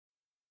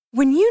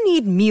When you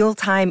need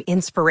mealtime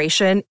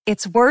inspiration,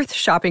 it's worth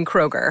shopping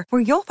Kroger,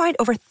 where you'll find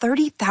over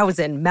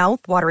 30,000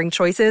 mouth-watering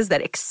choices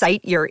that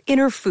excite your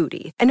inner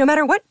foodie. And no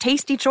matter what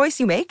tasty choice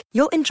you make,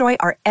 you'll enjoy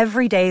our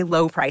everyday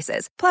low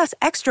prices, plus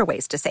extra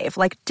ways to save,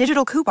 like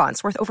digital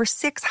coupons worth over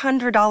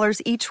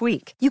 $600 each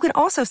week. You can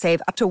also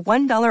save up to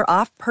 $1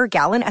 off per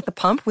gallon at the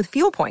pump with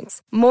fuel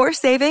points. More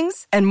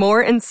savings and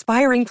more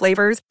inspiring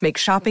flavors make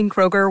shopping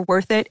Kroger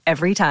worth it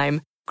every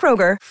time.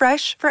 Kroger,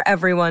 fresh for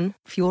everyone.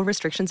 Fuel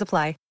restrictions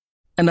apply.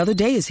 Another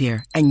day is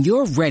here, and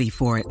you're ready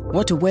for it.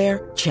 What to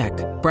wear? Check.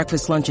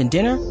 Breakfast, lunch, and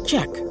dinner?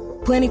 Check.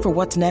 Planning for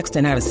what's next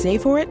and how to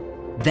save for it?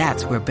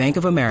 That's where Bank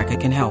of America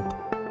can help.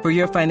 For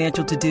your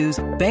financial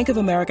to-dos, Bank of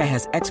America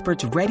has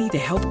experts ready to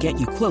help get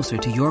you closer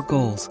to your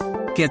goals.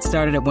 Get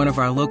started at one of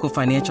our local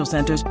financial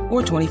centers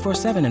or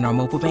 24/7 in our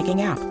mobile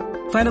banking app.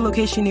 Find a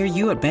location near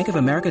you at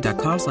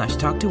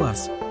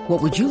bankofamerica.com/talktous.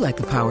 What would you like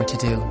the power to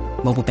do?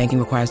 Mobile banking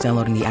requires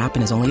downloading the app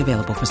and is only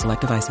available for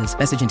select devices.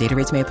 Message and data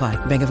rates may apply.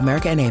 Bank of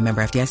America N.A.,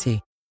 member FDIC.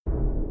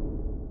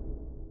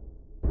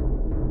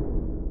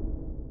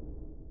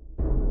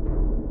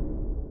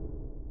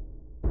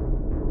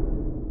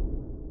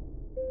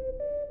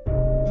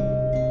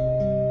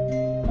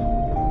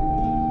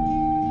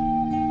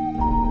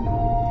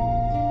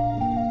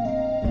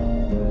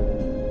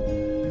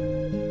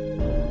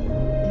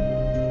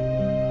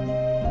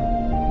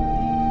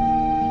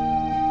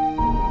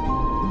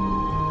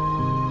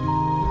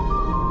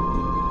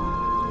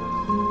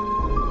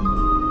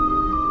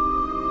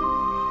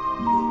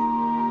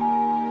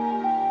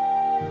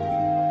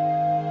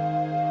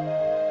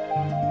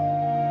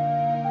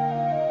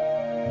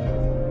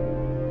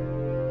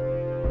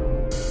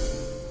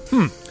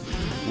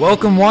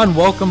 Welcome one,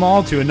 welcome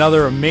all to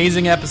another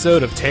amazing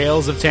episode of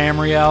Tales of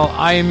Tamriel.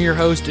 I am your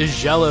host,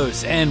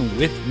 Agelos, and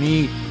with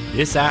me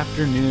this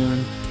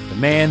afternoon, the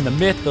man, the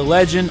myth, the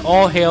legend,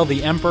 all hail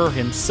the Emperor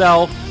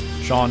himself,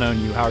 Sean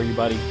Onyu. How are you,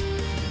 buddy?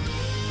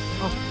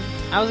 Oh,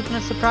 I was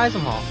going to surprise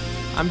them all.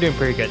 I'm doing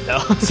pretty good, though.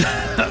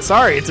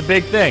 Sorry, it's a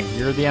big thing.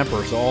 You're the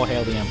Emperor, so all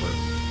hail the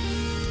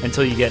Emperor.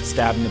 Until you get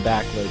stabbed in the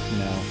back like,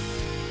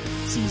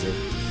 Caesar.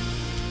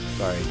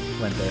 Sorry,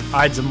 went there.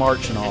 Ides of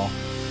March and all.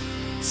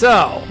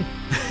 So,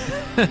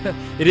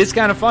 it is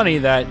kind of funny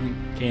that you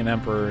became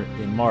Emperor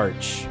in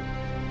March.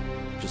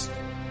 Just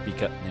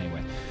because,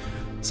 anyway.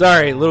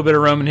 Sorry, a little bit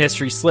of Roman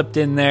history slipped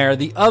in there.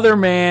 The other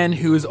man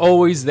who is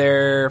always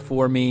there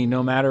for me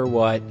no matter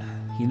what.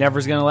 He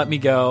never's going to let me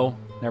go.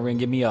 Never going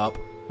to give me up.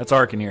 That's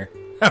Arkin here.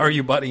 How are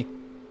you, buddy?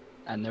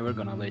 I'm never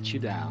going to let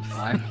you down.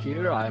 I'm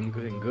here. I'm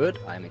doing good.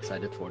 I'm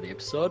excited for the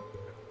episode.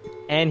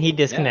 And he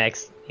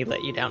disconnects. Yeah. He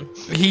let you down.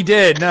 He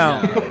did.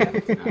 No.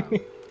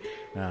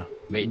 No.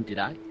 Wait, did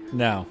I?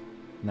 No.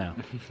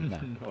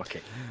 Okay.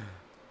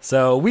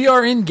 So we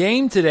are in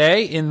game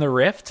today in the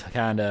Rift,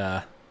 kind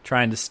of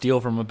trying to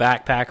steal from a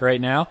backpack right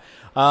now.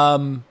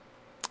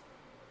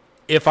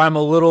 If I'm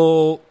a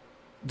little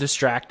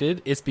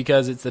distracted, it's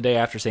because it's the day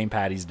after St.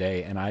 Paddy's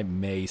Day, and I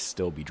may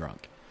still be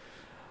drunk.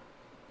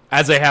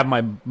 As I have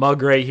my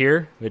mug right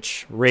here,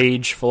 which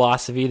Rage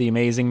Philosophy, the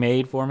Amazing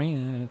made for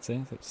me.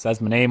 It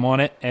says my name on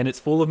it, and it's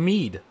full of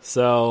mead.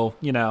 So,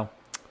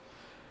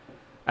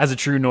 as a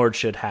true Nord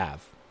should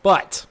have.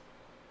 But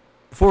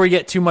before we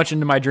get too much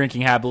into my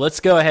drinking habit, let's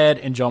go ahead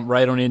and jump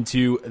right on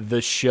into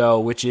the show,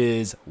 which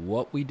is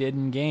what we did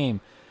in game.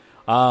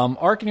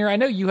 Arkin here, I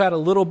know you had a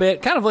little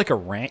bit, kind of like a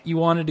rant you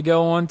wanted to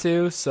go on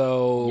to,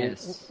 so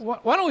yes.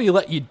 Why don't we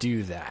let you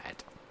do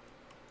that?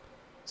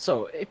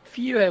 So, if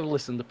you have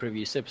listened to the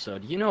previous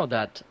episode, you know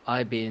that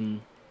I've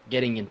been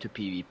getting into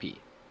PvP.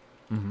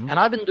 Mm-hmm. And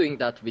I've been doing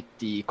that with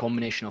the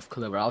combination of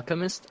Clever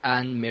Alchemist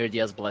and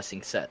Meridia's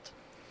Blessing set.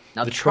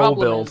 Now, the troll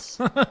build.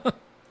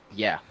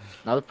 Yeah.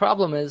 Now, the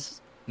problem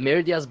is,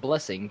 Meridia's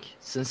Blessing,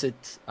 since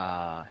it,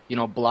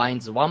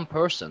 blinds one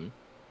person,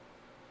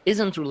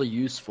 isn't really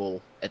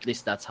useful, at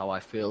least that's how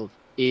I feel,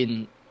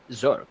 in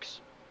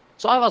Zergs.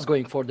 So I was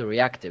going for the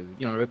reactive,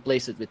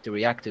 replace it with the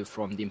reactive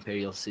from the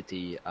Imperial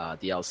City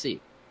DLC.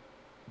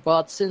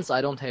 But since I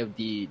don't have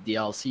the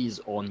DLCs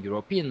on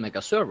European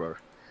Mega Server,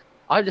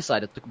 I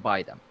decided to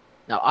buy them.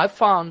 Now, I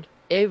found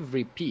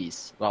every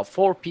piece,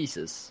 4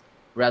 pieces,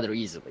 rather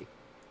easily.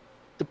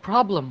 The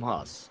problem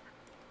was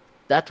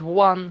that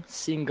one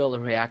single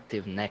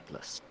reactive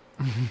necklace.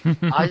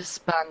 I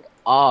spent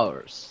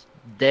hours,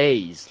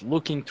 days,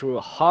 looking through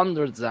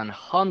hundreds and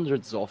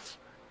hundreds of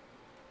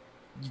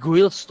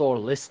guild store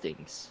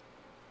listings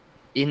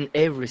in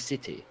every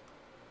city.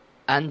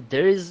 And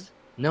there is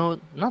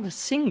not a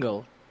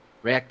single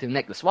reactive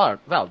necklace.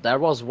 Well, there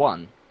was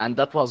one, and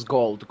that was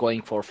gold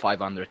going for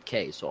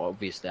 500k, so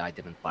obviously I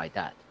didn't buy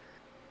that.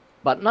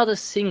 But not a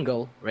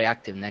single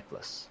reactive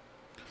necklace.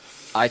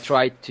 I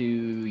tried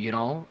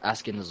to,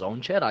 ask in the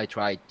zone chat. I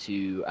tried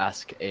to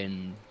ask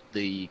in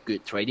the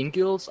good trading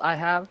guilds I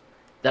have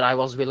that I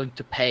was willing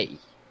to pay.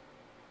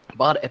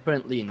 But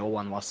apparently no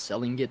one was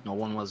selling it. No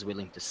one was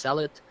willing to sell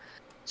it.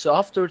 So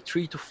after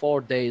 3 to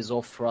 4 days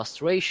of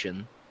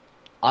frustration,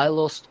 I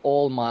lost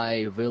all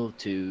my will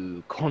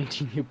to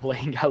continue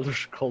playing Elder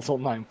Scrolls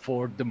Online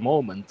for the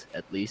moment,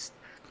 at least.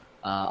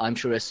 I'm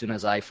sure as soon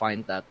as I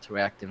find that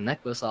reactive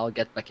necklace, I'll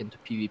get back into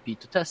PvP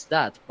to test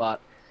that. But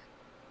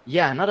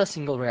yeah, not a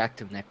single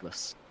reactive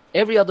necklace.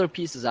 Every other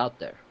piece is out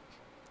there,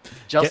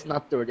 just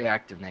not the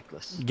reactive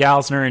necklace.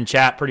 Galsner in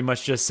chat pretty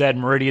much just said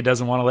Meridia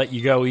doesn't want to let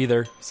you go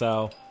either.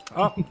 So,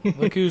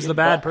 look who's the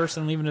bad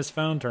person leaving his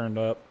phone turned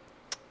up.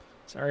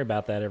 Sorry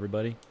about that,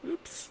 everybody.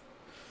 Oops.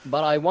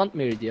 But I want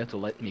Meridia to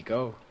let me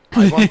go.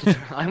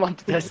 I want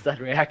to test that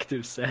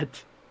reactive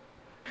set.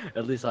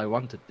 At least I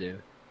wanted to.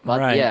 But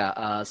right.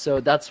 yeah, so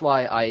that's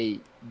why I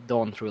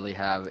don't really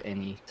have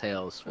any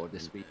tales for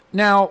this week.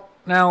 Now,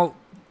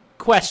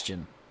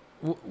 question: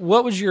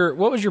 what was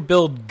your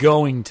build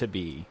going to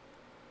be?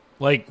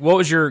 Like, what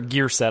was your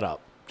gear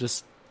setup?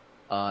 Just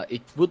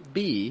it would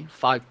be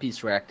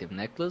 5-piece reactive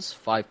necklace,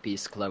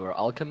 5-piece clever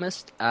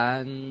alchemist,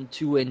 and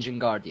 2 engine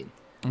guardian.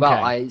 Well,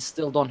 Okay. I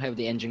still don't have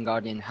the engine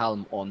guardian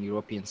helm on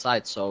European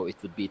side, so it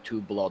would be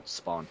 2 blood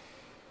spawn.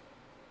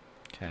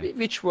 okay.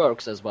 Which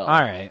works as well. All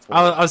right.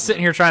 I was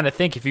sitting here trying to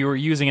think, if you were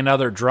using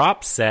another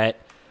drop set,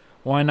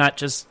 why not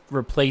just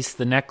replace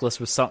the necklace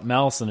with something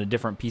else and a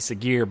different piece of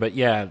gear? But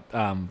yeah,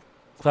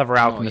 Clever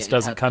Alchemist it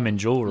doesn't had- come in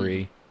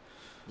jewelry.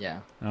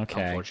 Yeah.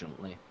 Okay.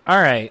 Unfortunately. All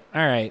right.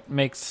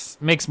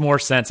 Makes more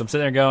sense. I'm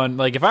sitting there going,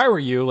 like, if I were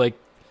you, like,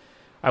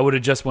 I would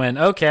have just went,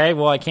 okay,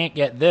 well, I can't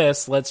get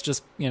this. Let's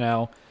just,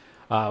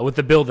 with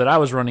the build that I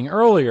was running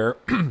earlier,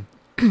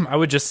 I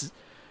would just,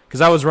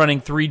 because I was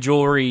running 3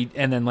 jewelry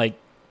and then like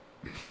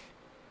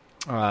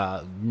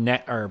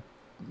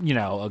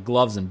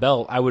gloves and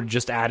belt, I would have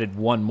just added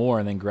 1 more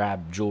and then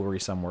grab jewelry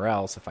somewhere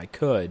else if I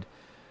could.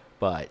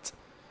 But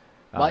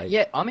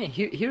yeah, I mean,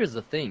 here's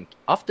the thing.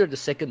 After the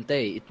second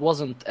day, it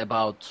wasn't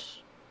about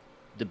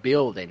the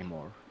build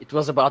anymore. It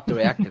was about the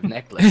reactive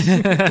necklace.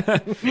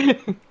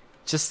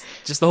 just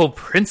the whole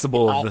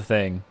principle of the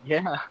thing.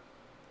 Yeah.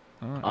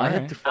 I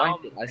had to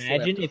find it. I still have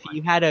Imagine to if find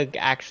you had to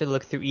actually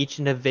look through each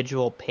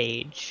individual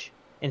page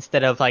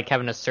instead of like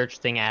having a search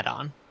thing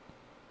add-on.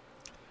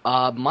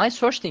 My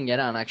search thing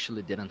add-on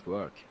actually didn't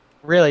work.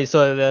 Really?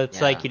 So it's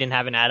Yeah. like you didn't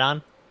have an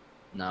add-on?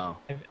 No,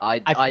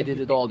 I I did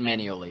it all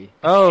manually.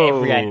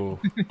 Oh,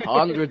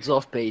 Hundreds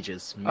of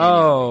pages.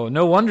 oh,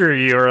 no wonder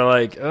you were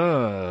like,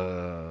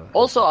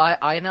 Also,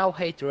 I now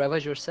hate the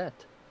Ravager set.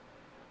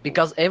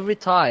 Because every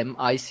time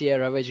I see a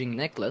Ravaging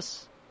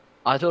necklace,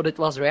 I thought it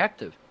was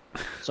reactive.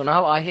 So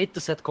now I hate the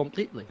set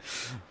completely.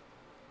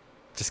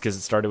 just because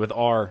it started with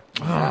R.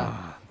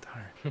 Oh,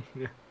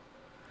 darn.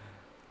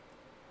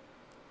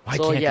 Why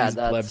So, can't yeah, these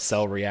plebs that's-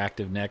 sell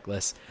reactive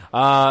necklace?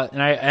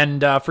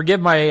 And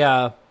forgive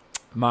my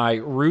my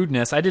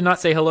rudeness. I did not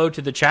say hello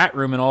to the chat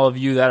room and all of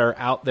you that are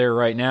out there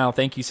right now.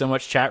 Thank you so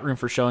much, chat room,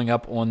 for showing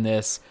up on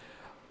this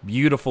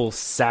beautiful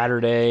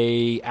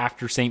Saturday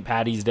after St.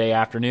 Patty's Day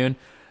afternoon.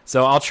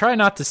 So I'll try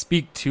not to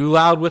speak too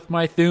loud with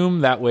my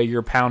Thume. That way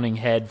your pounding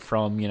head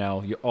from,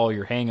 all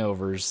your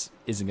hangovers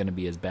isn't going to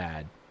be as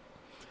bad.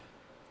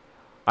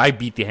 I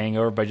beat the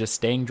hangover by just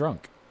staying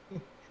drunk.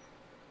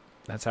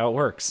 That's how it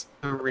works.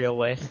 The real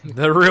way.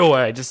 The real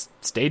way, just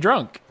stay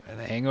drunk, and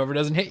the hangover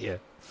doesn't hit you.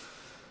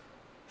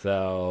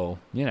 So,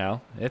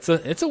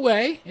 it's a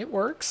way. It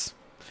works.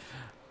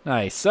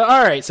 Nice. So,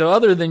 all right. So,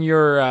 other than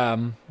your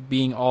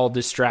being all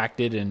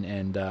distracted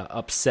and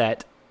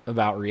upset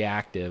about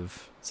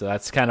reactive, so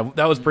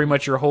that was pretty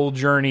much your whole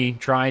journey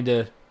trying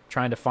to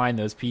find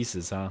those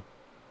pieces, huh?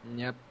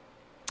 Yep.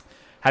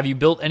 Have you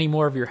built any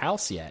more of your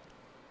house yet?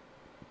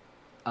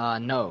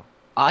 No.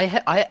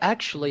 I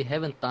actually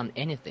haven't done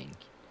anything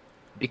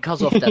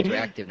because of that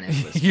reactive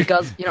necklace.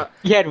 Because,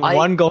 He had I-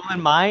 one goal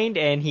in mind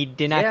and he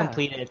did not Yeah.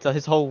 complete it, so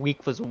his whole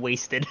week was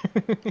wasted.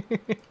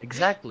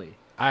 Exactly.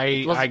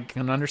 I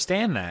can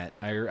understand that.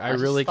 I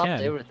just really stopped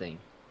can. everything.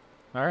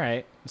 All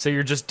right. So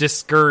you're just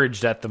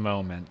discouraged at the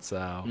moment.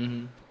 So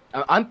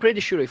I'm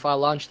pretty sure if I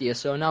launch the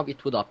SO now,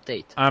 it would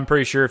update. I'm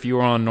pretty sure if you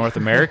were on North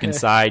American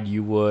side,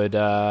 you would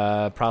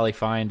probably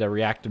find a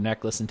reactive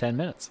necklace in 10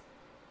 minutes.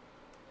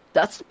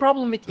 That's the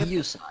problem with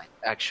EU side,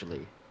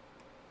 actually.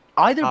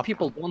 Either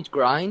people don't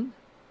grind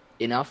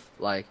enough,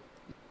 like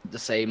the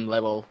same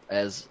level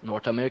as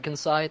North American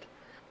side,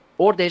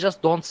 or they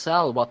just don't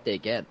sell what they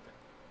get.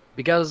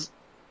 Because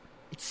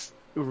it's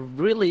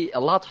really a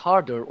lot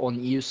harder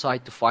on EU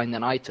side to find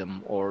an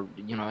item or,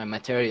 a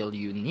material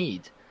you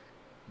need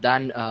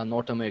than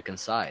North American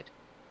side.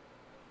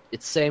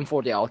 It's same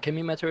for the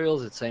alchemy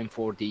materials, it's same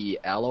for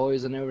the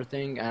alloys and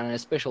everything, and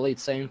especially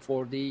it's same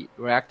for the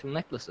reactive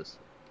necklaces.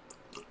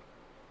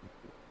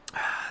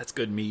 That's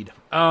good mead.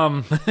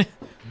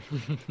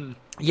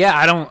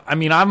 Yeah,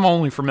 I'm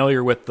only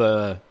familiar with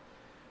the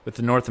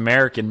North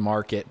American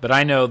market, but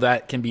I know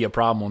that can be a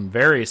problem on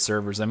various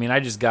servers. I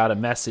just got a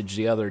message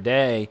the other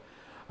day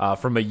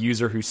from a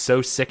user who's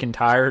so sick and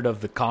tired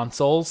of the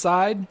console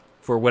side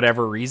for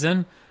whatever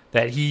reason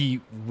that he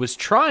was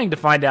trying to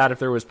find out if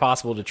there was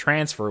possible to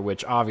transfer,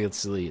 which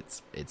obviously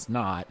it's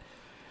not.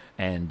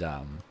 And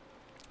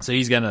so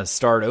he's going to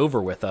start over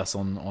with us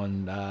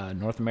on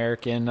North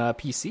American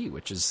PC,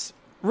 which is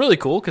really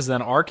cool because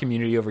then our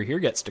community over here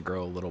gets to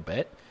grow a little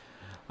bit.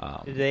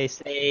 Did they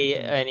say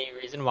any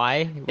reason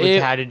why?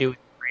 It had to do with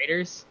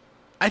raiders?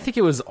 I think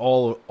it was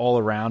all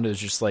around. It was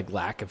just like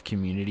lack of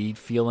community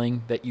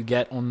feeling that you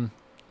get on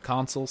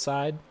console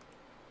side.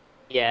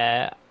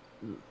 Yeah,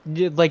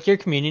 like your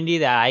community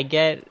that I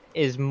get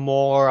is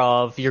more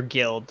of your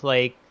guild.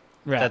 Like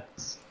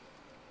that's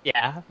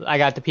I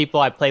got the people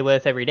I play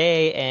with every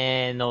day,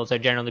 and those are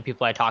generally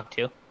people I talk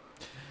to.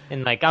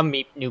 And like I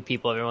meet new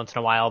people every once in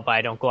a while, but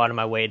I don't go out of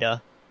my way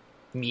to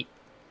meet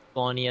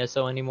people on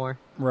ESO anymore.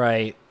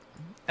 Right.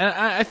 And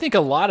I think a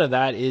lot of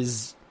that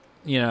is,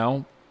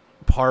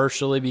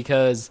 partially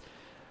because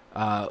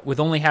with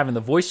only having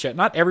the voice chat,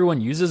 not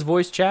everyone uses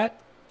voice chat.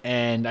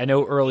 And I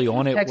know early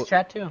on text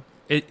chat too.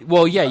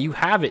 You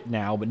have it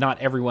now, but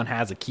not everyone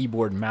has a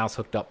keyboard and mouse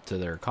hooked up to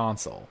their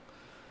console.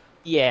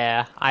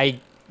 Yeah,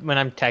 when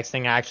I'm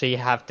texting, I actually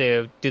have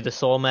to do the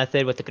soul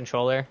method with the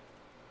controller.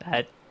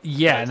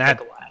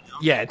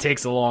 It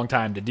takes a long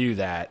time to do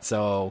that.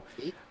 So,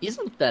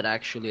 isn't that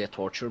actually a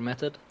torture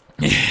method?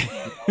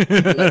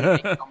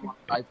 Letting someone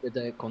type with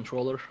a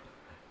controller.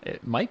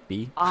 It might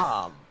be.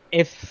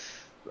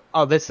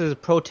 This is a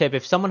pro tip.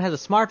 If someone has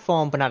a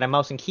smartphone but not a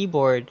mouse and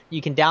keyboard,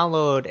 you can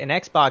download an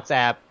Xbox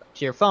app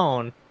to your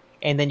phone,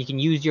 and then you can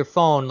use your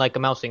phone like a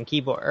mouse and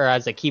keyboard, or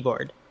as a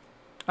keyboard.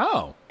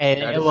 Oh. And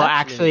it will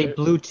actually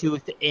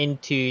Bluetooth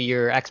into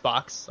your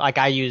Xbox. Like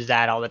I use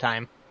that all the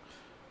time.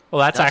 Well,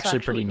 that's actually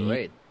pretty neat.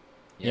 Great.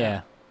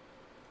 Yeah.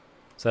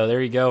 So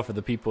there you go for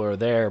the people who are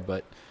there.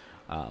 But,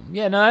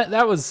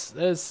 that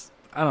was,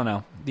 I don't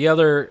know. The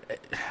other,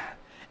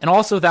 and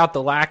also without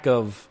the lack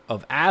of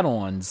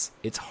add-ons,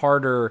 it's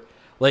harder.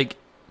 Like,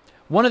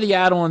 one of the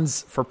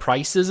add-ons for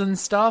prices and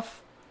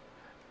stuff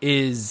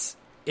is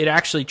it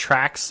actually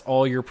tracks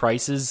all your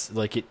prices.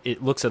 Like,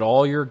 it looks at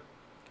all your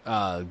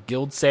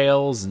guild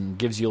sales and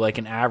gives you, like,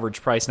 an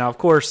average price. Now, of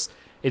course,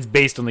 it's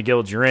based on the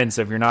guilds you're in,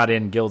 so if you're not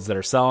in guilds that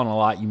are selling a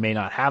lot, you may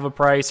not have a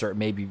price, or it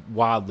may be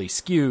wildly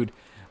skewed,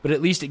 but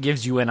at least it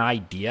gives you an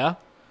idea.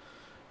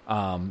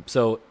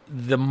 So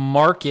the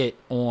market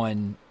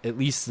on at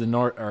least the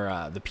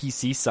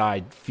PC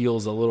side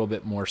feels a little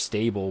bit more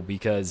stable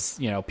because,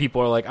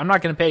 people are like, I'm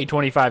not going to pay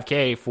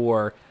 $25K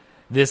for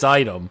this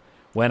item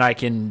when I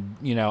can,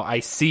 I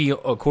see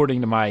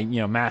according to my,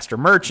 master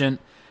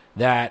merchant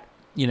that,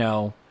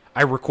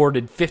 I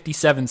recorded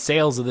 57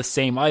 sales of the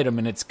same item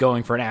and it's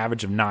going for an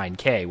average of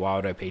 9K. Why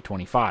would I pay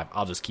 25?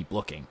 I'll just keep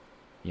looking,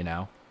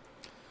 Yep.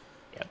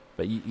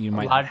 But you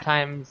might. A lot of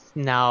times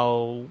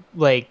now,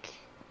 like,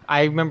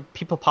 I remember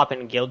people pop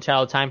in guild chat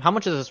all the time. How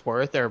much is this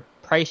worth? Or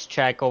price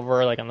check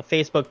over, like, on the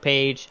Facebook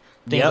page,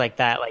 things like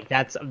that. Like,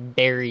 that's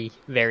very,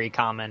 very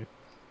common.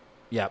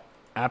 Yep,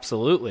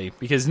 absolutely.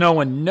 Because no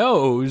one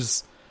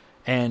knows,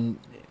 and,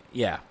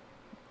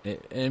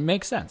 it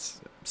makes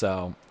sense.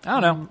 So, I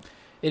don't know.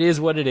 It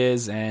is what it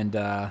is, and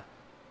I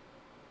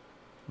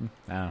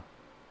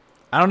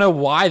don't know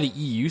why the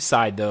EU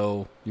side,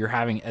 though, you're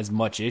having as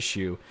much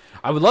issue.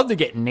 I would love to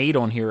get Nate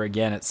on here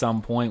again at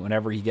some point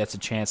whenever he gets a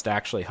chance to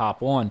actually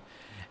hop on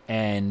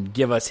and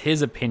give us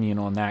his opinion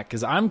on that,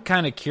 because I'm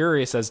kind of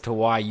curious as to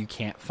why you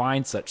can't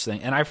find such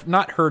thing. And I've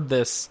not heard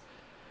this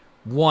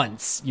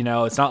once.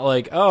 It's not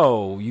like,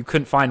 oh, you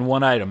couldn't find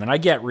one item. And I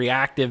get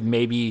reactive,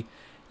 maybe,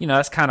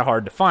 that's kind of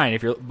hard to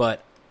find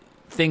but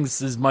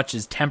things as much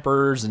as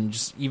tempers and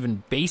just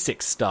even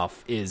basic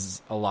stuff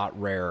is a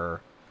lot rarer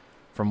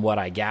from what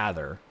I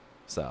gather.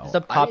 So is the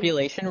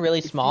population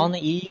really small on the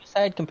EU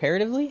side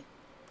comparatively?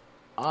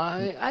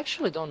 I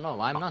actually don't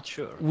know. I'm not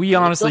sure. We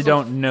honestly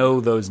don't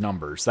know those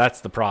numbers.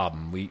 That's the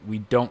problem. We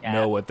don't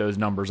know what those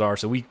numbers are,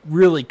 so we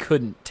really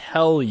couldn't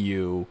tell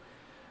you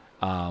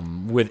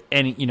with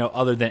any,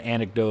 other than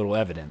anecdotal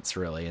evidence,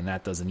 really, and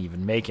that doesn't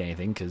even make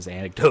anything because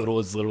anecdotal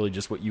is literally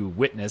just what you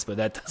witness, but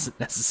that doesn't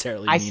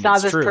necessarily mean it's true. I saw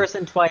this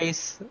person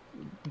twice.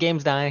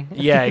 Game's dying.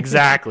 Yeah,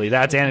 exactly.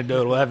 That's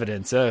anecdotal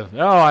evidence.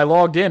 I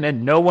logged in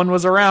and no one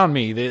was around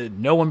me.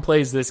 No one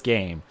plays this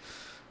game.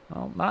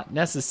 Well, not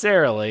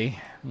necessarily.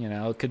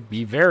 It could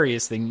be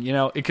various things.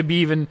 It could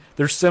be even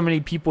there's so many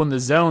people in the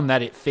zone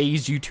that it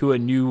phased you to a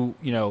new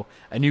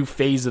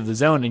phase of the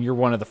zone, and you're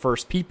one of the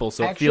first people,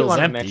 so it feels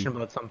empty. I actually want to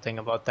mention something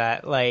about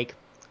that. Like,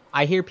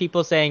 I hear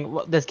people saying,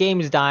 well, this game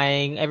is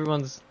dying,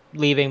 everyone's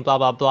leaving, blah,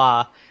 blah,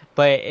 blah.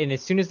 And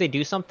as soon as they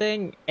do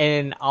something,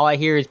 and all I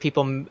hear is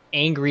people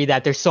angry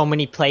that there's so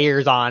many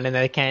players on and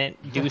they can't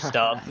do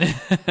stuff.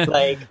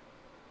 Like,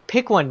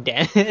 pick one,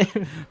 Dan.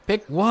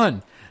 Pick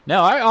one.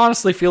 No, I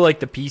honestly feel like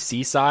the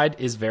PC side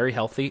is very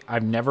healthy.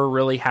 I've never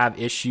really had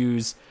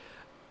issues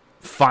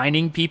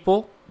finding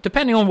people.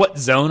 Depending on what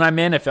zone I'm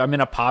in, if I'm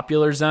in a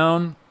popular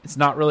zone, it's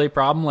not really a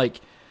problem.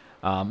 Like,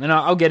 and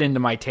I'll get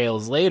into my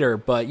tales later,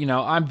 but,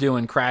 I'm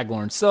doing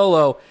Craglorn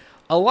solo.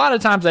 A lot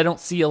of times I don't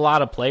see a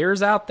lot of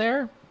players out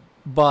there,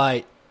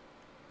 but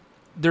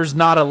there's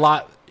not a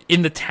lot.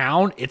 In the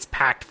town, it's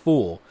packed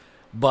full.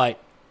 But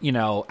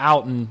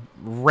out in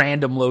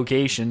random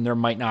location, there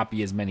might not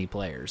be as many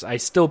players. I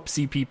still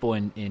see people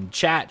in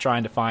chat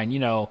trying to find,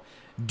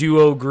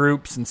 duo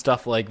groups and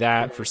stuff like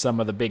that for some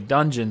of the big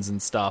dungeons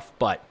and stuff.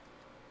 But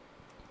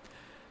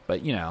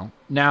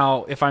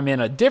now if I'm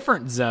in a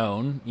different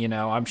zone,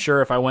 I'm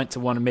sure if I went to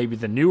one of maybe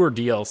the newer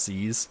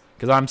DLCs,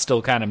 because I'm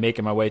still kind of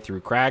making my way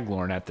through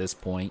Craglorn at this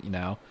point,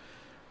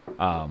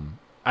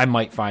 I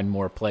might find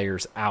more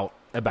players out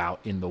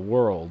about in the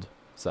world.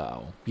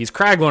 So, because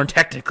Craglorn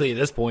technically at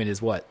this point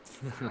is what,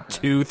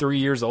 2-3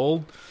 years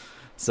old?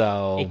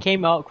 So it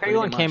came out.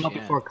 Craglorn came out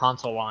before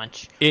console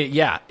launch.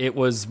 It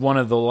was one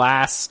of the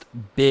last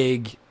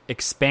big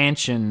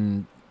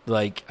expansion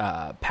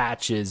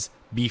patches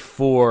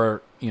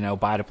before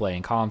buy to play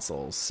in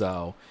consoles.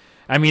 So,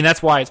 I mean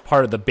that's why it's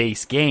part of the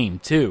base game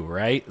too,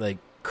 right? Like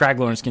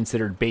Craglorn is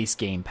considered base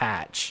game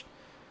patch.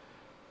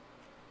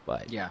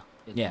 But yeah.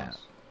 I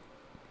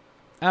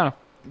don't know.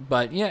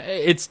 But yeah,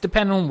 it's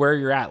depending on where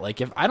you're at.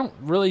 Like if I don't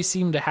really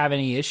seem to have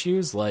any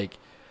issues, like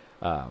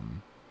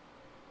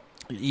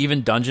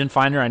even Dungeon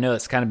Finder, I know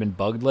it's kind of been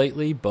bugged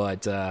lately,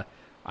 but I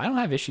don't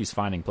have issues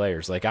finding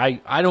players. Like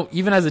I don't,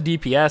 even as a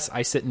DPS,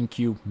 I sit in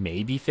queue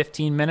maybe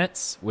 15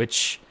 minutes,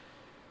 which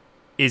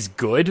is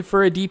good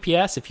for a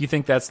DPS. If you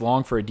think that's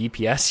long for a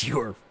DPS,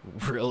 you're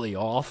really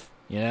off,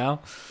 15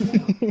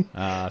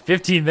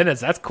 minutes,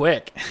 that's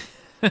quick.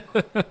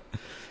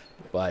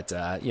 But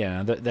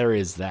there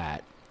is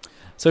that.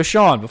 So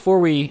Sean, before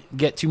we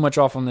get too much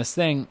off on this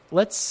thing,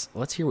 let's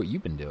hear what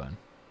you've been doing.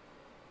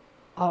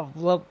 Oh,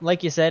 well,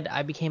 like you said,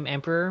 I became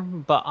Emperor,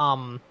 but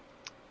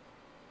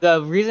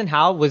the reason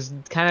how was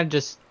kind of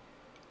just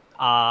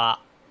with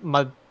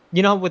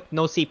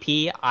no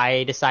CP,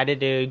 I decided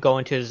to go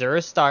into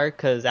Azura Star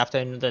because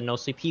after the no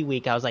CP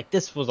week, I was like,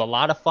 this was a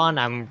lot of fun.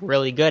 I'm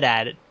really good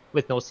at it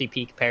with no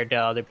CP compared to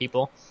other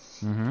people.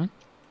 Mm-hmm.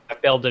 My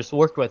builders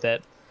worked with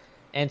it,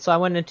 and so I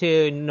went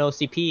into no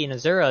CP in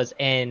Azura's,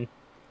 and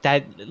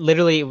that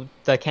literally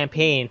the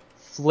campaign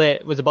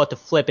was about to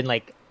flip in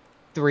like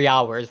 3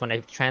 hours when I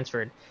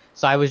transferred.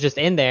 So I was just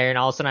in there, and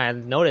all of a sudden I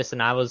noticed,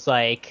 and I was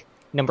like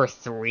number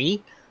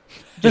 3,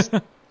 just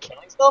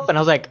killing stuff. And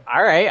I was like,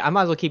 all right, I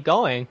might as well keep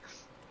going.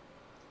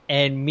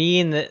 And me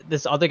and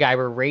this other guy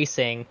were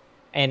racing,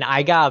 and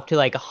I got up to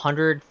like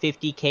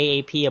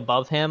 150k AP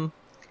above him.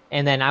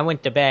 And then I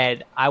went to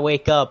bed. I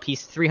wake up,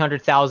 he's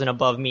 300,000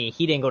 above me.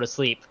 He didn't go to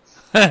sleep.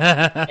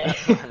 And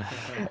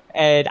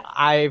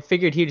I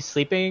figured he was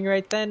sleeping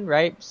right then,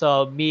 right?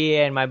 So me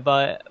and my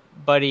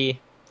buddy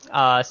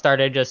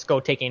started just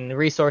taking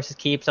resources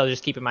keeps. I was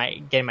just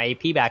getting my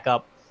AP back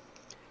up.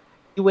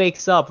 He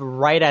wakes up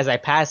right as I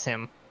pass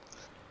him,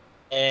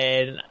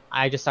 and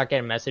I just start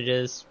getting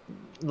messages.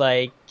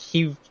 Like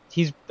he's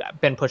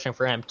been pushing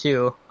for him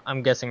too.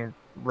 I'm guessing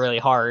really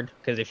hard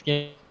because if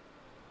you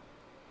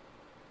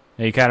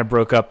kind of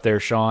broke up there,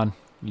 Sean.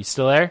 You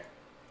still there?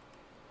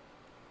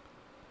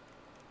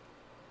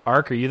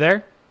 Ark, are you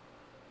there?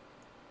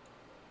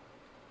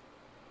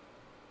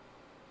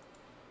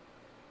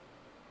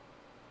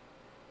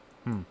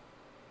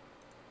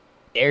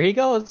 There he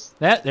goes.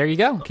 There you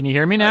go. Can you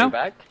hear me now? Are you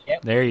back?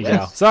 Yep. There you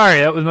go.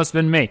 Sorry, that must have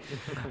been me.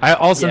 I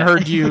also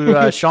heard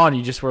you, Sean,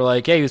 you just were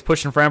like, hey, he was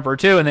pushing for Emperor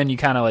too, and then you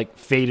kind of like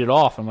faded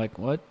off. I'm like,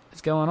 what is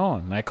going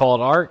on? And I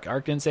called Ark.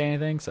 Ark didn't say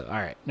anything. So, all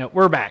right. No,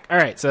 we're back. All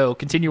right, so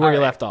continue where you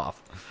left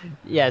off.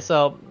 Yeah,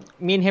 so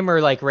me and him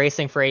were like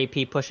racing for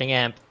AP, pushing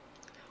Imp.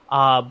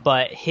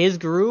 But his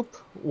group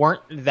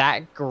weren't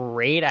that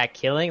great at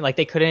killing. Like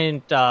they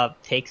couldn't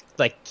take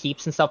like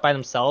keeps and stuff by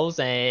themselves.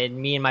 And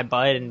me and my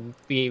bud, and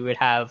we would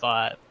have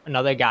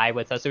another guy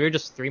with us. So we were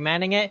just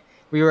 3-manning it.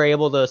 We were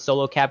able to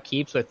solo cap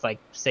keeps with like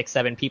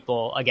 6-7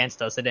 people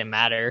against us. It didn't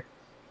matter.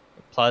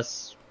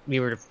 Plus, we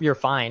were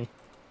fine.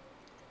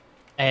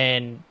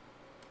 And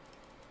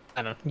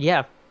I don't know.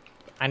 Yeah,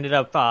 I ended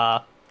up.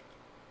 I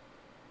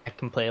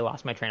completely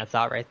lost my train of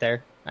thought right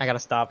there. I gotta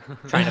stop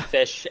trying to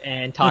fish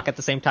and talk at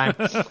the same time.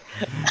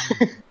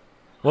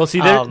 Well,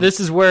 see, this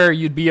is where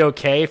you'd be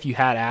okay if you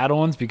had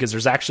add-ons, because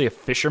there's actually a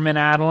fisherman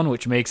add-on,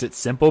 which makes it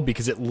simple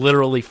because it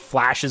literally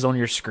flashes on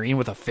your screen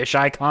with a fish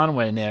icon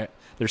when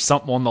there's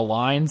something on the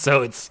line,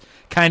 so it's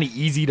kind of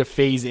easy to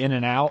phase in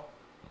and out.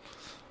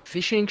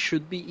 Fishing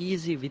should be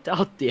easy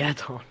without the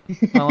add-on.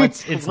 Well,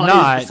 it's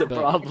not. A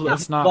problem?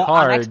 It's not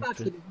hard. On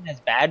Xbox, it isn't as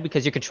bad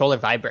because your controller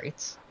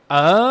vibrates.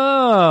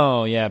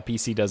 Oh, yeah,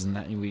 PC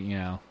doesn't.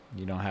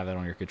 You don't have that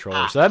on your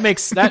controller, so that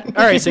makes that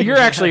all right. So you're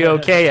actually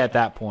okay at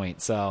that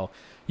point. So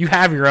you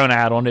have your own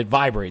add-on; it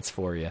vibrates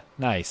for you.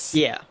 Nice.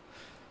 Yeah.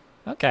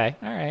 Okay.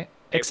 All right.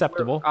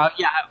 Acceptable. I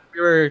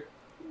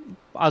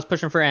was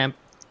pushing for Amp.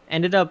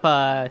 Ended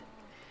up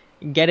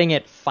getting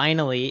it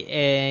finally,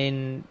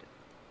 and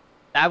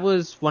that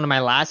was one of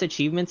my last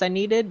achievements I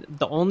needed.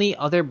 The only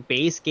other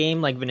base game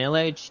like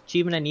vanilla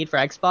achievement I need for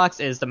Xbox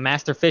is the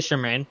Master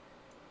Fisherman.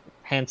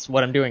 Hence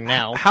what I'm doing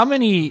now. How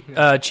many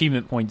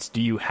achievement points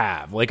do you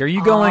have? Like, are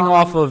you going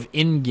off of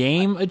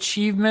in-game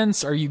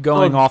achievements? Or are you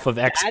going off of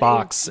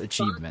Xbox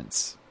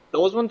achievements?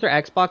 Those ones are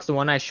Xbox, the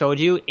one I showed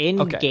you.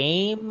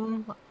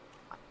 In-game,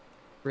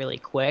 really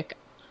quick,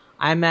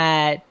 I'm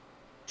at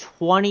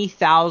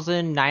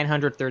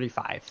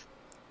 20,935.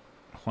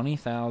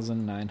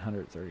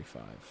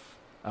 20,935.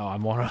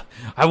 Oh,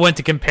 I went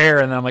to compare,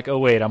 and then I'm like, oh,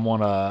 wait, I'm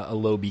on a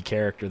low-B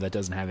character that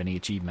doesn't have any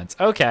achievements.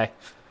 Okay.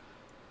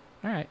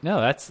 All right, no,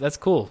 that's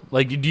cool.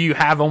 Like, do you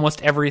have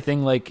almost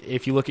everything? Like,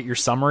 if you look at your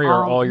summary,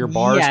 are all your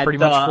bars pretty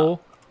much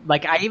full?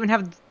 like I don't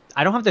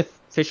have the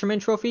Fisherman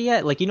trophy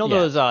yet. Like, you know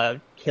those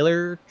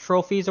killer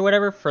trophies or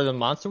whatever for the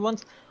monster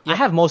ones? Yeah. I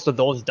have most of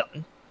those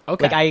done.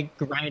 Okay. Like, I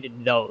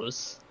grinded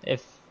those,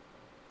 if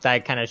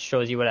that kind of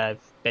shows you what I've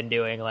been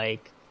doing.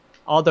 Like,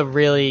 all the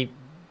really,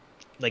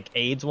 like,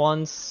 AIDS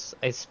ones,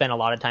 I spent a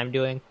lot of time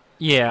doing.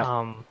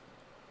 Yeah.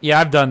 Yeah,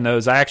 I've done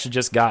those. I actually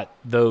just got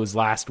those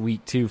last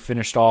week, too.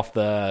 Finished off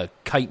the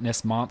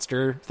chitinous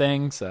monster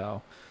thing,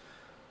 so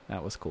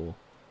that was cool.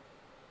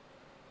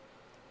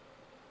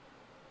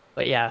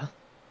 But yeah,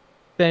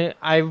 when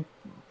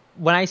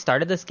I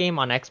started this game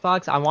on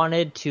Xbox, I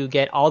wanted to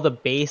get all the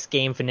base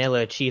game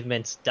vanilla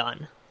achievements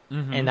done.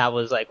 Mm-hmm. And that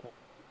was like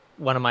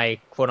one of my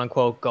quote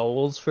unquote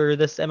goals for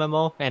this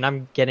MMO, and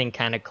I'm getting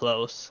kind of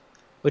close,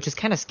 which is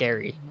kind of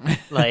scary.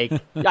 Like,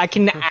 I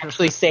can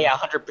actually say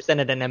 100%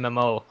 at an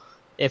MMO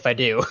if I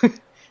do.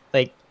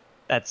 Like,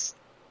 that's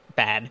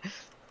bad.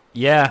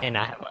 Yeah. And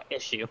I have an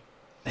issue.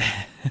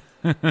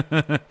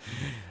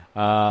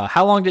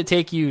 How long did it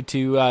take you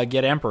to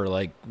get Emperor?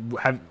 Like,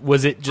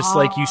 was it just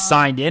like you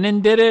signed in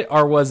and did it,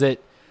 or was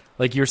it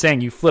like you were saying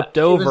you flipped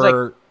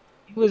over?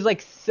 It was like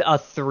a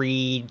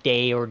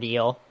 3-day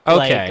ordeal.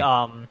 Okay. Like,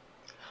 I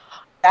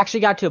actually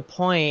got to a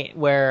point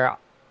where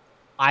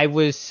I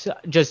was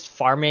just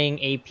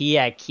farming AP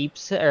at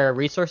keeps or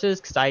resources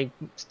because I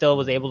still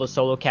was able to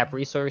solo cap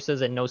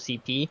resources and no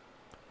CP.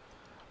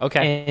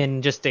 Okay.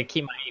 And just to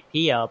keep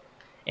my AP up,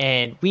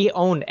 and we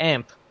owned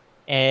Emp,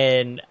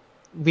 and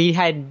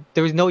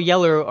there was no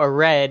yellow or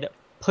red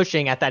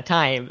pushing at that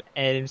time,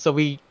 and so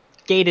we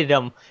gated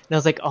them. And I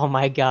was like, oh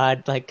my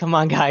god, like, come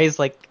on guys,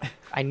 like,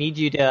 I need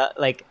you to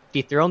like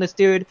dethrone this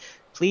dude,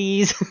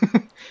 please.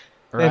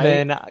 Right.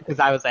 And then because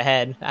I was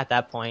ahead at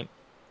that point.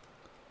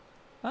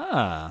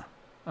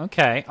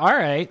 Okay, all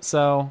right,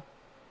 so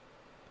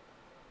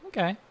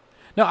okay.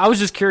 No, I was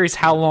just curious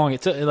how long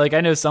it took. Like,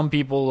 I know some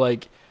people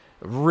like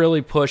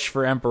really push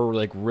for Emperor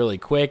like really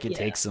quick. It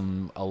takes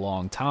them a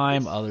long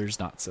time. Others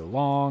not so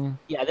long.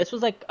 Yeah, this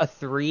was like a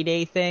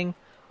 3-day thing,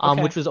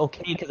 which was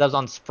okay because I was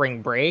on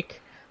spring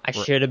break. I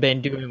should have been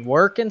doing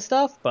work and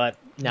stuff, but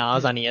no, I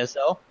was on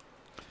ESO.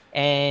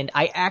 And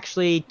I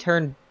actually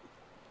turned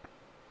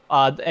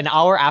an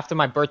hour after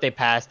my birthday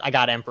passed, I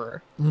got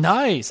Emperor.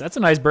 Nice. That's a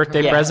nice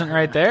birthday present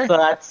right there. So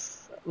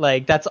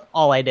that's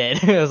all I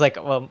did. It was like,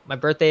 well, my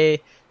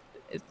birthday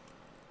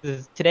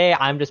today,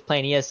 I'm just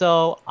playing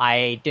ESO.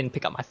 I didn't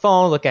pick up my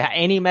phone, look at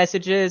any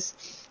messages,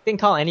 didn't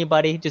call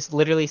anybody, just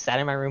literally sat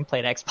in my room,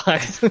 played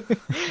Xbox.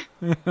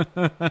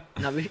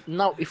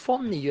 Now, if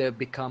only you had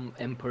become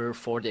Emperor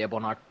for the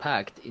Ebonheart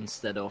Pact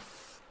instead of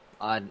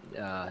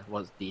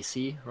was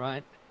DC,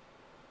 right?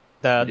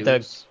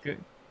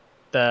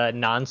 The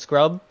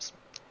non-scrubs.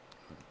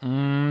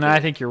 I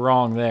think you're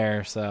wrong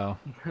there. So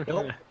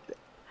nope. It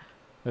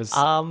was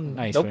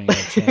nice when you had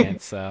a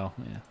chance. So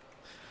yeah.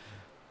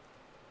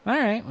 All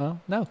right. Well,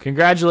 no.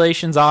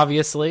 Congratulations,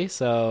 obviously.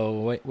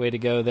 So way to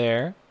go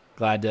there.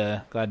 Glad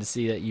to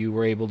see that you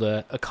were able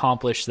to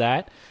accomplish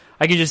that.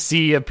 I can just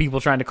see people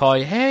trying to call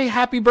you, "Hey,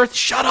 happy birthday!"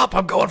 Shut up!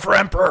 I'm going for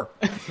Emperor.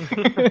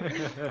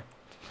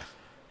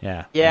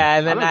 Yeah. Yeah,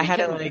 and then I had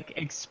to like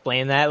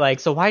explain that,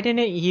 like, so why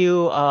didn't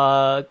you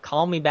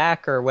call me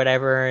back or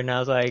whatever? And I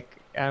was like,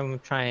 I'm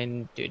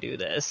trying to do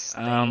this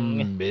thing.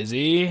 I'm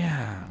busy.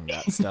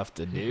 Got stuff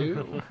to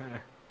do.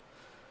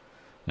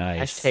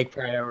 Nice. Hashtag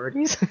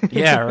priorities.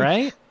 Yeah.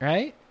 Right.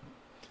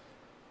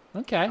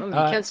 Okay. Well,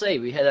 we can't say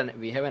we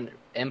have an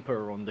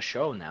Emperor on the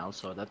show now,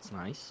 so that's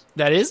nice.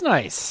 That is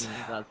nice.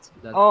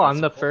 I'm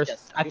the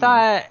first. I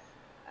thought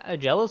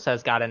Jealous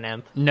has got an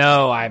imp.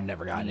 No, I've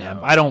never gotten an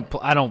imp. I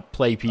don't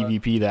play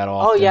PvP that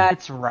often. Oh yeah,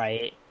 that's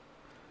right.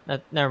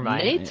 Never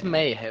mind. Nate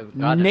may have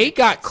gotten Nate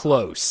got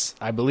close.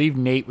 I believe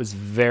Nate was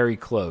very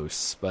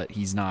close, but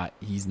he's not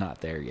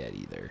there yet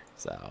either.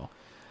 So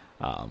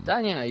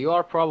Daniel, you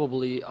are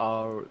probably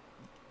our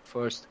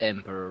first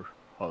Emperor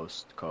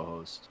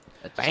co-host.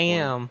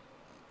 Bam.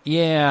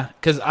 Yeah,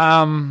 because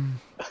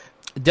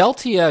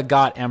Deltia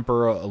got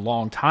Emperor a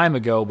long time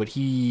ago, but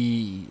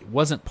he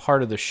wasn't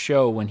part of the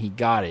show when he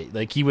got it.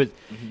 Like he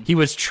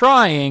was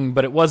trying,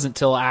 but it wasn't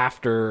till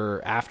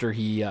after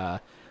he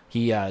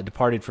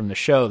departed from the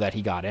show that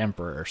he got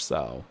Emperor.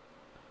 So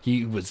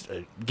he was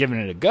giving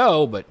it a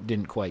go, but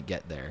didn't quite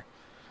get there.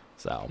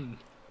 So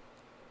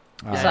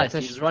besides,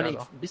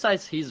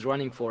 he's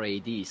running for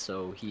AD,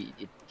 so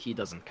he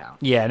doesn't count.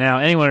 Yeah, now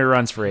anyone who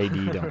runs for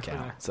AD don't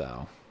count.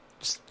 So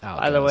just how it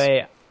By the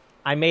way,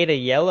 I made a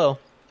yellow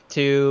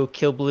to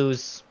kill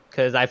blues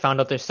because I found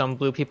out there's some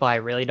blue people I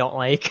really don't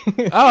like.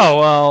 Oh,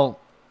 well,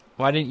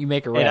 why didn't you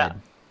make a red? Yeah.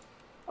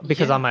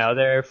 Because all my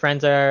other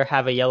friends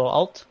have a yellow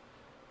alt.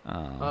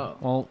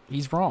 Well,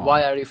 he's wrong.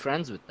 Why are you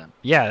friends with them?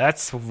 Yeah,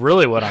 that's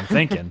really what I'm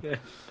thinking.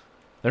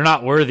 They're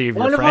not worthy of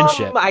your friendship.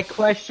 One of them I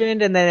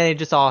questioned, and then it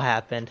just all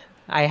happened.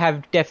 I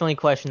have definitely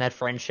questioned that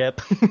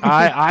friendship.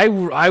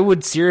 I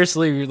would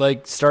seriously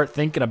like start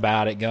thinking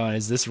about it, going,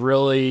 is this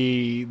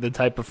really the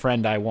type of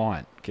friend I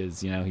want?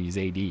 Because, he's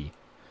AD.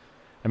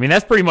 I mean,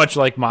 that's pretty much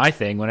like my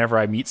thing whenever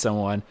I meet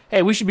someone.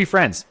 Hey, we should be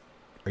friends.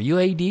 Are you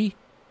AD?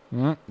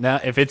 Now,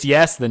 if it's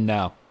yes, then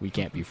no, we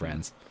can't be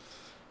friends.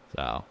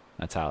 So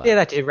that's how. Yeah,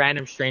 that to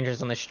random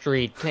strangers on the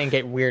street and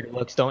get weird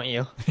looks, don't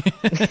you?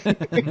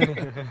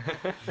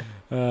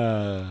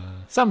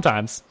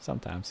 Sometimes.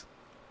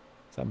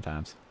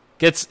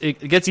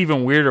 It gets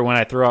even weirder when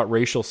I throw out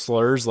racial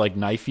slurs like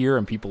knife ear,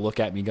 and people look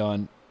at me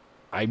going,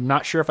 "I'm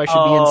not sure if I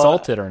should be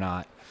insulted or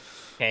not."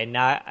 Okay,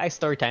 now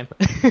story time.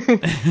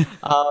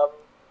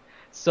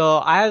 So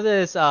I have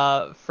this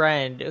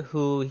friend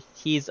who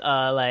he's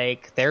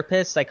like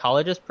therapist,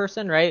 psychologist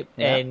person, right?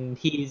 Yeah. And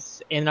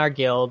he's in our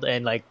guild,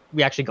 and like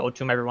we actually go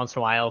to him every once in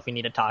a while if we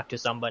need to talk to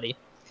somebody.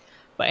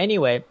 But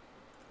anyway,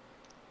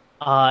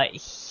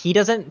 he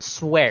doesn't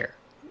swear.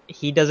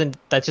 He doesn't.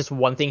 That's just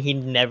one thing he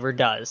never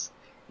does.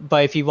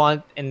 But if you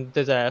want, and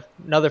there's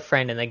another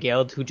friend in the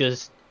guild who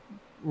just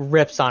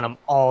rips on him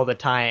all the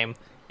time,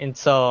 and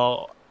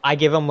so I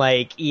give him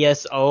like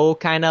ESO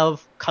kind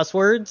of cuss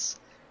words,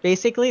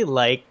 basically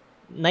like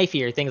knife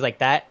ear, things like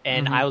that.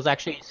 And I was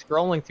actually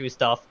scrolling through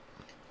stuff,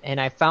 and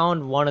I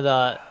found one of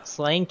the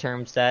slang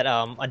terms that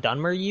a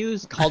Dunmer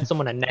used, called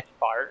someone a neck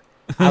fart.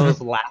 I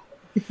was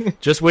laughing.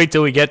 Just wait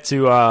till we get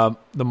to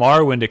the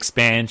Morrowind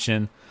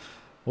expansion.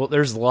 Well,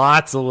 there's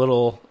lots of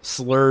little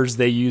slurs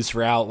they use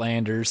for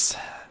Outlanders.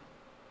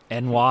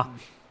 Enwa.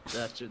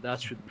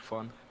 That should be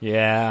fun.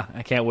 Yeah,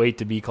 I can't wait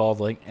to be called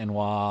like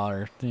Enwa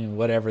or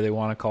whatever they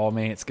want to call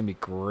me. It's going to be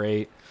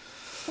great.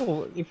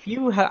 Well, if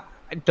you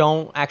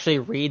don't actually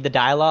read the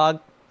dialogue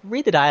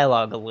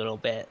a little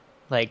bit,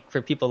 like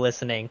for people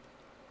listening,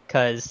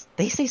 because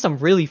they say some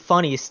really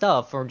funny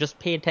stuff, or just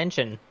pay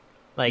attention.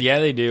 Like, yeah,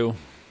 they do.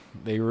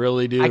 They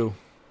really do.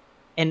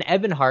 In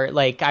Ebonheart,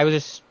 like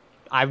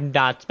I've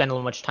not spent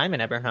much time in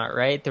Ebonheart,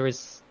 right?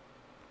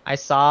 I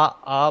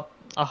saw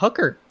a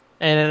hooker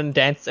and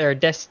dance or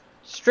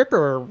stripper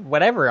or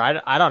whatever.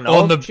 I don't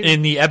know.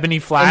 In the ebony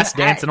flask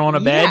dancing on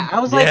a bed. Yeah, I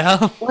was like,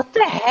 what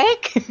the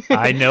heck?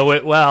 I know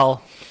it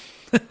well.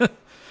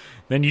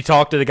 Then you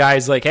talk to the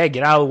guys like, hey,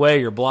 get out of the way.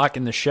 You're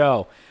blocking the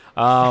show.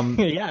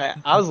 Yeah,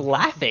 I was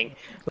laughing.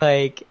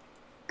 Like,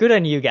 good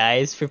on you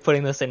guys for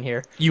putting this in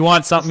here. You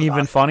want something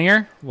even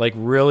funnier? Like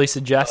really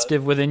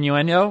suggestive with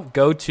innuendo?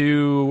 Go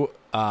to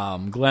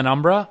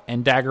Glenumbra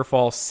and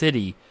Daggerfall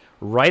City.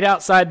 Right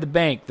outside the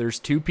bank, there's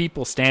two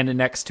people standing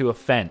next to a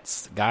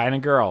fence, a guy and a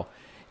girl.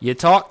 You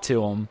talk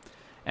to them,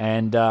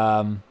 and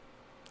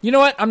you know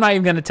what? I'm not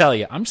even going to tell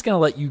you. I'm just going to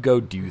let you go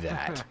do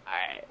that.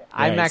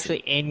 I'm actually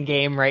in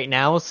game right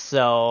now,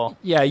 so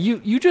yeah,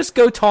 you just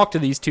go talk to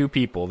these two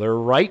people. They're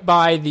right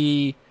by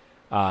the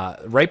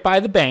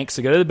bank.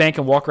 So go to the bank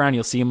and walk around.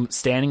 You'll see them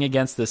standing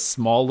against this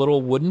small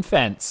little wooden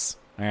fence.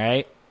 All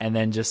right, and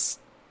then just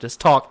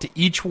talk to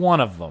each one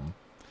of them.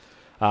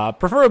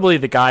 Preferably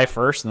the guy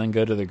first, and then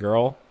go to the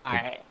girl. All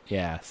right.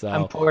 Yeah. So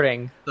I'm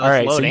porting. So all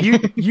right. loading.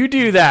 So you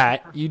do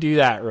that. You do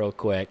that real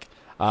quick.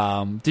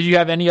 Did you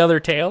have any other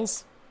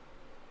tales?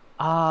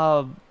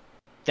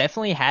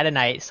 Definitely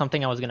had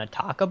something I was gonna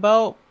talk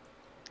about,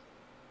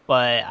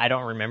 but I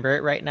don't remember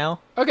it right now.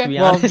 Okay. To be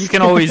Well, honest. you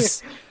can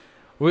always.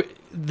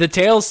 The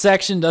tales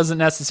section doesn't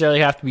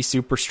necessarily have to be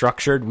super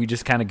structured. We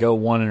just kind of go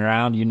one and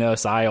around. You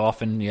notice I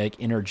often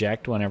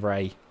interject whenever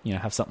I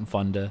have something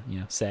fun to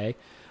say.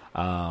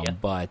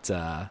 But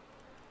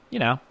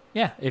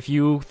yeah, if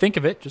you think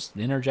of it, just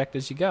interject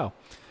as you go.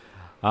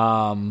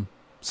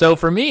 So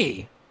for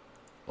me,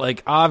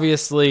 like,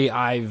 obviously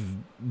I've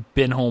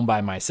been home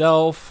by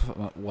myself.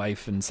 My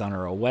wife and son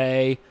are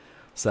away,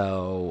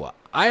 so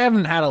I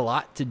haven't had a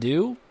lot to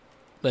do.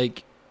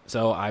 Like,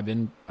 so I've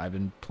been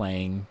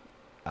playing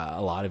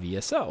a lot of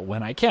ESO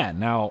when I can.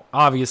 Now,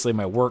 obviously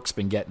my work's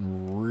been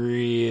getting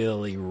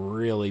really,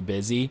 really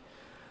busy.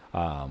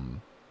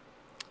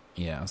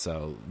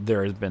 So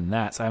there has been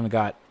that. So I haven't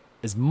got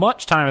as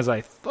much time as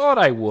I thought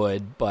I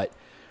would, but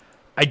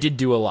I did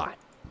do a lot.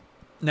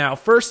 Now,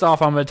 first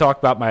off, I'm going to talk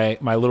about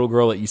my little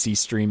girl that you see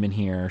streaming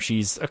here.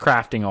 She's a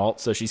crafting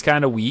alt, so she's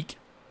kind of weak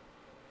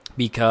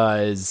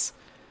because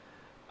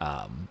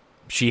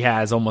she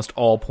has almost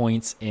all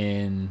points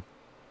in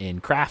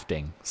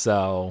crafting.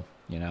 So,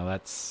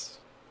 that's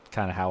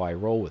kind of how I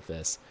roll with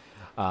this.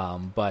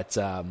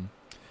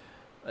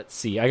 Let's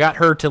see. I got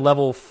her to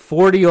level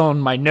 40 on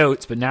my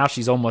notes, but now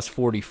she's almost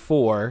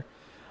 44.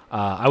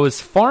 I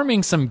was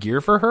farming some gear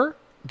for her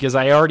because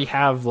I already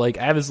have, I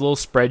have this little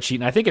spreadsheet,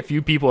 and I think a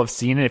few people have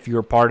seen it if you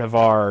were part of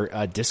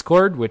our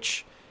Discord,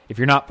 which if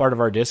you're not part of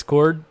our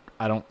Discord,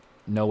 I don't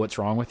know what's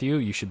wrong with you.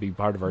 You should be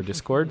part of our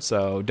Discord.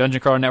 So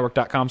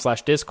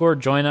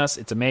dungeoncrawlernetwork.com/Discord. Join us.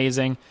 It's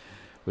amazing.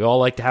 We all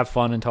like to have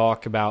fun and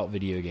talk about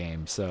video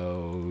games.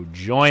 So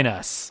join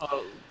us.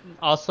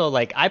 Also,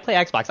 I play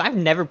Xbox. I've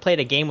never played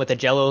a game with a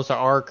Jellos or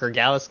Ark or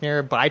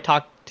Galaxner, but I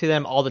talk to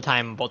them all the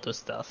time about this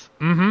stuff.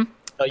 Mm-hmm.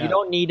 So you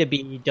don't need to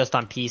be just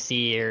on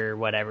PC or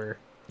whatever.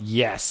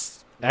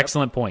 Yes.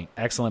 Excellent point.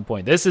 Excellent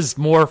point. This is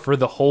more for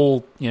the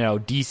whole,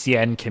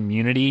 DCN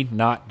community,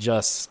 not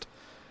just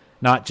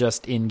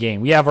in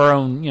game. We have our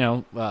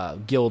own,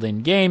 guild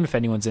in game. If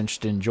anyone's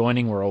interested in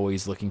joining, we're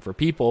always looking for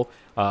people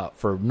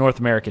for North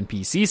American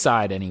PC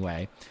side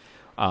anyway.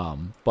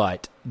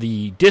 But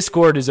the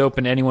Discord is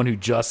open to anyone who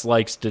just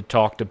likes to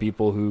talk to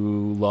people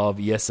who love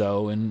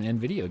ESO and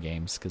video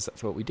games, because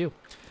that's what we do.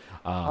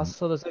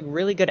 Also, there's a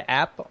really good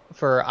app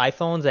for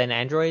iPhones and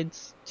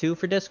Androids, too,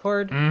 for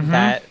Discord,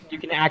 that you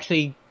can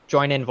actually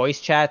join in voice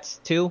chats,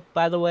 too,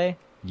 by the way.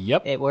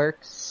 Yep. It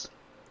works.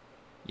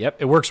 Yep,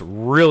 it works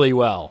really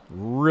well.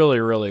 Really,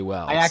 really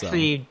well.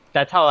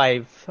 That's how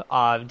I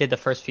did the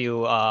first few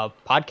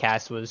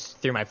podcasts, was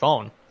through my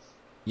phone.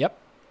 Yep.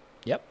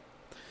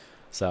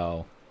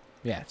 So,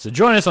 yeah. So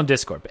join us on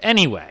Discord. But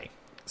anyway,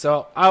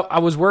 so I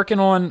was working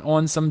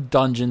on some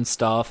dungeon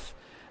stuff.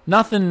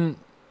 Nothing.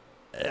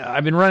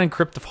 I've been running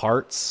Crypt of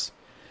Hearts,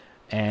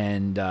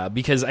 and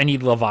because I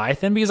need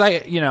Leviathan, because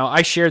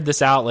I shared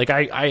this out. Like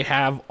I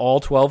have all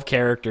 12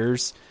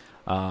 characters.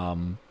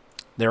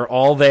 They're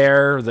all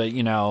there.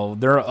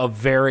 They're of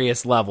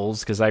various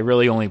levels, because I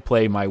really only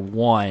play my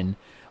one.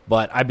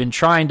 But I've been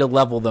trying to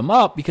level them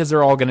up because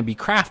they're all going to be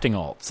crafting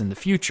alts in the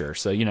future.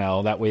 So,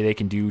 that way they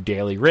can do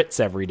daily writs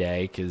every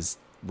day, because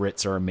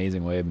writs are an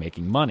amazing way of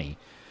making money.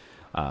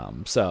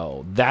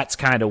 So that's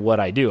kind of what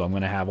I do. I'm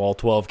going to have all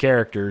 12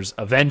 characters,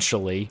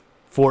 eventually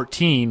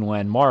 14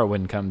 when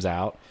Morrowind comes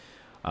out,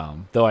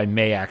 though I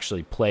may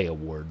actually play a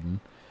Warden,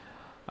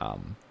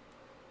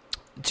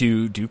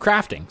 to do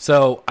crafting.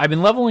 So I've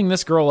been leveling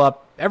this girl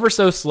up ever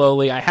so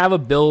slowly. I have a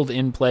build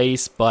in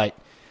place, but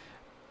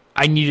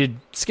I needed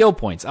skill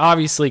points.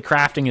 Obviously,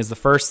 crafting is the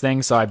first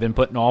thing, so I've been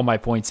putting all my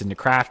points into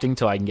crafting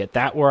till I can get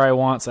that where I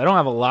want. So I don't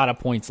have a lot of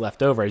points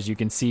left over. As you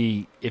can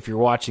see, if you're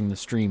watching the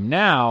stream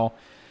now,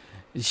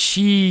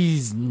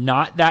 she's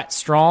not that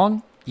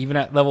strong. Even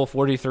at level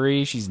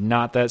 43, she's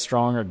not that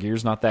strong. Her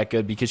gear's not that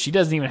good, because she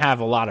doesn't even have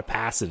a lot of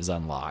passives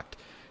unlocked.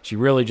 She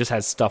really just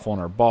has stuff on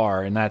her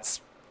bar, and that's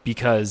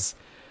because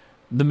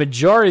the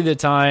majority of the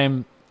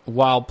time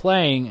while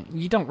playing,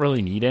 you don't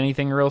really need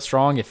anything real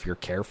strong if you're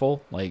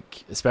careful,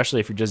 like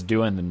especially if you're just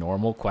doing the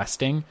normal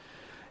questing.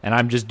 And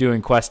I'm just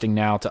doing questing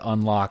now to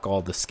unlock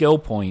all the skill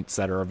points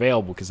that are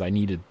available, because I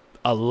needed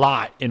a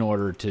lot in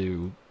order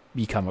to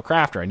become a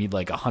crafter. I need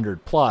like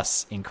 100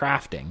 plus in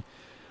crafting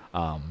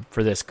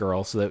for this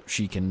girl, so that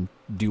she can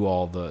do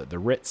all the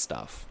writ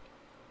stuff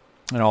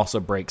and also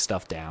break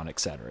stuff down,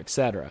 etc.,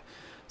 etc.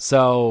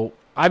 So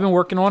I've been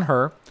working on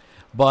her.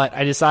 But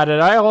I decided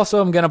I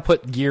also am going to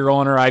put gear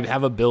on her. I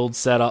have a build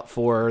set up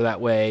for her.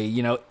 That way,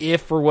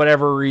 if for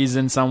whatever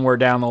reason somewhere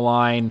down the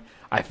line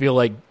I feel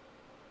like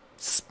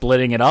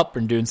splitting it up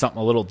and doing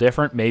something a little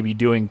different, maybe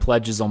doing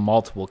pledges on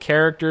multiple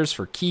characters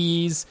for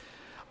keys,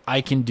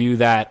 I can do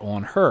that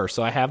on her.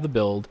 So I have the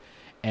build,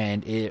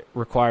 and it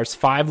requires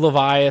 5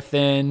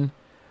 Leviathan,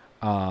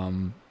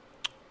 2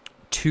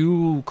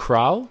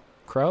 Crow,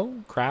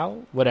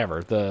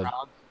 whatever.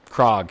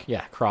 Krog.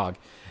 Yeah, Krog.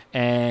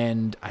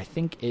 And I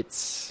think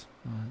it's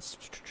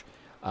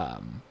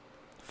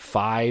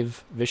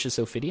 5 Vicious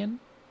Ophidian?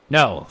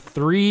 No,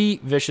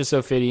 3 Vicious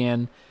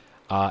Ophidian,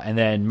 and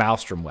then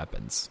Maelstrom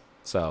weapons.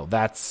 So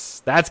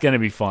that's going to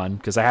be fun,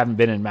 because I haven't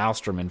been in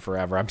Maelstrom in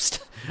forever.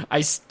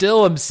 I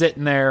still am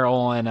sitting there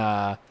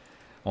on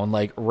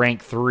like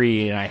rank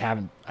 3, and I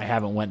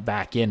haven't went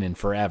back in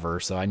forever.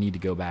 So I need to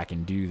go back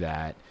and do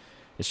that.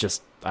 It's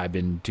just I've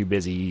been too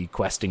busy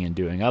questing and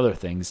doing other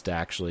things to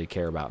actually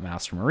care about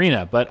Maelstrom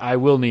Arena, but I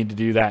will need to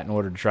do that in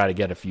order to try to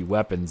get a few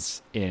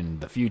weapons in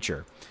the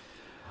future.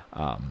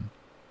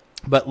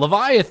 But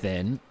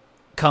Leviathan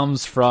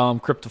comes from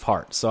Crypt of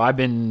Hearts, so I've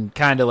been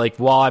kind of like,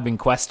 while I've been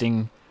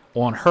questing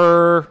on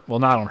her, well,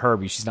 not on her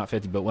because she's not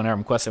 50, but whenever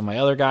I'm questing my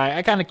other guy,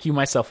 I kind of queue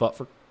myself up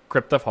for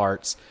Crypt of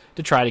Hearts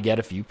to try to get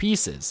a few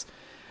pieces.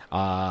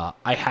 I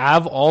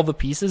have all the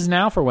pieces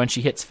now for when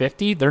she hits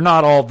 50. They're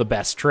not all the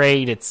best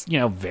trade. It's,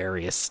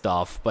 various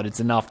stuff, but it's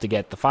enough to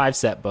get the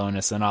 5-set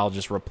bonus, and I'll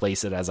just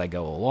replace it as I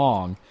go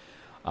along.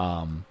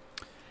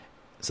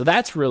 So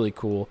that's really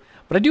cool.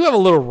 But I do have a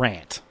little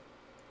rant.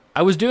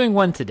 I was doing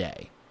one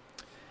today,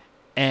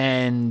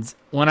 and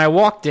when I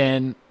walked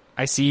in,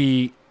 I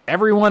see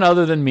everyone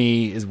other than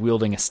me is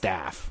wielding a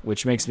staff,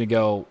 which makes me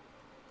go,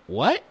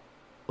 what?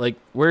 Like,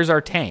 where's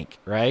our tank,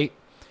 right?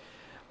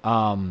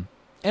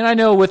 And I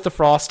know with the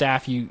Frost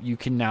Staff, you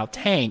can now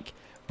tank,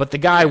 but the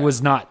guy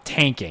was not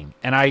tanking.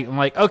 And I'm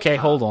like, okay,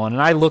 hold on.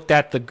 And I looked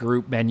at the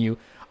group menu.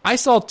 I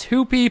saw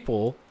 2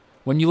 people,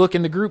 when you look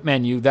in the group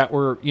menu, that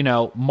were,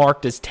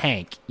 marked as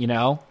tank,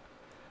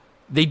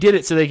 They did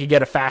it so they could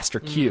get a faster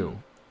queue.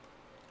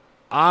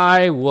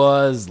 I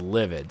was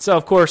livid. So,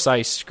 of course,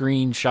 I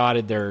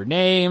screenshotted their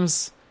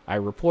names, I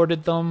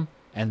reported them,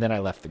 and then I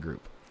left the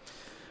group.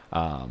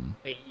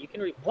 Wait, you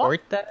can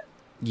report that?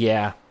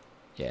 Yeah.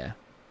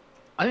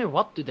 I mean,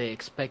 what do they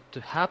expect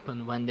to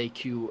happen when they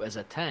queue as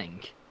a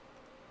tank,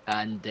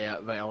 and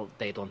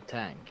they don't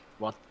tank?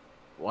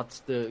 What's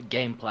the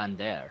game plan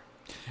there?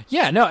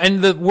 Yeah, no,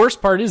 and the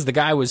worst part is the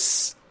guy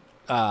was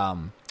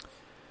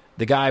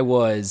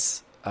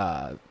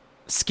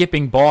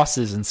skipping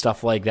bosses and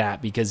stuff like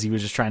that because he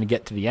was just trying to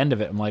get to the end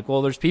of it. I'm like,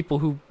 well, there's people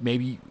who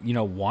maybe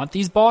want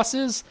these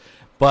bosses,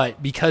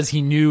 but because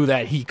he knew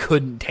that he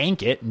couldn't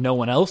tank it, no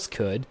one else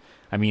could.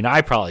 I mean,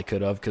 I probably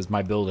could have because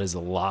my build has a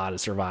lot of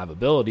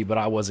survivability, but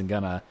I wasn't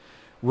going to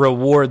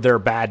reward their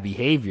bad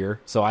behavior,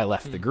 so I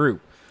left the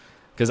group.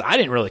 Because I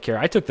didn't really care.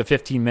 I took the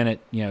 15-minute,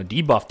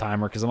 debuff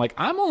timer because I'm like,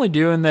 I'm only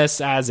doing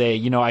this as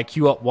a, I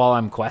queue up while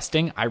I'm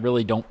questing. I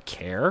really don't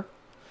care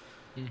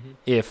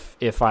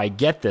if I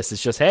get this.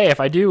 It's just, hey, if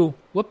I do,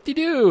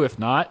 whoop-de-doo. If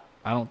not,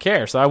 I don't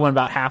care. So I went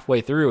about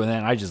halfway through, and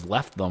then I just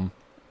left them.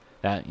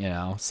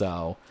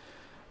 So,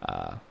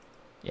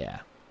 yeah.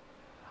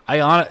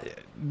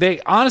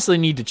 They honestly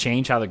need to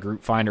change how the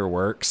group finder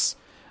works.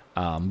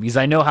 Because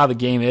I know how the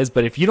game is,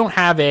 but if you don't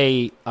have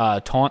a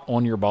taunt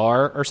on your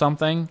bar or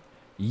something,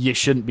 you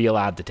shouldn't be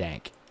allowed to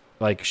tank.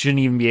 Like, shouldn't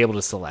even be able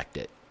to select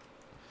it.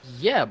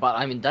 Yeah, but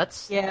I mean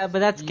that's getting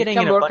you in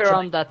can a work bunch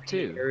around of that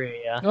too.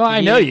 Area. Well,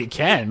 I know you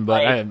can,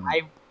 but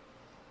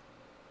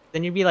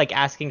then you'd be like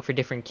asking for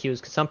different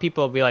queues because some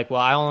people will be like, "Well,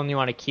 I only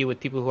want to queue with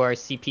people who are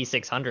CP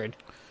 600."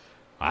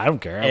 I don't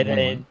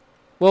care.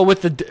 Well,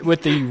 with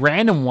the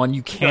random one,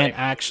 you can't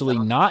actually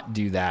not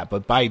do that.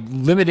 But by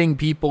limiting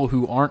people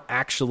who aren't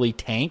actually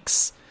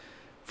tanks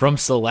from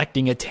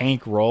selecting a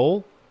tank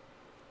role,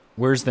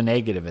 where's the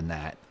negative in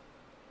that?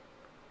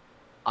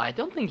 I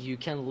don't think you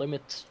can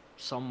limit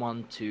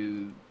someone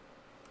to,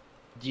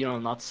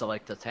 not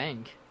select a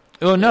tank.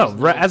 Oh no!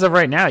 As of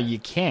right now, you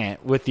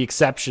can't, with the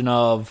exception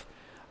of,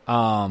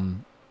 How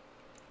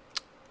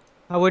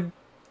would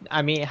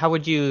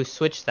you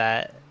switch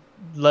that?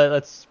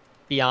 Let's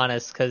be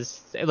honest,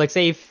 because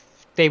say if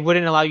they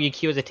wouldn't allow you to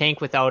queue as a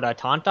tank without a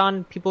taunt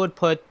on, people would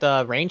put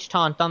the range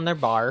taunt on their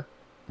bar,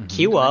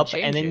 queue up,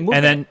 and then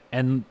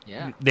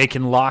move they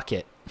can lock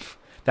it.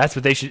 That's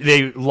what they should.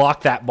 They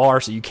lock that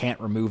bar so you can't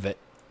remove it.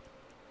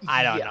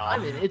 I don't know. I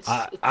mean,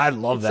 I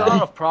love that. It's a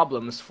lot of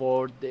problems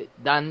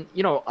then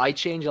I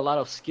change a lot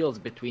of skills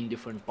between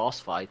different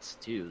boss fights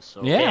too.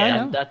 So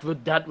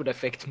that would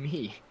affect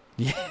me.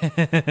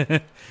 Yeah,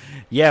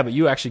 yeah, but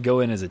you actually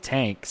go in as a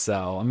tank.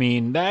 So I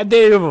mean,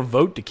 they have a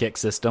vote to kick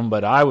system,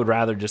 but I would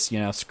rather just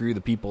screw the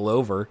people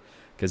over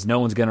because no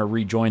one's going to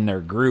rejoin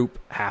their group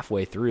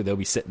halfway through. They'll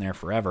be sitting there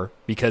forever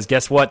because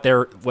guess what?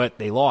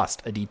 They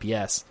lost a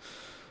DPS.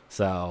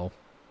 So.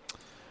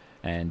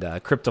 And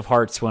Crypt of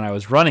Hearts, when I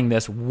was running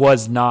this,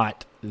 was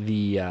not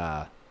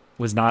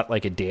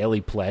like a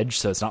daily pledge,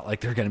 so it's not like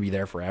they're going to be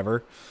there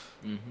forever.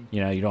 Mm-hmm.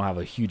 You don't have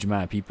a huge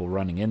amount of people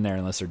running in there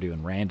unless they're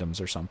doing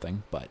randoms or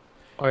something. But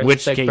or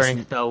which like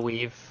burning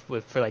Spellweave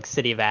for like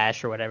City of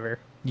Ash or whatever.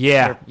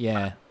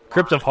 Yeah.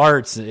 Crypt of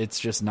Hearts, it's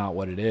just not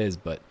what it is.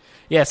 But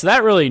yeah, so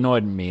that really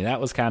annoyed me.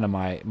 That was kind of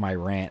my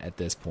rant at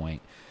this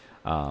point,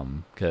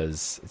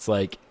 because it's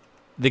like.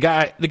 The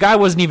guy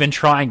wasn't even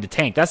trying to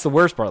tank. That's the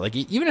worst part. Like,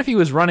 even if he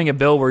was running a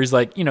build where he's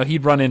like,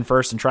 he'd run in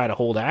first and try to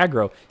hold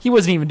aggro, he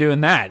wasn't even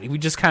doing that. He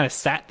just kind of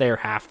sat there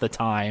half the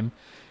time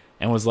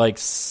and was like,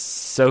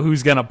 so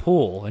who's going to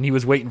pull? And he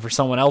was waiting for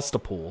someone else to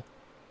pull.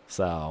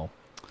 So,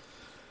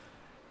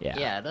 yeah.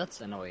 Yeah, that's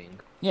annoying.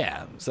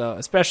 Yeah, so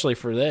especially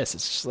for this,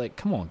 it's just like,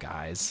 come on,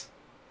 guys.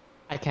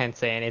 I can't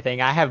say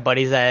anything. I have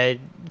buddies that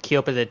queue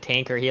up as a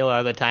tank or healer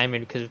all the time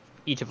because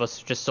each of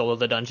us just solo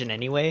the dungeon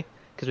anyway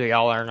because we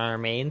all are in our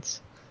mains.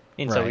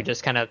 And so we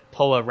just kind of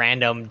pull a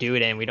random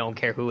dude in. We don't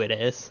care who it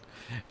is.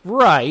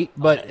 Right,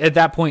 but at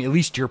that point, at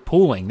least you're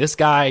pulling. This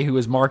guy who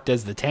was marked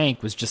as the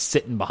tank was just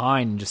sitting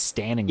behind and just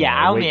standing there. Yeah,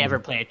 I only ever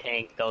play a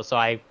tank, though, so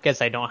I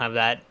guess I don't have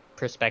that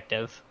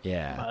perspective.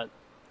 Yeah. But.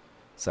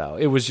 So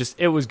it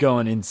was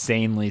going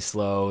insanely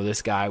slow.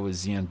 This guy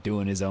was,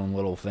 doing his own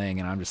little thing,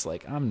 and I'm just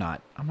like, I'm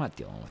not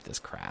dealing with this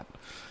crap.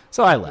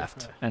 So I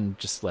left and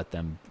just let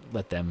them,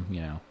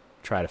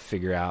 try to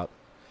figure out.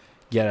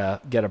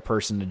 Get a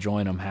person to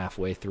join them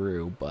halfway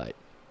through, but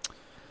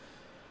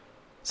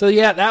so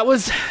yeah, that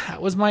was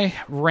my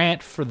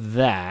rant for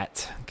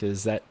that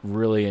because that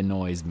really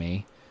annoys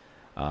me.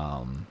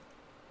 I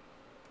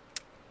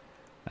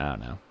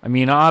don't know. I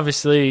mean,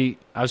 obviously,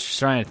 I was just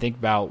trying to think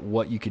about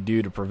what you could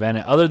do to prevent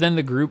it, other than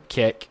the group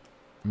kick.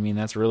 I mean,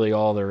 that's really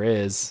all there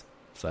is.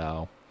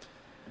 So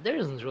there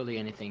isn't really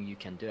anything you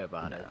can do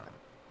about it.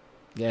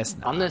 Yes,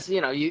 not. Unless you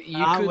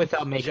could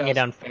without making it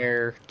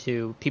unfair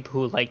to people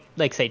who like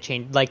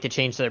to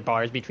change their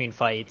bars between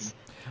fights.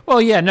 Well,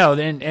 yeah, no,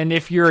 and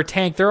if you're a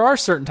tank, there are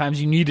certain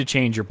times you need to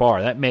change your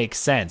bar. That makes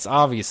sense.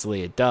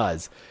 Obviously, it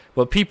does.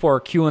 But people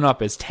are queuing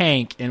up as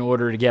tank in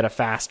order to get a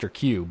faster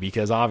queue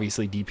because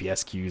obviously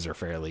DPS queues are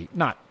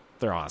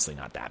they're honestly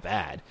not that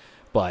bad,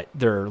 but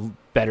they're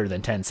better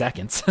than 10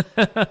 seconds.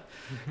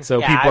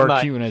 So people are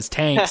queuing as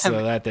tanks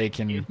so that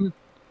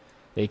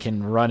they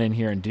can run in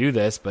here and do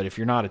this, but if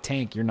you're not a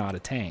tank, you're not a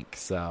tank.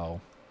 So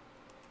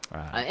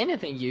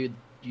anything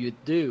you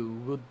do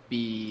would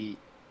be,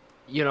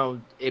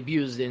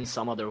 abused in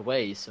some other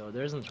way. So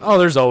there isn't. Really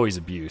there's always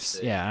abuse.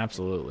 Yeah,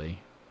 absolutely.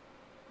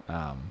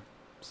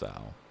 So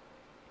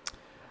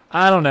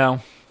I don't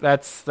know.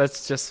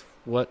 That's just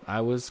what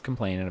I was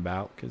complaining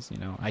about because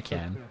I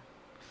can.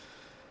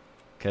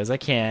 Because I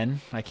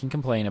can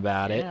complain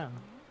about it.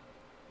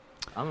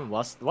 I mean,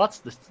 what's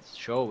the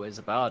show is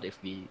about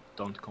if we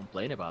don't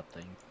complain about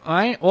things?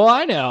 I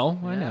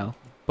know.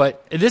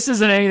 But this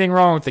isn't anything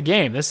wrong with the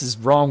game. This is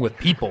wrong with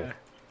people.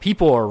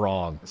 People are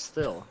wrong.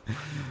 Still.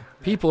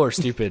 People are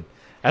stupid.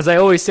 As I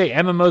always say,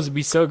 MMOs would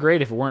be so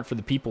great if it weren't for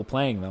the people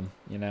playing them,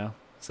 you know?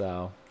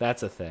 So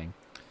that's a thing.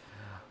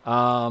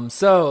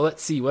 So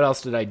let's see, what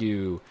else did I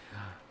do?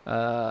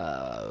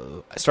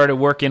 I started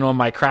working on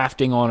my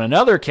crafting on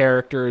another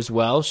character as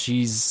well.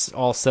 She's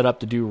all set up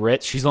to do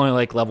writs. She's only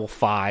like level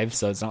 5,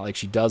 so it's not like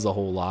she does a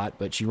whole lot,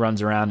 but she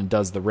runs around and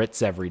does the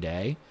writs every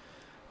day.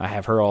 I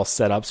have her all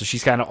set up, so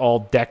she's kind of all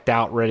decked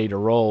out, ready to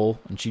roll,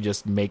 and she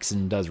just makes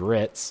and does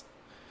writs.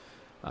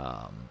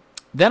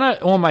 Then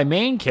on my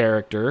main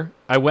character,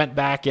 I went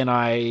back and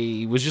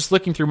I was just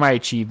looking through my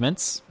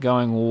achievements,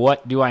 going,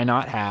 what do I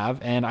not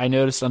have? And I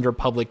noticed under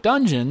Public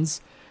Dungeons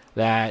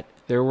that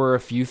there were a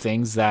few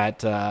things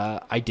that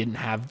I didn't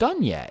have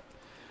done yet.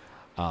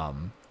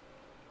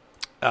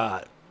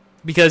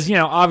 Because, you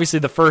know, obviously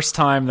the first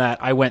time that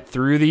I went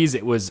through these,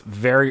 it was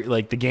very,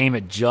 like, the game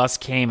had just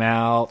came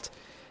out.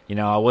 You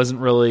know, I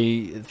wasn't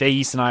really,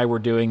 Thais and I were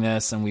doing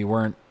this, and we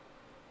weren't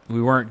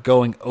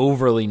going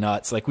overly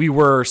nuts. Like, we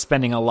were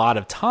spending a lot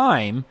of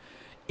time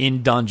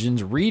in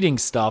dungeons reading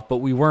stuff, but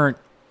we weren't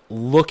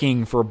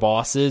looking for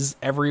bosses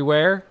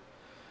everywhere.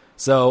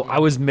 So I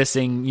was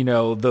missing, you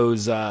know,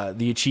 those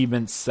the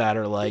achievements that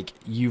are like,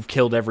 you've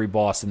killed every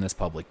boss in this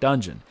public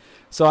dungeon.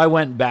 So I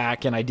went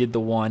back and I did the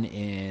one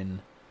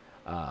in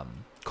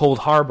Cold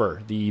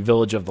Harbor, the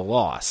Village of the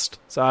Lost.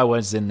 So I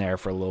was in there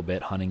for a little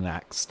bit hunting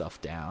that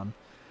stuff down.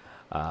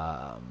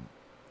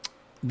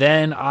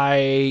 Then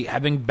I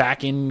have been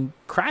back in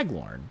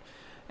Craglorn,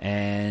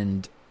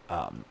 and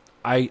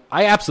I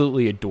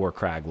absolutely adore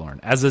Craglorn.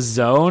 As a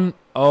zone,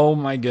 oh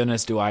my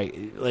goodness, do I,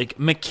 like,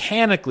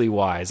 mechanically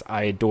wise,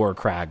 I adore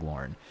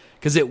Craglorn.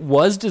 Because it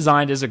was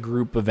designed as a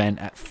group event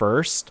at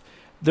first.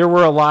 There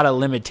were a lot of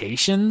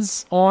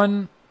limitations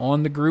on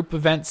the group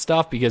event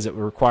stuff because it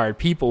required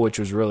people, which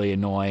was really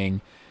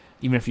annoying,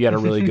 even if you had a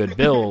really good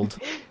build.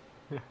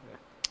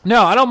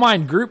 No, I don't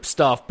mind group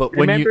stuff, but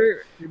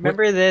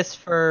remember this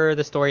for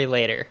the story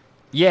later.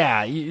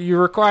 Yeah, you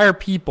require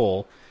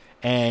people,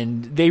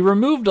 and they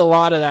removed a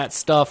lot of that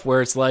stuff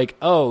where it's like,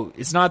 oh,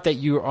 it's not that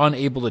you're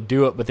unable to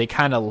do it, but they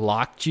kind of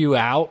locked you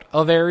out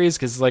of areas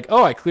because it's like,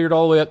 oh, I cleared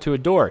all the way up to a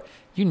door.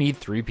 You need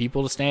 3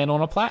 people to stand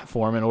on a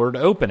platform in order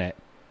to open it.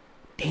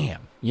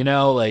 Damn, you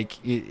know, like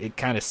it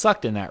kind of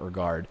sucked in that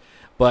regard.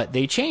 But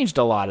they changed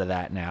a lot of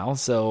that now,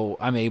 so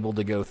I'm able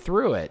to go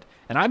through it.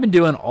 And I've been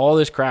doing all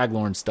this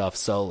Craglorn stuff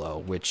solo,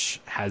 which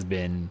has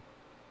been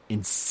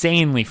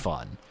insanely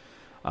fun.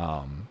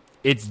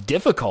 It's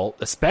difficult,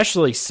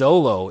 especially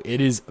solo. It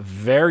is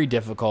very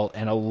difficult,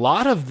 and a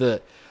lot of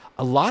the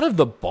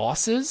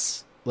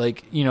bosses,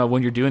 like, you know,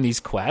 when you're doing these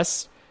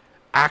quests,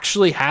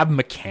 actually have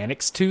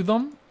mechanics to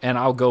them. And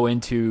I'll go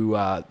into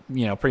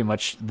you know, pretty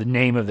much the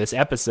name of this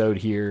episode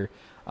here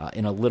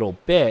in a little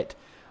bit.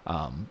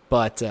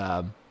 But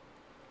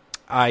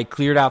I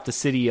cleared out the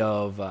city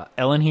of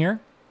Elenhir,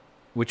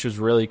 which was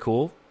really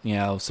cool. You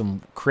know,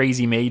 some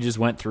crazy mages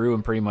went through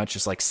and pretty much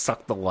just like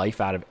sucked the life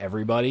out of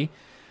everybody.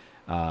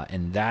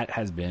 And that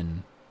has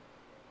been,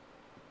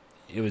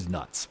 it was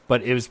nuts.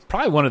 But it was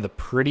probably one of the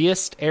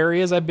prettiest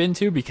areas I've been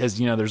to because,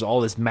 you know, there's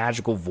all this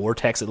magical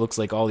vortex. It looks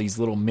like all these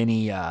little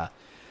mini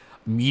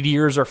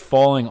meteors are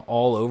falling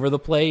all over the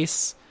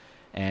place.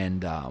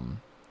 And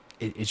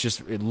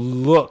it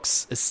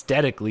looks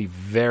aesthetically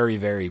very,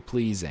 very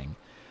pleasing.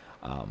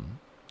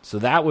 So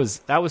that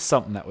was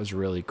something that was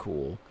really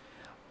cool.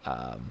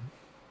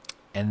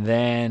 And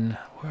then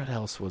what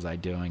else was I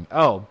doing?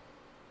 Oh,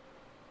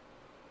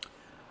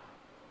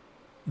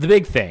 the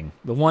big thing,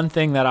 the one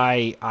thing that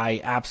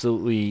I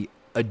absolutely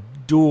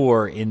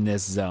adore in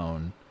this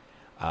zone,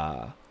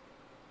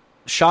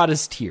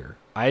 Shada's Tear.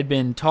 I had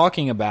been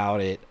talking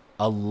about it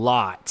a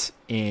lot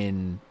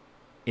in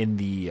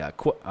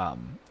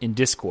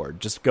Discord,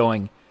 just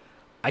going,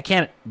 I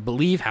can't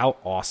believe how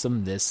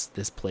awesome this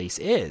place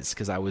is,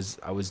 because I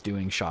was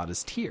doing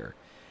Shada's Tear.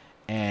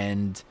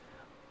 And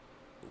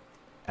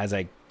as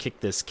I kick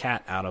this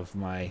cat out of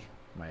my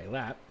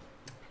lap,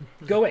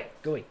 go away.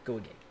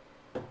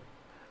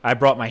 I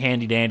brought my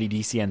handy dandy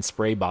DCN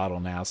spray bottle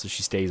now, so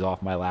she stays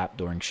off my lap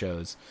during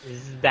shows.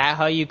 Is that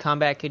how you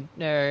combat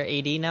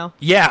AD now?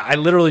 Yeah, I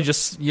literally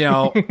just, you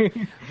know,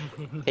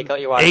 take out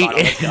your water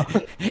bottle. Let's go.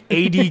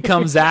 AD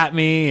comes at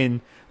me,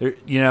 and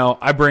you know,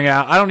 I bring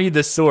out, I don't need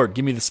this sword,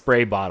 give me the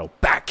spray bottle.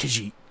 Back,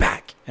 Khajiit,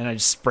 back, and I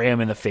just spray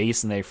them in the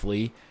face, and they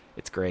flee.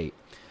 It's great.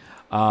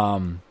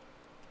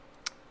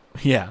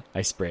 Yeah,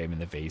 I spray them in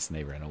the face, and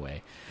they run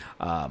away.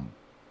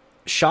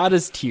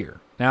 Shada's Tear.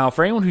 Now,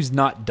 for anyone who's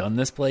not done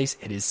this place,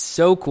 it is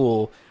so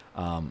cool.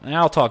 And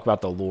I'll talk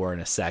about the lore in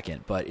a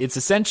second, but it's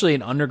essentially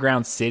an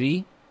underground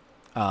city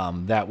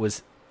that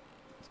was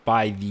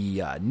by the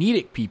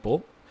Nedic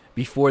people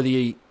before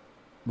the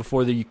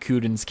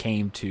Yakutans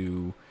came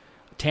to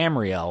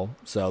Tamriel.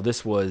 So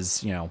this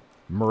was, you know,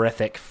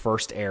 Merithic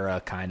first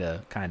era kind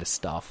of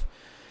stuff.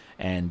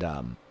 And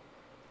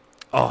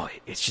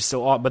it's just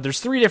so awesome. But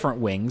there's 3 different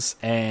wings,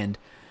 and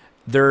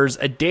there's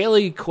a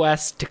daily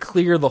quest to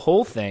clear the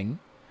whole thing.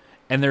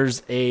 and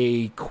there's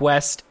a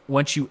quest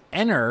once you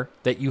enter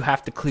that you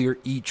have to clear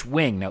each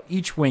wing. Now,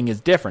 each wing is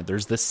different.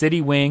 There's the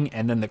city wing,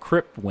 and then the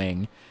crypt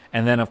wing,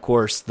 and then, of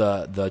course,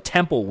 the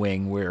temple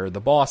wing where the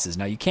boss is.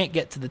 Now, you can't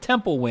get to the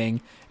temple wing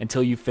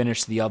until you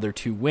finish the other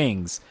two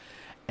wings.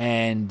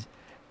 And,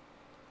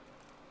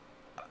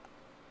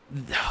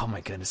 oh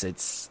my goodness,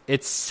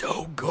 it's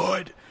so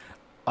good.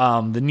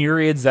 The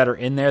Nereids that are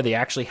in there, they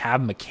actually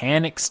have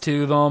mechanics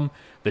to them.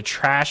 The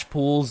trash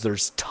pools,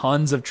 there's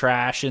tons of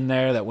trash in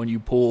there that when you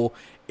pull,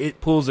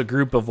 it pulls a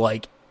group of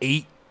like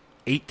 8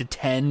 to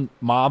 10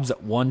 mobs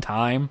at one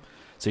time.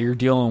 So you're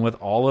dealing with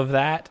all of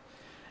that.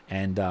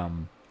 And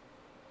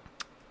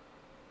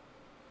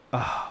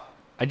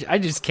I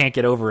just can't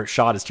get over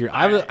Shada's Tear.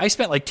 I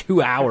spent like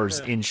 2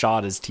 hours in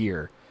Shada's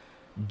Tear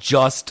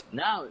just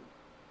now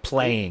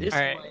playing.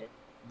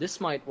 This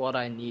might what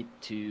I need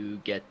to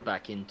get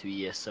back into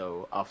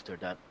ESO after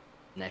that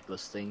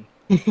necklace thing.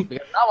 Because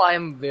now I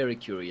am very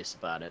curious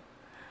about it.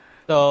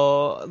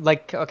 So,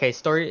 like, okay,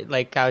 story,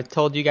 like I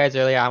told you guys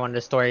earlier, I wanted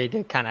a story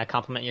to kind of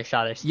complement your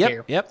Shada's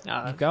Tear. Yep,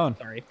 keep going.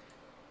 Sorry.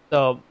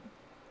 So,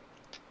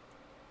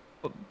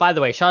 by the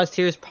way, Shada's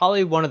Tear is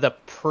probably one of the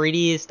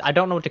prettiest, I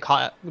don't know what to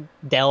call it,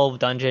 delve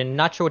dungeon,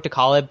 not sure what to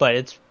call it, but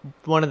it's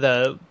one of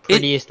the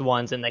prettiest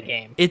ones in the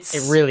game. It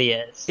really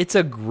is. It's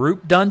a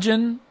group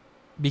dungeon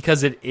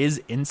because it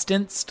is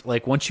instanced.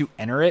 Like, once you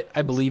enter it,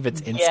 I believe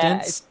it's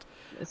instanced.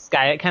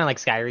 Yeah, kind of like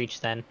Skyreach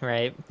then,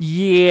 right?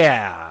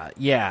 Yeah.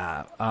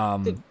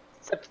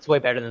 Except it's way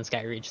better than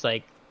Skyreach.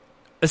 Like,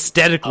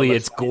 aesthetically,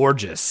 it's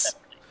gorgeous.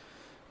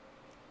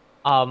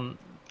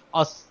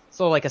 Also,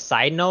 like a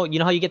side note, you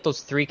know how you get those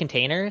 3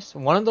 containers?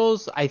 One of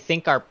those, I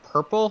think, are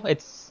purple.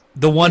 It's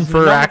the one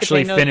for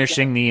actually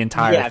finishing the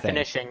entire thing.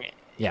 Finishing.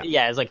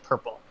 Yeah, it's like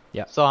purple.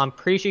 Yeah. So I'm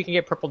pretty sure you can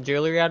get purple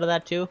jewelry out of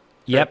that too.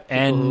 Yep,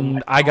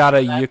 and I got a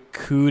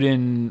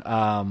Yukuden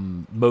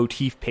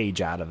motif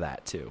page out of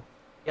that too.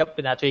 Yep,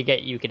 and that's where you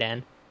get Yukiden.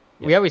 Yep.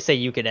 We always say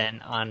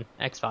Yukiden on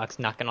Xbox,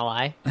 not gonna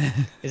lie.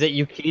 Is it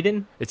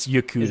Yukiden? It's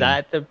Yukuden. Is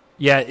that the...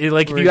 Yeah,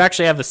 if you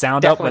actually have the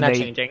sound up when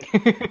changing.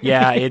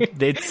 Yeah,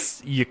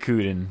 it's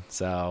Yukuden,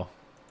 so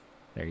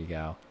there you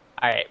go.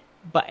 Alright,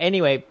 but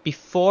anyway,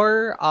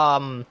 before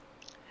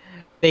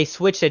they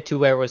switched it to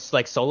where it was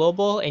like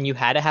soloable and you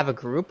had to have a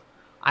group,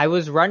 I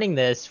was running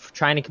this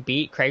trying to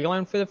beat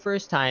Craigorn for the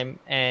first time,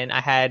 and I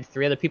had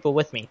 3 other people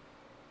with me.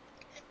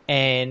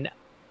 And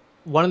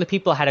one of the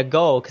people had to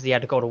go because he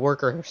had to go to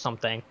work or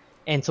something.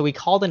 And so we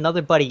called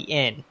another buddy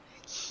in.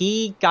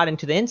 He got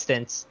into the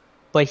instance,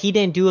 but he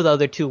didn't do the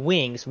other 2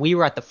 wings. We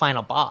were at the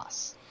final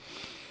boss.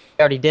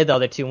 We already did the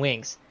other 2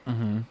 wings.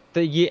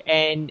 Mm-hmm.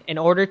 And in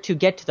order to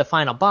get to the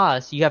final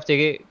boss, you have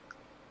to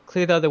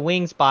clear the other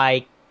wings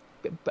by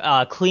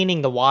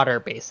cleaning the water,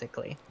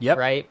 basically. Yep.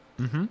 Right?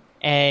 Mm-hmm.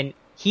 And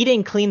he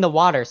didn't clean the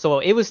water, so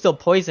it was still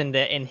poisoned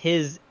in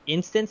his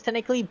instance,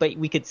 technically, but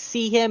we could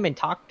see him and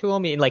talk to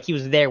him, and like he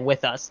was there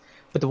with us.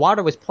 But the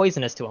water was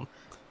poisonous to him.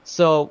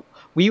 So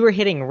we were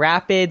hitting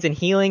rapids and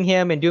healing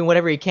him and doing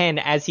whatever he can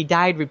as he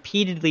died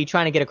repeatedly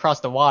trying to get across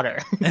the water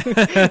and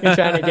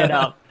trying to get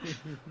up.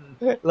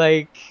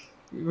 Like,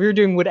 we were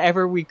doing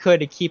whatever we could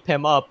to keep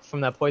him up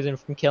from that poison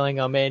from killing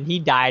him, and he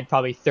died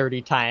probably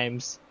 30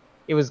 times.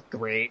 It was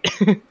great.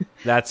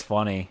 That's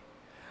funny.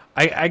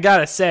 I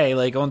gotta say,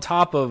 like, on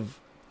top of,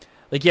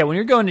 like, yeah, when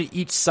you're going to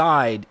each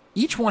side,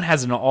 each one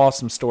has an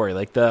awesome story.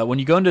 Like, when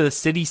you go into the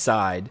city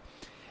side,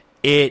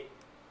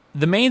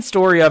 the main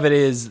story of it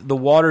is the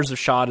waters of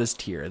Shada's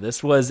Tear.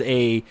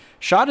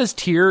 Shada's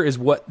Tear is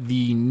what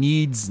the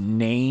Needs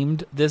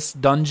named this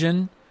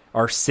dungeon,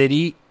 or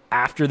city,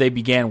 after they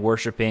began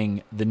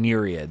worshipping the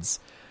Nereids.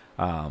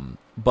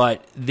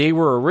 But they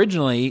were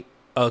originally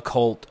a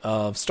cult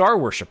of star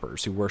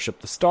worshippers who worship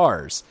the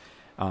stars,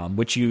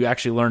 which you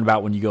actually learn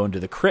about when you go into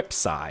the crypt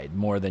side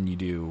more than you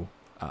do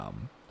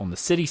on the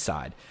city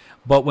side.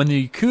 But when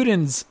the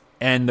Yukudens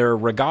and their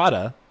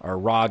Regatta, or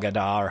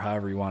Ragada, or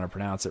however you want to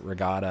pronounce it,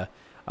 Regatta,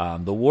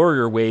 the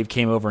warrior wave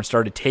came over and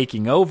started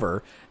taking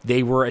over,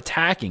 they were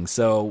attacking.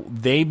 So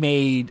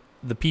the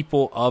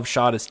people of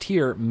Shada's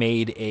Tear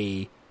made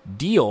a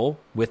deal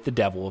with the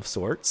devil of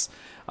sorts,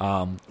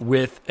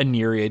 with a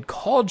Nereid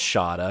called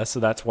Shada, so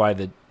that's why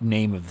the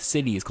name of the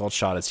city is called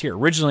Shada's Tear.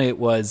 Originally it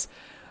was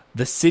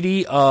the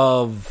city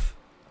of,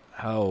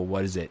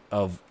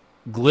 of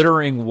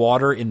glittering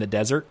water in the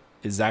desert,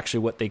 is actually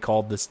what they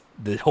called this.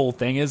 The whole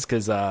thing is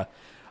because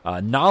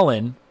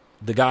Nalin,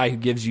 the guy who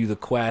gives you the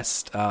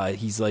quest,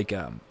 he's like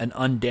an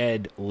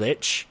undead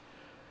lich.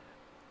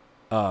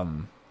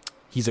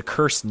 He's a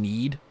cursed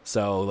need,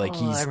 so like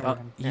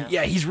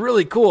he's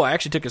really cool. I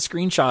actually took a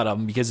screenshot of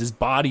him because his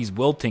body's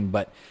wilting,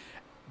 but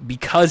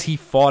because he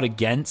fought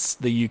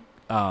against the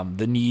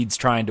Needs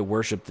trying to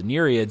worship the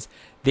Nereids,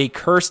 they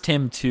cursed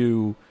him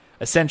to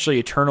essentially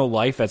eternal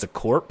life as a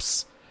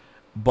corpse.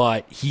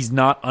 But he's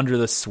not under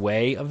the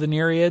sway of the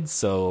Nereids,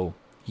 so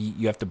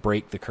you have to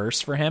break the curse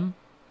for him.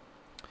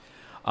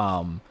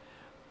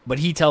 But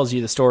he tells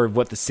you the story of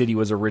what the city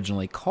was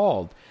originally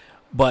called.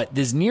 But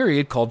this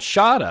Nereid called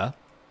Shada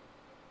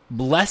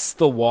blessed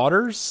the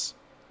waters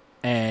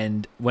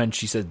and when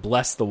she said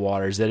bless the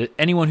waters, that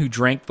anyone who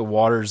drank the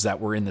waters that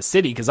were in the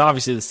city, because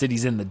obviously the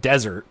city's in the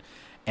desert,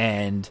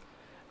 and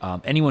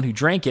anyone who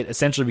drank it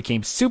essentially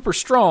became super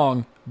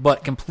strong,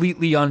 but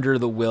completely under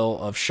the will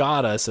of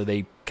Shada, so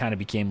they kind of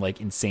became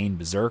like insane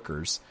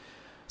berserkers.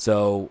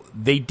 So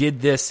they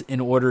did this in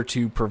order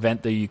to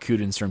prevent the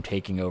Yakutans from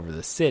taking over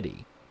the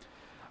city.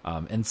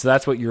 And so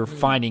that's what you're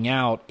finding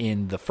out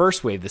in the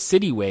first wave, the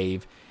city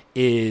wave,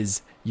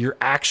 is you're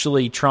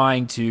actually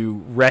trying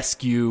to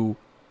rescue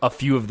a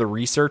few of the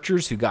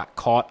researchers who got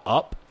caught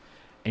up,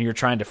 and you're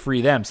trying to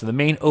free them. So the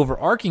main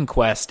overarching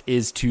quest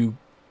is to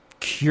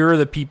cure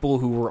the people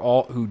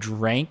who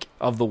drank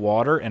of the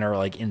water and are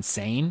like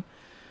insane.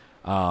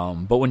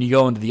 But when you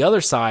go into the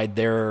other side,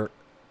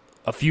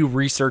 a few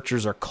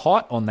researchers are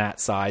caught on that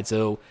side.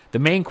 So the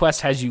main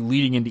quest has you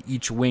leading into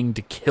each wing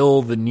to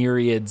kill the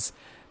Nereids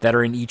that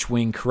are in each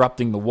wing,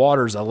 corrupting the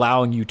waters,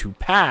 allowing you to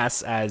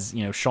pass. As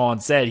Sean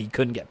said, he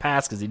couldn't get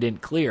past because he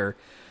didn't clear.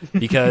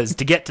 Because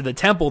to get to the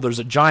temple, there's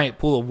a giant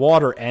pool of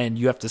water, and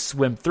you have to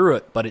swim through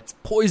it. But it's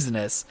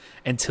poisonous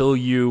until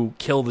you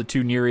kill the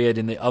 2 Nereid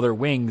in the other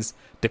wings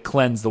to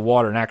cleanse the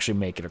water and actually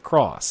make it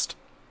across.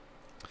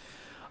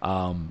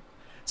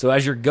 So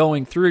as you're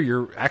going through,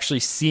 you're actually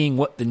seeing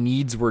what the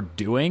Needs were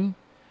doing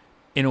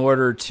in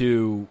order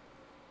to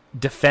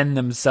defend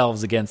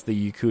themselves against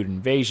the Yakut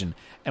invasion.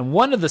 And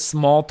one of the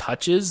small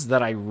touches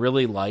that I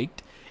really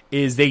liked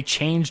is they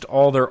changed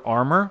all their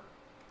armor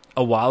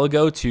a while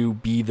ago to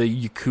be the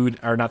Yakut,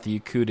 or not the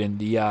Yakuten,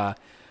 the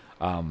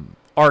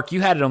Ark.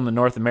 You had it on the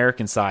North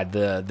American side,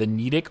 the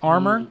Nedic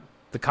armor,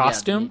 the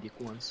costume. Yeah,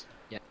 the Nedic ones.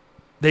 Yeah.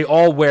 They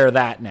all wear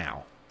that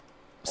now.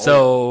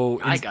 So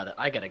I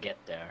gotta get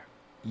there.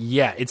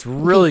 Yeah, it's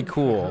really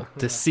cool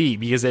to see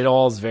because it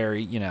all is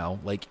very,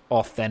 like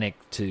authentic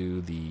to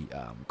the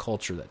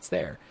culture that's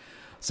there.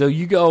 So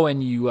you go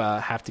and you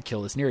have to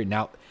kill this Nereid.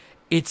 Now,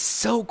 it's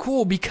so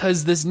cool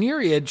because this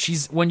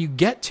Nereid, when you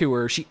get to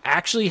her, she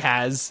actually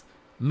has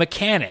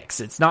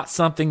mechanics. It's not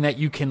something that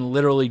you can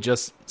literally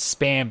just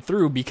spam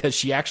through because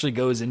she actually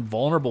goes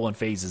invulnerable in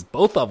phases.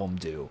 Both of them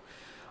do.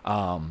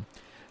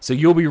 So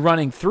you'll be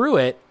running through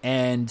it,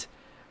 and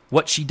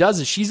what she does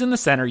is she's in the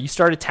center. You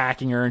start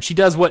attacking her, and she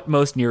does what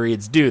most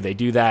Nereids do. They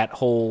do that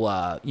whole,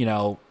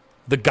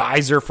 the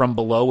geyser from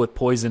below with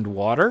poisoned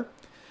water.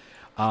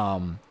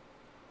 But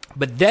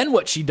then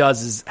what she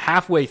does is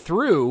halfway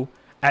through,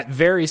 at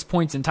various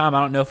points in time, I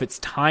don't know if it's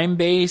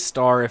time-based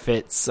or if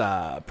it's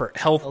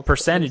health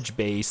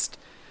percentage-based,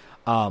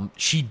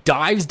 she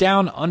dives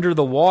down under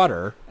the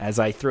water, as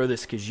I throw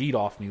this Khajiit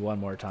off me one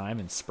more time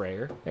and spray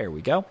her. There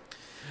we go.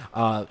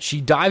 She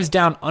dives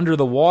down under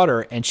the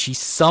water, and she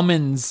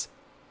summons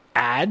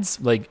ads,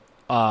 like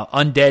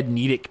undead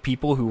Nedic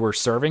people who were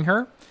serving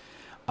her.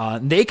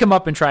 They come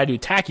up and try to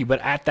attack you, but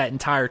at that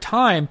entire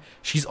time,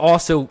 she's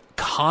also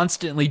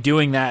constantly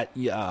doing that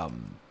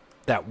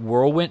not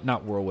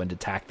whirlwind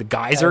attack, the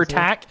geyser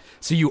attack.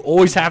 So you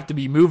always have to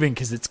be moving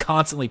because it's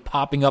constantly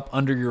popping up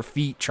under your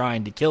feet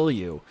trying to kill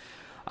you.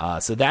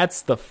 So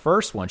that's the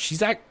first one.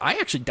 I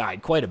actually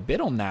died quite a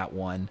bit on that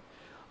one.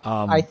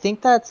 I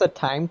think that's a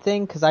time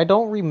thing because I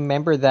don't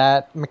remember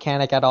that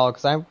mechanic at all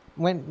because I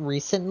went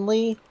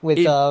recently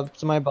with some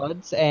of my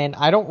buds and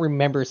I don't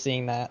remember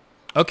seeing that.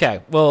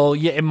 Okay, well,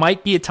 yeah, it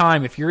might be a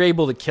time if you're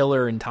able to kill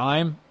her in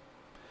time.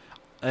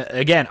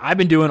 Again, I've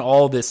been doing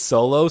all this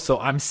solo, so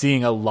I'm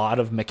seeing a lot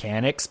of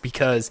mechanics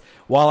because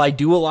while I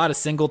do a lot of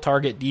single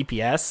target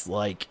DPS,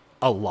 like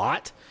a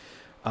lot,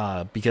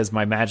 because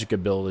my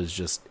Magicka build is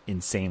just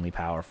insanely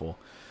powerful,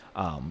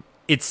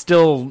 it's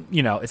still,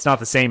 it's not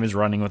the same as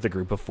running with a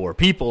group of 4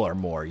 people or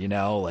more,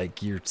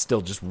 like you're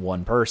still just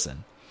one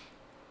person.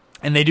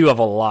 And they do have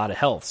a lot of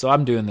health, so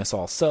I'm doing this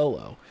all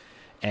solo.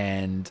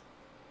 And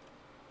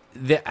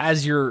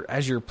as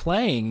you're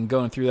playing and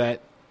going through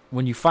that,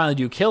 when you finally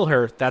do kill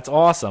her, that's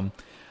awesome.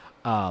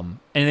 And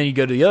then you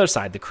go to the other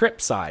side, the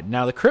crypt side.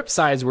 Now, the crypt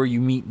side is where you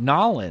meet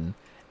Nalin,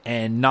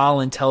 and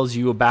Nalin tells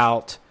you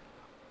about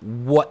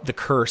what the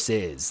curse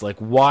is, like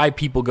why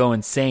people go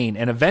insane,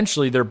 and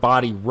eventually their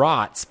body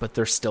rots, but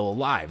they're still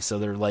alive, so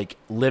they're like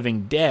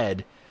living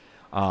dead.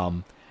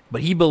 But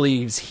he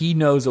believes he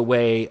knows a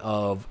way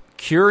of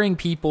curing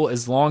people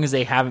as long as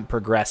they haven't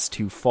progressed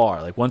too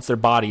far. Like once their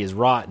body is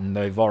rotten,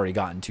 they've already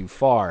gotten too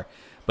far.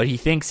 But he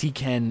thinks he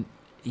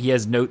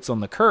has notes on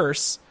the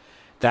curse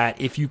that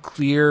if you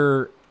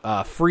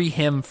free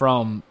him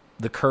from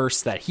the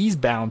curse that he's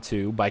bound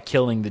to by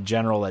killing the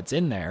general that's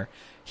in there,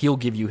 he'll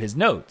give you his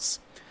notes.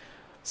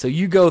 So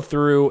you go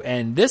through,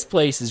 and this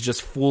place is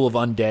just full of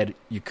undead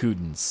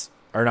Yakutans.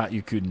 Or not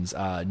Yakutans,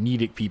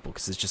 Nedic people,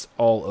 because it's just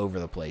all over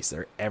the place.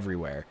 They're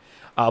everywhere.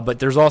 But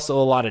there's also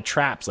a lot of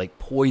traps, like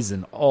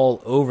poison,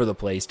 all over the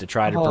place to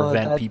try to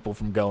prevent people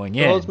from going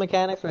in. Those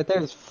mechanics right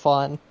there is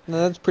fun.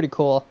 That's pretty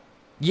cool.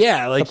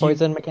 Yeah, like the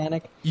poison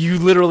mechanic. You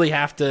literally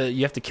have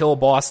to kill a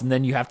boss, and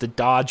then you have to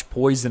dodge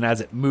poison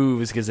as it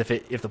moves, because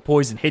if the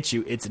poison hits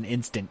you, it's an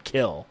instant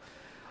kill,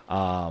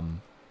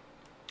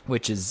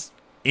 which is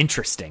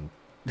interesting.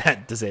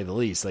 to say the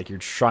least. Like, you're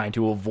trying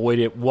to avoid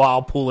it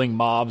while pulling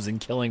mobs and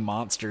killing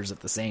monsters at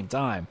the same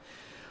time.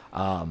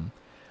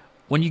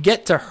 When you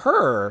get to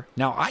her,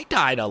 now I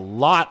died a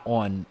lot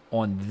on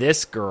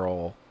this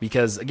girl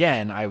because,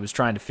 again, I was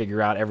trying to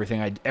figure out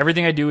everything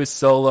I do is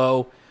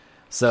solo.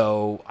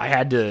 So I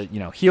had to,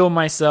 heal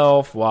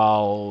myself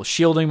while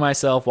shielding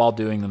myself while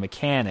doing the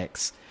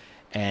mechanics.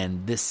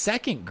 And this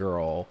second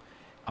girl,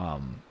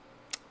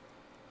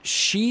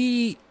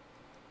 she...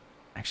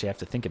 Actually, I have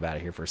to think about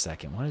it here for a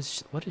second.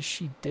 What does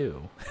she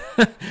do?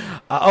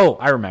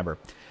 I remember.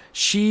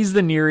 She's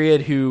the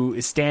Nereid who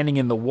is standing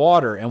in the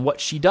water, and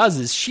what she does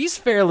is she's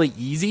fairly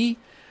easy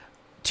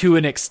to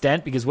an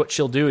extent, because what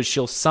she'll do is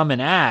she'll summon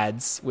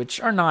adds,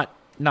 which are not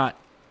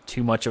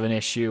too much of an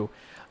issue.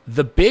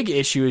 The big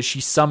issue is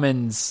she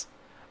summons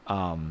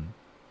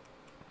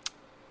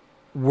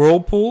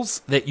whirlpools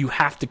that you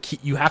have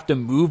to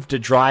move to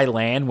dry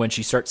land when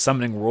she starts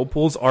summoning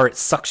whirlpools, or it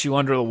sucks you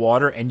under the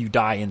water and you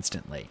die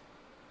instantly.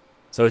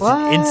 So it's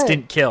an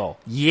instant kill.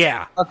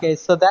 Yeah. Okay,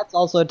 so that's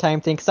also a time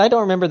thing, because I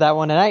don't remember that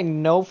one, and I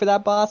know for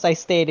that boss I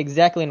stayed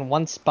exactly in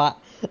one spot.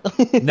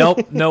 No,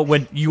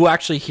 when you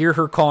actually hear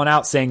her calling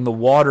out saying the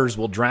waters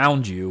will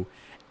drown you,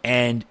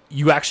 and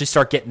you actually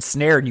start getting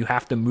snared, and you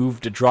have to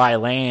move to dry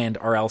land,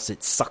 or else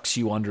it sucks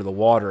you under the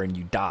water and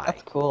you die.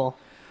 That's cool.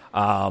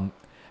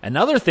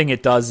 Another thing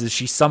it does is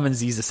she summons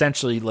these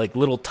essentially like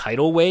little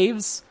tidal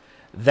waves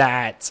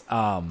that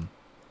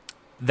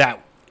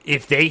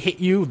if they hit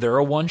you, they're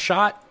a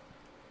one-shot.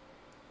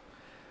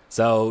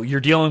 So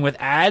you're dealing with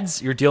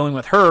adds, you're dealing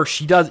with her.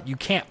 You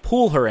can't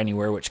pull her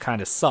anywhere, which kind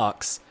of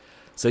sucks.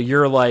 So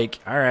you're like,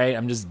 all right,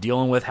 I'm just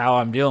dealing with how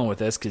I'm dealing with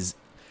this, because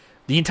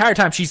the entire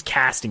time she's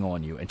casting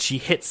on you, and she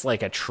hits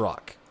like a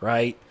truck,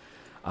 right?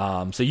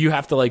 So you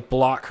have to like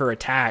block her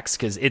attacks,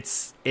 because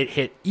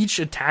each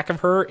attack of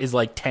her is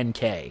like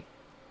 10k,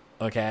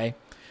 okay?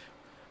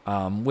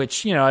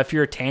 Which, if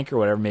you're a tank or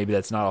whatever, maybe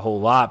that's not a whole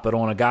lot, but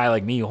on a guy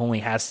like me who only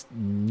has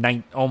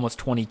almost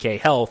 20k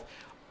health,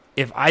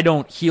 if I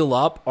don't heal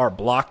up or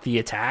block the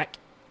attack,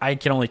 I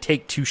can only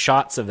take 2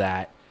 shots of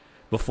that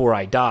before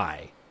I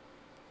die.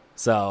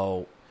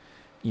 So,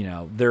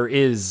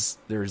 there's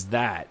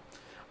that.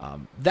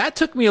 That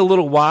took me a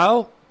little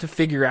while to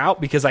figure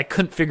out, because I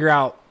couldn't figure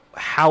out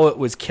how it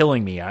was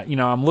killing me.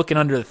 I'm looking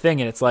under the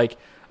thing, and it's like,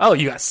 oh,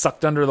 you got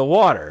sucked under the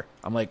water.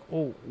 I'm like,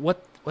 well,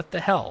 what the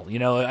hell? I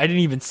didn't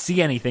even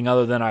see anything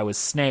other than I was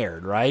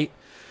snared, right?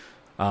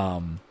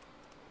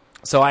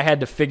 So I had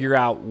to figure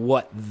out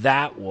what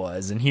that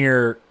was. And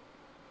here,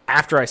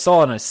 after I saw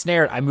it and I was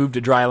snared, I moved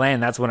to dry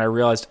land. That's when I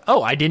realized,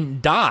 oh, I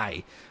didn't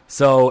die.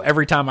 So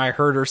every time I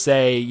heard her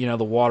say,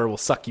 the water will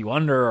suck you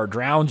under or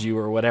drown you,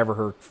 or whatever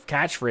her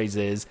catchphrase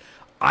is,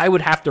 I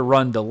would have to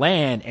run to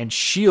land and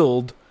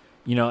shield,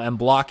 and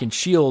block and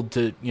shield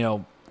to,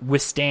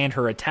 withstand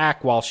her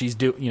attack while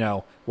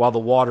while the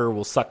water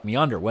will suck me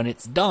under. When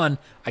it's done,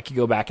 I could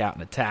go back out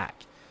and attack.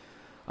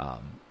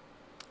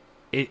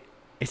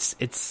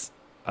 It's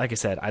like I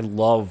said, I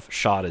love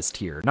Shada's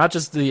Tear. Not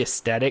just the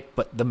aesthetic,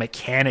 but the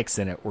mechanics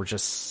in it were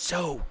just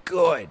so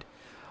good.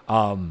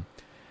 And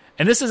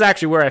this is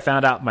actually where I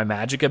found out my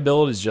Magicka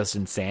build is just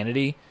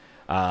insanity.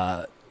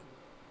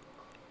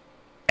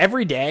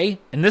 Every day,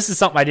 and this is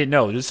something I didn't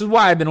know, this is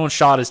why I've been on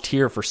Shada's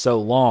Tear for so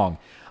long.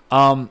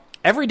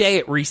 Every day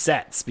it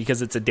resets,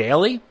 because it's a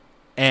daily,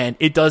 and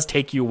it does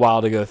take you a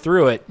while to go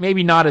through it.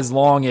 Maybe not as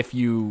long if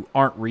you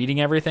aren't reading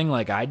everything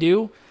like I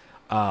do.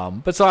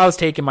 But so I was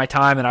taking my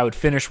time, and I would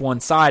finish one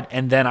side,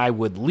 and then I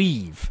would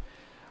leave.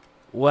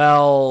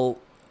 Well,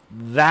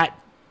 that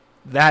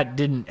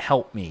didn't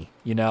help me,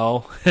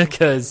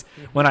 because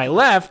when I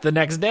left the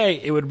next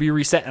day, it would be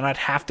reset, and I'd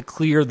have to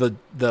clear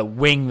the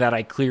wing that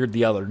I cleared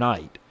the other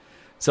night.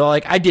 So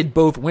I did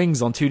both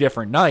wings on 2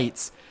 different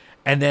nights,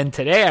 and then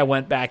today I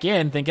went back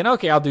in thinking,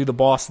 okay, I'll do the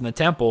boss in the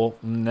temple.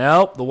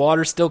 Nope, the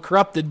water's still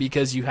corrupted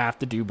because you have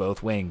to do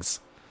both wings.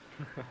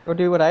 Or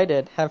do what I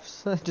did.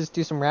 Just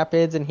do some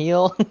rapids and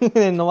heal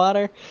in the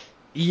water.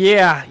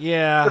 Yeah.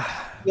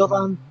 Heal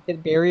down,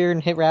 hit barrier,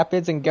 and hit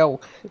rapids, and go.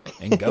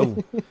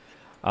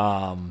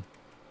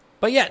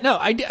 But yeah, no,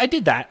 I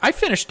did that. I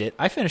finished it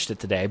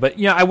today.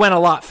 But, I went a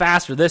lot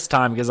faster this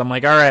time, because I'm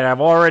like, all right, I've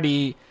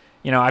already,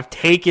 I've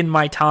taken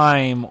my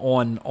time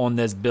on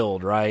this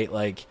build, right?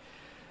 Like,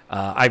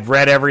 I've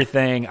read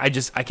everything. I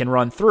can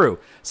run through.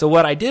 So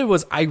what I did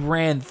was I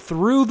ran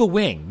through the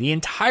wing, the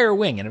entire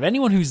wing. And if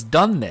anyone who's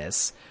done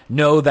this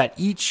know that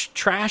each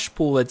trash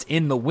pool that's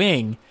in the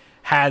wing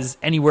has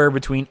anywhere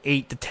between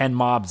 8 to 10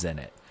 mobs in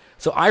it.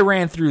 So I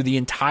ran through the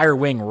entire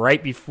wing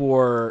right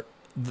before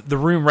the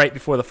room, right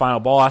before the final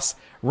boss,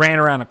 ran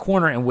around a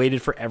corner and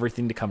waited for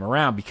everything to come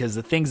around, because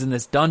the things in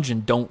this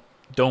dungeon don't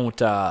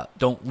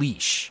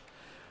leash.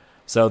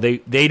 So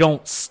they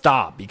don't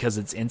stop because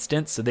it's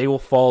instant, so they will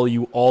follow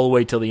you all the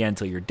way till the end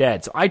till you're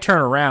dead. So I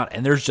turn around,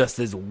 and there's just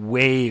this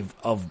wave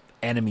of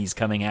enemies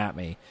coming at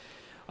me.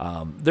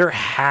 There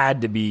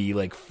had to be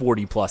like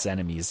 40 plus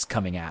enemies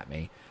coming at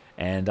me,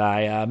 and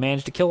I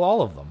managed to kill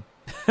all of them.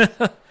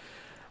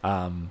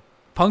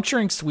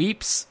 Puncturing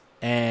sweeps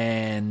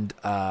and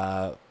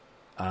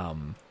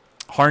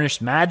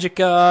Harnessed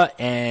Magicka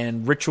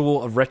and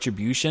Ritual of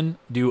Retribution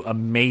do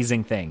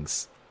amazing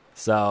things.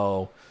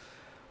 So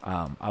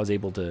I was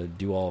able to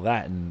do all of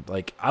that. And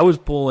like I was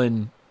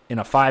pulling in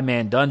a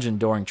 5-man dungeon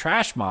during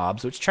trash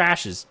mobs, which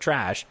trash is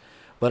trash,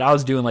 but I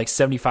was doing like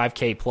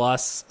 75k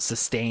plus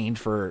sustained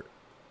for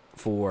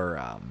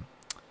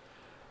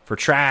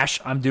trash.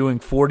 I'm doing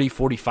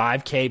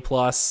 45k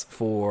plus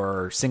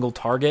for single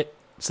target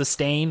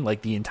sustain,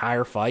 like the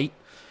entire fight.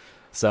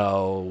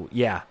 So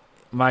yeah,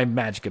 my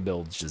Magicka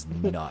build is just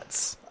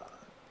nuts.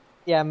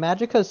 Yeah,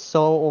 Magicka is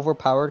so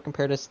overpowered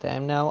compared to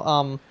Stam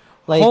now.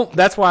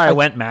 That's why I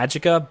went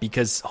Magicka,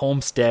 because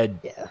Homestead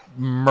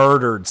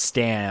murdered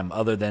Stam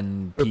other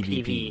than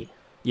PvP. PvE.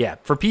 Yeah,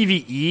 for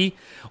PvE,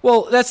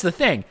 well, that's the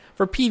thing.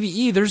 For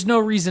PvE, there's no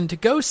reason to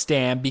go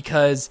Stam,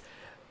 because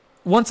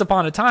once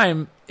upon a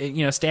time,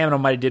 Stamina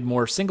might have did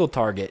more single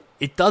target.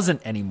 It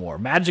doesn't anymore.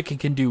 Magicka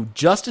can do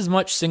just as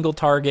much single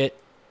target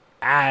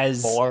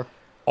as... More.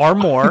 Or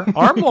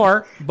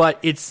more, but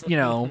it's,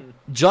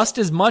 just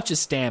as much as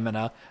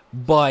Stamina,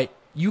 but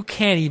you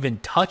can't even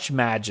touch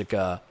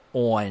Magicka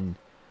in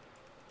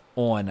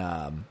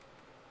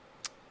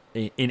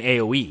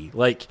AoE.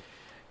 Like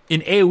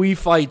in AoE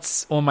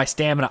fights on my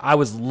Stamina, I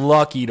was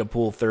lucky to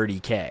pull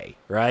 30k,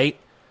 right?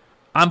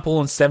 I'm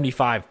pulling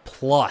 75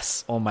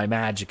 plus on my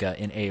Magicka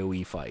in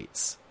AoE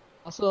fights.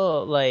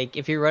 Also, like,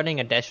 if you're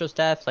running a Destro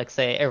staff, like,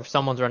 say, if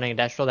someone's running a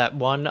Destro, that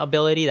one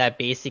ability that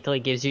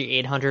basically gives you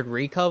 800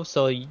 recov,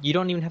 so you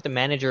don't even have to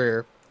manage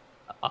your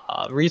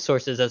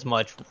resources as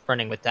much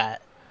running with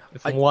that.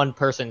 If one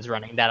person's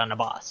running that on a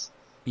boss.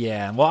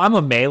 Yeah, well, I'm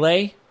a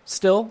melee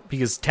still,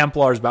 because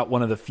Templar is about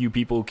one of the few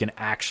people who can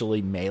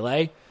actually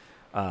melee.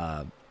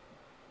 So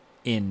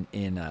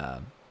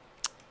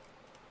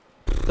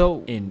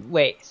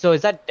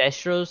is that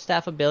Destro's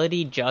staff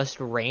ability just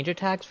range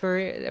attacks for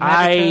Magicka?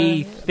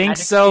 I think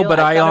so, but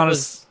I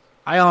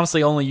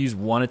honestly only use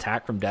one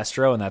attack from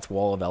Destro, and that's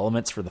Wall of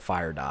Elements for the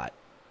fire dot.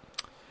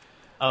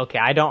 Okay,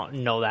 I don't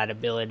know that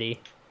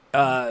ability.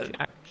 Yeah,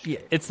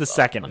 it's the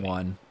second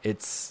one.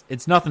 It's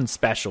nothing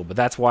special, but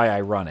that's why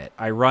I run it.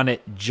 I run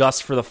it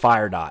just for the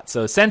fire dot.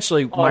 So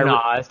essentially,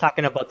 I was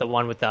talking about the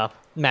one with the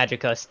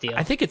Magicka steel.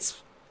 I think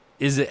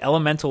is it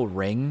Elemental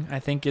Ring, I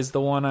think is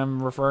the one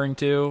I'm referring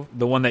to.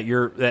 The one that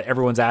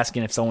everyone's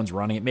asking if someone's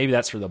running it. Maybe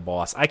that's for the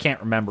boss. I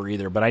can't remember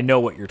either, but I know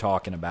what you're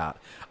talking about.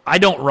 I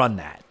don't run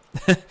that.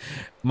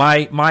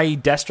 My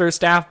Destro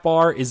staff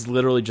bar is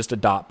literally just a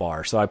dot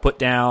bar. So I put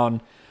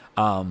down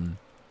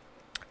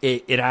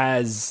it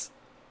has,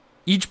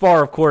 each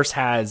bar of course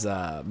has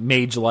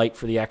Mage Light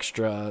for the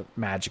extra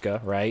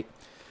Magicka, right?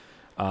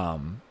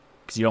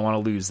 Because you don't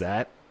want to lose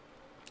that.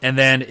 And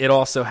then it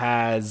also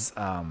has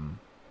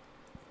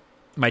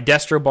my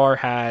Destro bar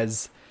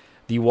has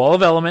the Wall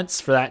of Elements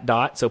for that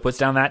dot, so it puts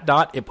down that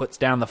dot. It puts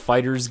down the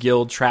Fighters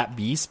Guild Trap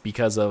Beast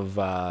because of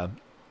the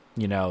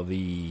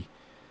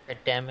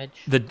crit damage,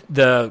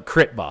 the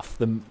crit buff,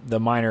 the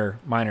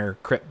minor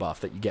crit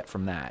buff that you get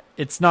from that.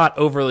 It's not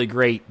overly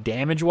great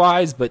damage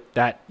wise, but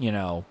that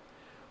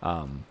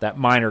that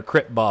minor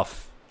crit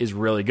buff is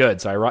really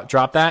good. So I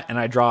drop that, and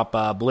I drop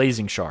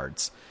Blazing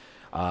Shards.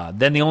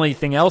 Then the only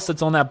thing else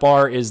that's on that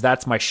bar is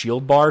that's my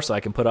shield bar, so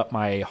I can put up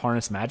my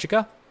Harnessed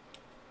Magicka.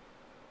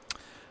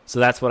 So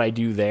that's what I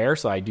do there.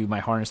 So I do my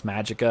Harnessed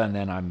Magicka, and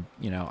then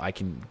I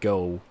can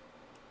go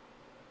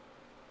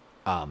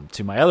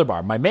to my other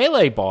bar. My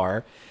melee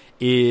bar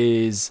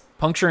is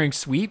Puncturing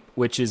Sweep,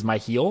 which is my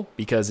heal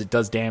because it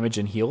does damage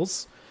and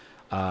heals.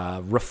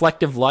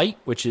 Reflective Light,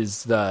 which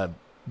is the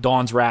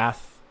Dawn's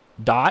Wrath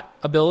dot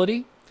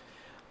ability.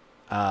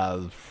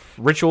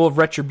 Ritual of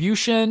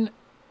Retribution.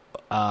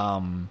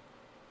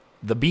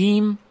 The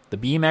Beam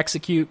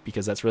Execute,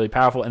 because that's really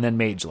powerful, and then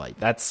Mage Light.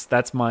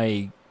 That's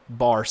my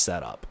bar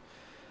setup.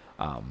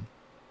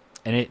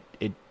 And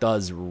it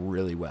does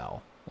really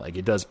well. Like,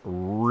 it does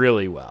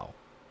really well.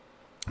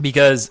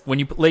 Because when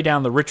you lay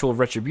down the Ritual of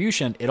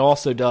Retribution, it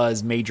also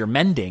does Major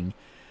Mending.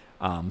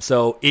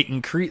 So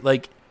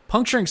it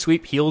Puncturing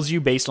Sweep heals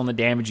you based on the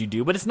damage you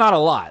do, but it's not a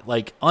lot.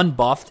 Like,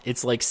 unbuffed,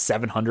 it's like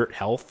 700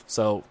 health,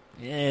 so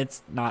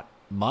it's not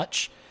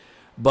much.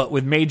 But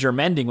with Major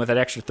Mending, with that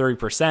extra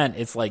 30%,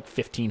 it's like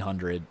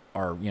 1,500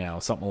 or,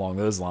 something along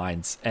those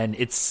lines. And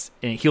it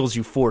heals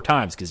you 4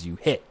 times because you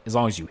hit, as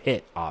long as you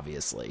hit,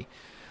 obviously.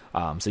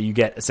 So you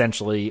get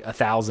essentially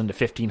 1,000 to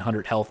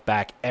 1,500 health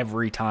back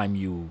every time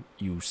you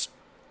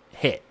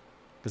hit.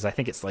 Because I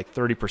think it's like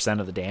 30%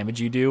 of the damage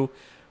you do,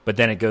 but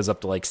then it goes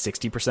up to like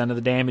 60% of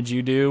the damage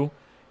you do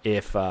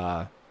if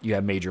you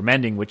have Major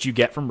Mending, which you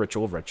get from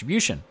Ritual of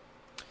Retribution.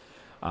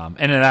 And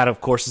then that,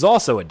 of course, is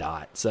also a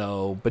dot.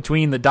 So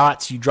between the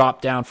dots you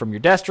drop down from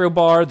your Destro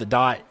bar,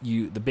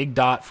 the big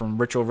dot from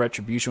Ritual of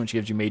Retribution, which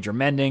gives you Major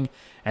Mending,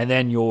 and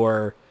then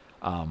your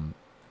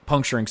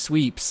Puncturing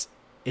Sweeps,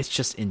 it's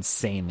just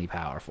insanely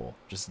powerful,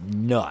 just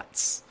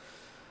nuts.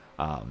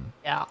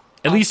 Yeah.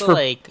 At least for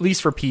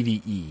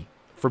PvE.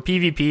 For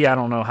PvP, I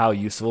don't know how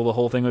useful the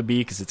whole thing would be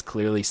because it's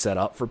clearly set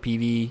up for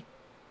PvE,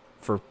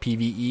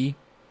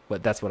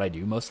 but that's what I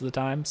do most of the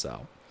time.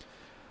 So.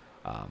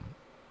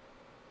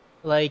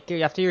 Like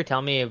after you're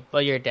telling me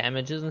about your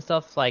damages and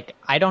stuff, like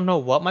I don't know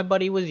what my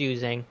buddy was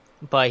using,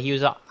 but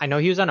I know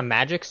he was on a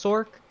magic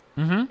Sork,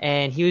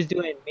 and he was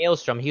doing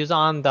Maelstrom. He was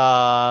on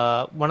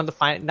the one of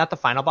the not the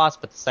final boss,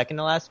 but the second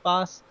to last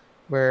boss,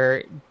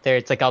 where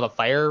it's like all the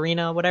fire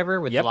arena,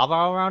 whatever, with the lava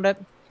all around it.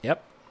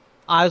 Yep.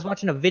 I was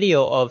watching a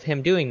video of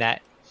him doing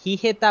that. He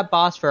hit that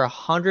boss for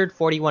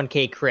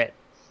 141k crit,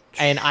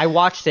 and I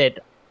watched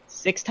it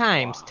 6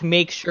 times to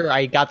make sure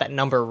I got that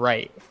number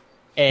right,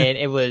 and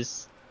it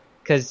was.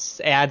 Because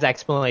it adds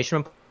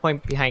exclamation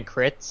point behind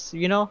crits,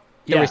 you know?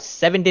 There was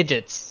 7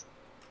 digits,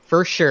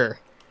 for sure.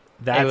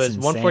 That's it was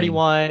insane.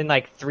 141,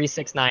 like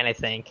 369, I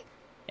think.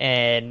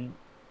 And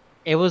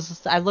it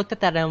was, I looked at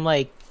that and I'm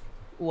like,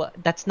 what?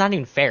 That's not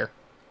even fair.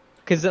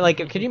 Because, like,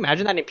 can you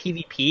imagine that in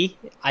PvP?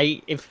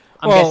 I'm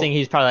guessing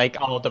he's probably like,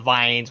 oh,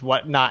 divines,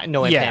 what, not,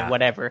 no intent,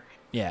 whatever.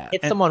 Yeah.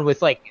 Hit someone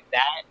with, like,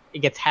 that, it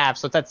gets half,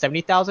 so it's at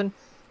 70,000.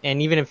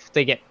 And even if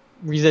they get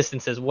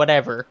resistances,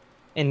 whatever,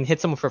 and hit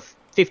someone for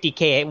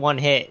 50k at one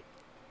hit,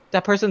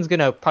 that person's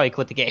gonna probably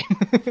quit the game.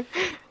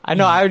 I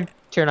know I would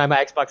turn on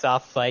my Xbox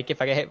off, like,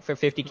 if I get hit for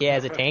 50k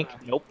as a tank.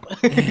 Nope.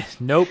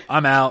 Nope,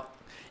 I'm out.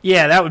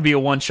 Yeah, that would be a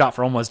one-shot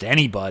for almost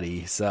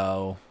anybody,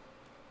 so...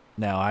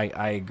 No,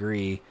 I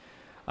agree.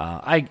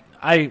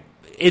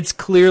 It's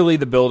clearly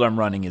the build I'm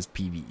running is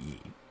PvE.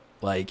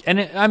 Like, and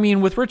I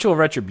mean, with Ritual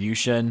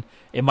Retribution,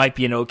 it might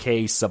be an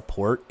okay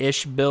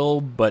support-ish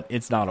build, but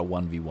it's not a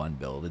 1v1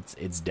 build.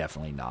 It's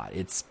definitely not.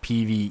 It's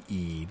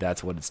PvE.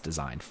 That's what it's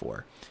designed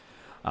for.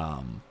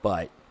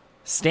 But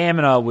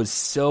stamina was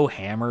so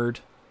hammered,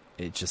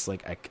 it's just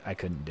like I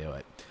couldn't do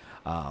it.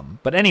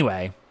 But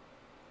anyway,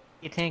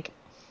 You tank.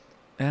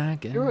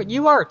 Again,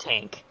 You are a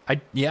tank. I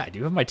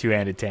do have my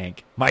two-handed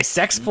tank. My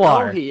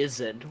Sexplar. No, he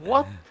isn't.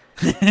 What?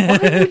 Why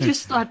would you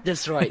start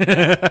this right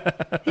now?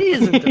 He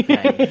isn't a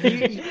tank.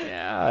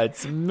 Yeah,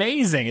 it's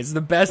amazing. It's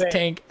the best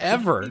tank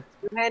ever.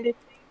 Two-handed?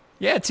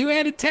 Yeah,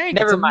 two-handed tank.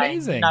 Never it's mind.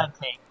 amazing. Not a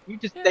tank. You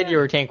just said you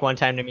were a tank one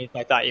time to me, so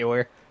I thought you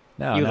were.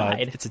 No, You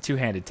lied. it's a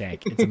two-handed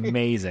tank. It's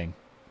amazing.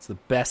 It's the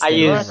best I thing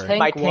use ever. Tank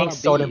my tank wannabe.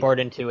 Sword and Board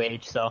in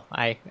 2H, so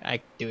I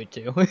do it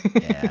too.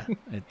 Yeah,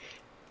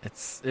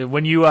 it's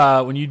when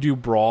you do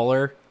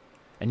brawler,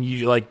 and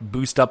you like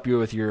boost up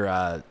with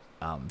your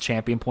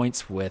champion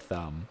points with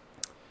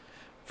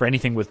for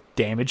anything with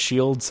damage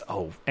shields.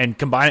 Oh, and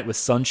combine it with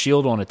Sun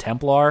Shield on a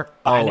Templar.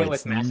 Combine Oh, it it's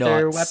with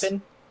Master nuts.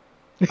 Weapon.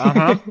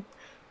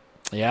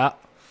 Yeah.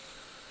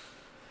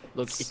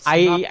 Look, it's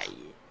I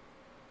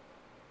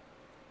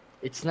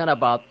It's not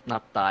about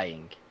not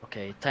dying.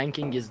 Okay,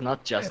 tanking is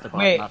not just about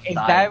Wait, not is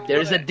dying. that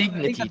There's what- a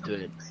dignity to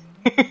it.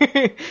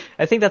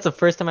 I think that's the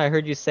first time I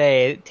heard you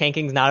say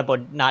tanking's not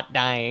about not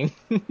dying.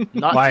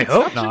 Not, Well, I it's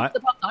hope not. not.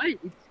 Just about dying.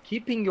 It's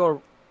keeping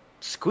your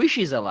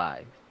squishies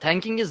alive.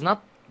 Tanking is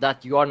not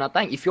that you are not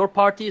dying. If your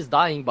party is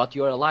dying but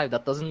you're alive,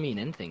 that doesn't mean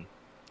anything.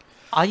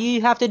 All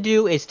you have to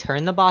do is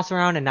turn the boss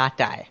around and not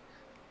die.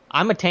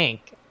 I'm a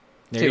tank.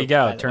 There too, you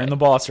go. by the Turn way. the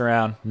boss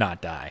around,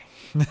 not die.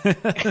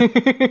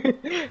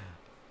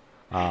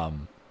 I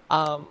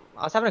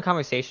was having a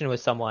conversation with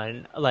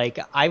someone. Like,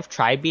 I've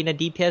tried being a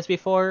DPS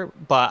before,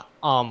 but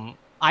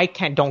I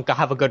don't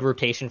have a good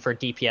rotation for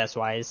DPS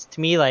wise.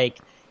 To me, like,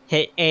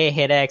 hit A,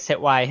 hit X,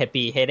 hit Y, hit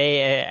B, hit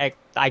A.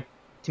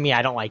 To me,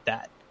 I don't like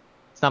that.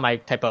 It's not my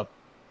type of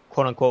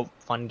quote unquote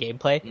fun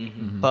gameplay.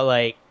 But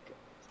like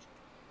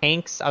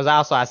tanks, I was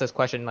also asked this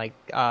question. Like,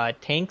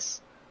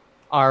 tanks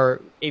you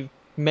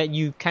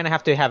kind of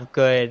have to have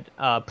good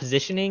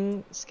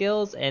positioning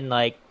skills and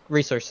like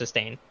resource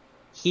sustain.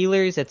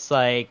 Healers, it's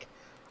like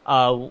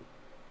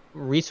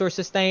resource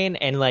sustain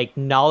and like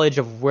knowledge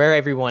of where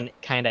everyone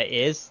kind of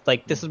is.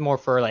 Like, this is more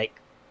for like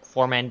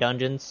 4-man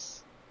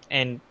dungeons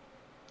and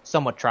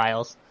somewhat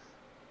trials.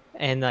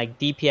 And like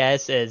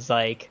DPS is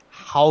like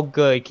how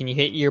good can you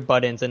hit your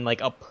buttons in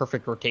like a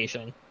perfect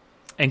rotation.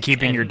 And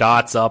keeping your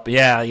dots up.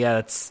 Yeah,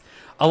 it's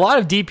a lot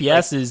of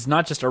DPS is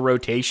not just a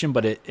rotation,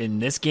 but in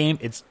this game,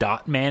 it's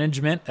dot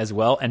management as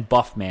well and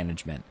buff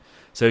management.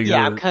 So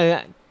I'm kind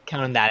of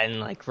counting that in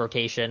like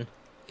rotation.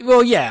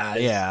 Well,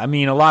 yeah. I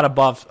mean, a lot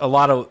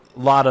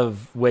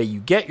of way you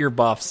get your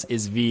buffs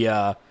is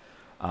via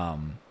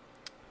that,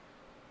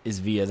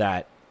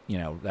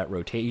 that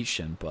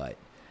rotation. But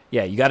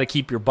yeah, you got to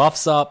keep your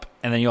buffs up,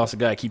 and then you also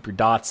got to keep your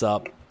dots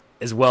up,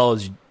 as well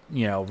as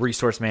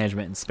resource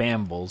management and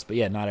spammables. But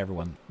yeah, not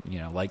everyone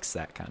likes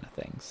that kind of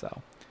thing.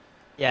 So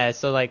Yeah,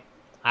 so like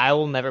I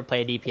will never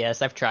play a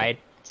DPS. I've tried.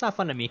 It's not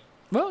fun to me.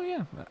 well,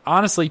 yeah.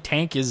 Honestly,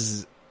 tank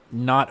is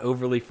not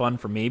overly fun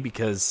for me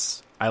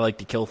because I like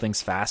to kill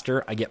things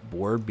faster. I get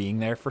bored being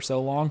there for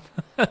so long.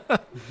 I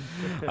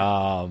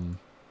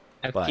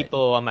have But-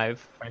 people on my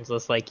friends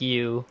list like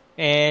you,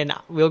 and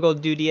we'll go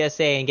do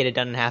DSA and get it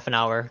done in half an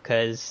hour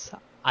because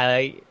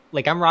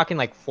I'm rocking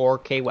like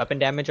 4k weapon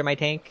damage on my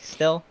tank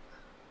still,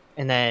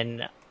 and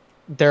then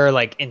they're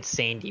like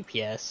insane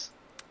DPS.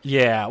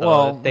 Yeah, So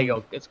well, it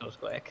goes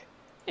quick.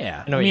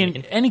 yeah. I know I what you mean,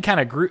 mean. any kind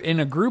of group in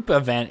a group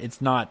event,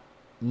 it's not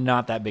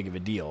that big of a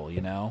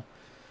deal,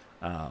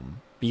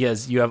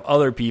 because you have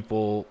other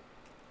people,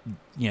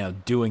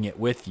 doing it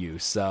with you.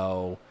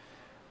 So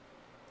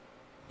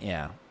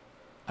yeah,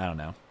 I don't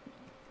know.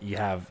 You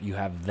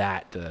have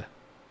that to,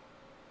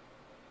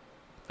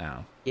 I don't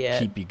know,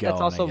 keep you going.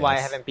 That's also why I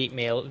haven't beat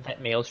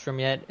Maelstrom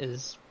yet.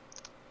 Is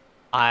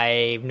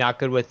I'm not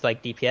good with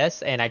like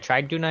DPS, and I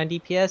tried doing on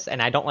DPS, and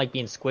I don't like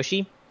being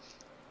squishy.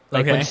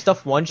 Like when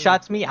stuff one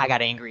shots me, I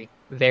got angry,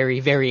 very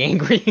very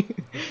angry.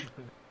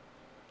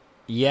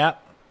 Yeah,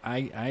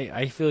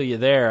 I feel you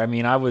there. I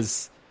mean, I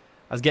was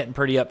getting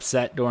pretty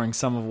upset during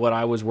some of what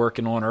I was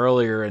working on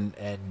earlier, and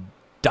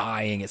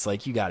dying. It's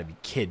like, you got to be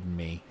kidding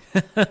me.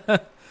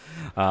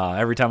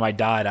 Every time I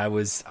died, I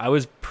was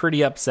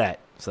pretty upset.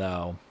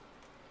 So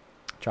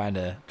trying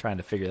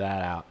to figure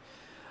that out.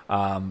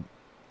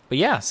 But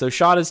yeah, so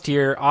Shada's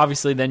Tear,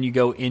 obviously then you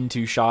go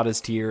into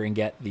Shada's Tear and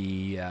get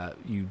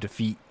you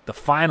defeat the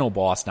final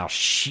boss. Now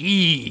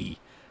she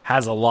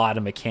has a lot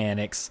of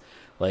mechanics.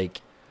 Like,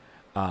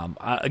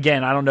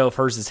 again, I don't know if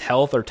hers is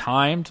health or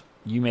timed.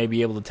 You may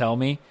be able to tell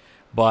me.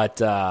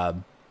 But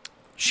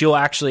she'll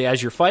actually,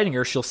 as you're fighting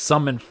her, she'll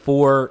summon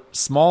 4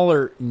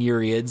 smaller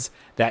Nereids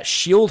that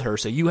shield her.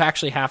 So you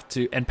actually have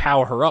to, and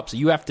power her up. So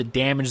you have to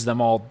damage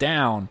them all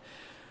down.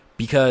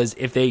 Because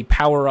if they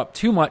power up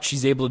too much,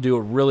 she's able to do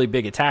a really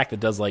big attack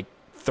that does like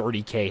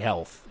 30k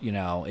health. You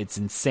know, it's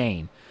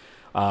insane.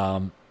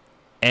 And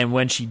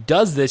when she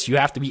does this, you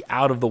have to be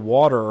out of the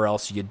water or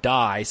else you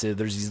die. So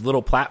there's these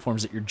little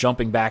platforms that you're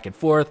jumping back and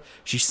forth.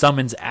 She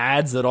summons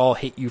ads that all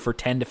hit you for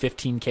 10 to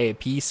 15k a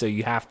piece. So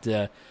you have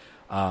to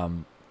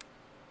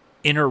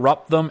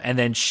interrupt them and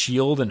then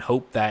shield and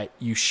hope that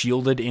you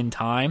shielded in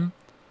time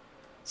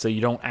so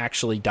you don't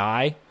actually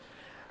die.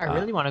 I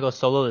really want to go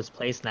solo this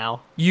place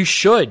now. You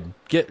should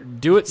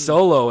do it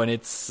solo, and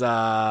it's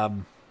it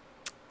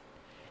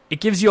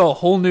gives you a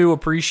whole new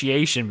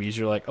appreciation because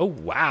you're like, oh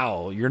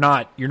wow, you're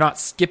not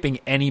skipping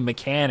any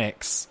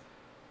mechanics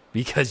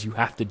because you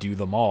have to do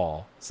them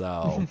all.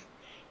 So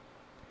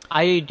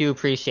I do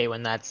appreciate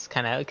when that's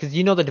kind of, because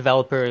the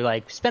developer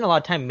like spent a lot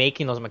of time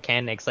making those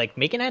mechanics, like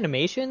making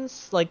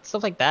animations, like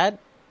stuff like that,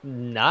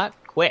 not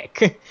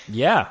quick.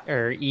 Yeah,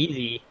 or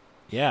easy.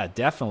 Yeah,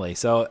 definitely.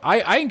 So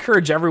I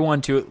encourage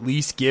everyone to at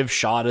least give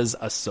Shada's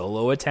a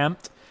solo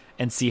attempt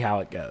and see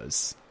how it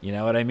goes. You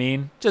know what I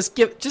mean? Just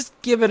give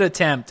it an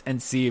attempt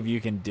and see if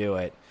you can do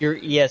it. Your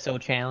ESO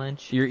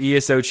challenge. Your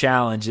ESO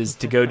challenge is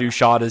to go do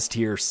Shada's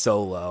Tear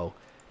solo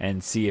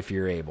and see if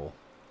you're able.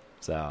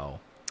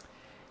 So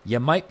you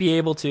might be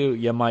able to,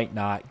 you might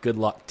not. Good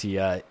luck to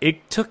you.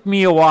 It took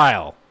me a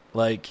while.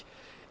 Like,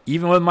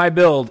 even with my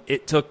build,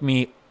 it took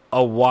me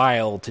a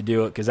while to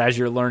do it because as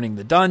you're learning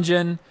the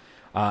dungeon,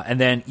 and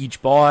then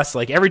each boss,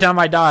 like every time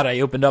I died, I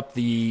opened up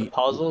the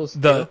puzzles.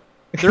 There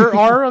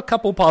are a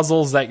couple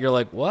puzzles that you're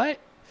like, what?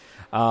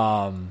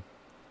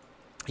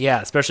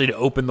 Yeah, especially to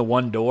open the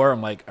one door.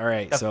 I'm like, all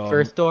right, the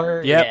first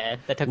door. Yep. Yeah,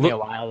 that took me a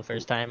while the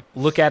first time.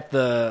 Look at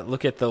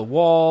the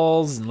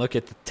walls and look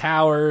at the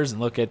towers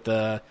and look at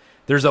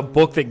There's a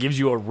book that gives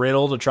you a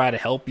riddle to try to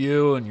help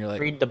you, and you're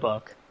like, read the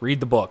book. Read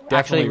the book.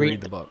 Definitely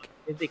read the book.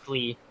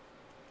 Physically,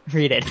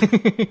 read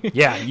it.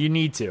 Yeah, you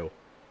need to.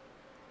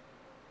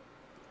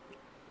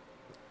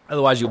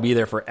 Otherwise, you'll be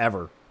there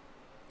forever.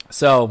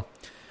 So,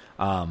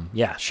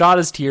 yeah,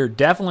 Shada's Tear,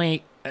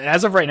 definitely,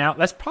 as of right now,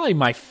 that's probably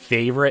my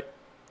favorite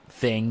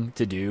thing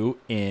to do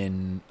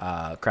in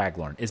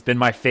Craglorn. It's been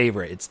my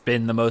favorite. It's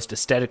been the most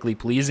aesthetically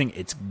pleasing.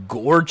 It's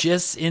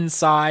gorgeous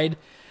inside.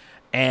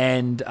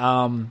 And,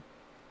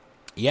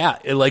 yeah,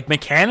 like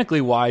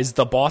mechanically wise,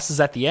 the bosses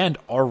at the end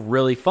are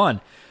really fun.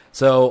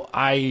 So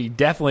I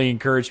definitely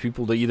encourage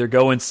people to either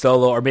go in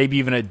solo or maybe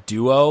even a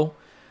duo.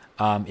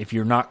 If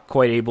you're not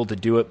quite able to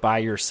do it by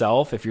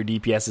yourself, if your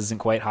DPS isn't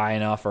quite high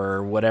enough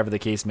or whatever the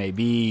case may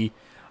be,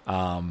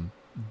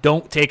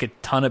 don't take a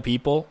ton of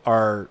people.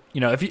 Or,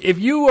 if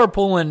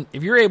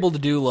you're able to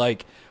do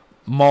like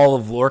Maul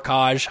of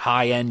Lorcaj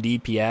high-end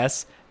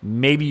DPS,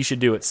 maybe you should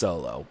do it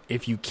solo.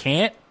 If you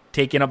can't,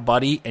 take in a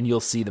buddy and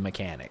you'll see the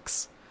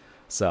mechanics.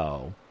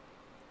 So,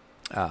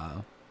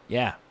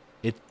 yeah,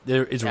 it's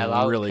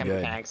really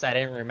good. Mechanics I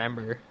didn't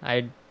remember.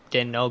 I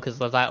didn't know because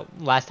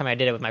last time I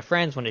did it with my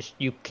friends, when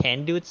you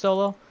can do it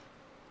solo,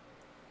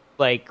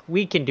 like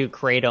we can do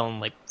Kratos in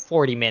like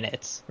 40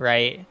 minutes,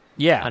 right?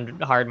 Yeah,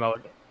 on hard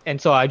mode,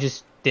 and so I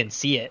just didn't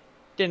see it,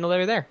 didn't know they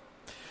were there.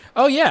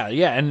 Oh yeah,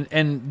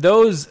 and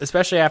those,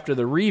 especially after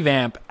the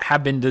revamp,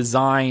 have been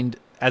designed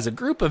as a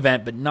group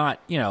event, but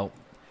not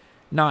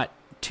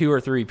 2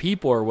 or 3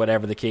 people or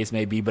whatever the case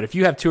may be. But if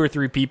you have 2 or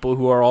 3 people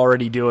who are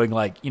already doing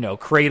like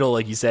Cradle,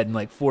 like you said, in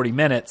like 40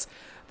 minutes.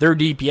 Their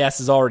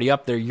DPS is already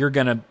up there. You're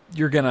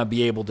gonna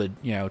be able to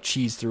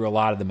cheese through a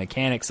lot of the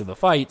mechanics of the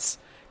fights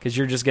because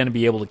you're just gonna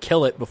be able to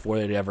kill it before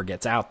it ever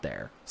gets out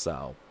there.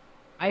 So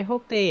I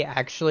hope they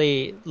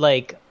actually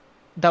like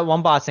that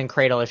one boss in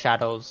Cradle of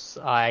Shadows.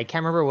 I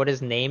can't remember what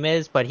his name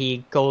is, but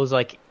he goes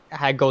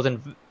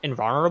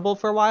invulnerable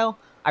for a while.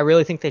 I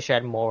really think they should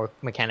add more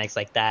mechanics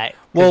like that.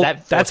 Well,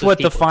 that's what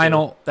the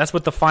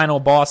final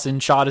boss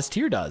in Shada's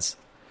Tear does.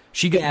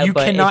 You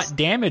cannot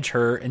damage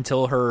her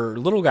until her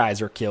little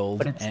guys are killed.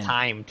 But it's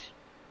timed.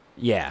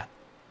 Yeah.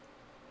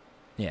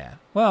 Yeah.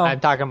 Well, I'm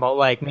talking about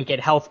like make it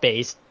health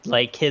based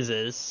like his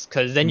is,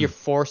 because then you're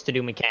forced to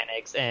do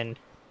mechanics, and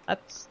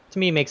that's to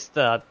me makes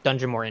the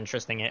dungeon more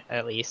interesting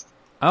at least.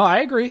 Oh, I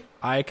agree.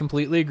 I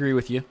completely agree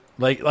with you.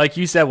 Like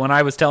you said, when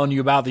I was telling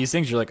you about these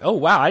things, you're like, oh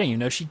wow, I didn't even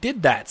know she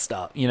did that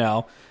stuff.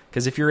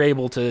 Because if you're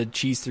able to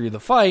cheese through the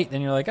fight, then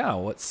you're like, oh,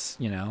 what's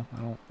I don't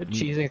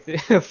cheesing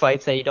through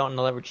fights that you don't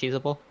know that were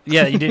cheesable.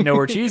 Yeah, you didn't know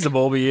were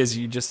cheesable because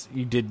you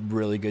did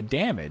really good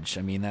damage.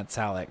 I mean, that's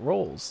how that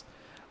rolls.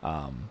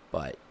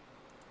 But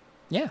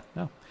yeah,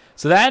 no.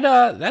 So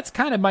that's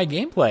kind of my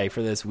gameplay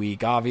for this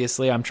week.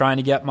 Obviously, I'm trying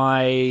to get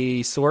my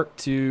Sork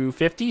to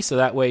 50, so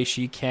that way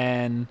she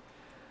can,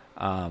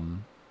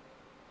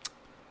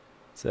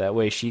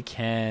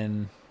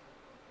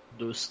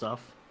 do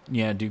stuff.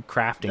 Yeah, do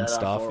crafting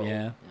stuff.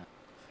 Yeah.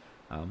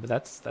 But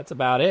that's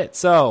about it.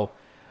 So,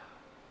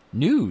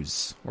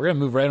 news. We're going to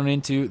move right on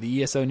into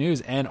the ESO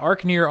news. And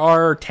Arknir,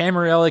 our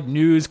Tamrielic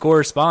news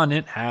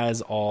correspondent,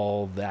 has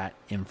all that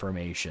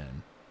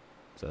information.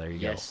 So there you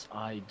go. Yes,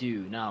 I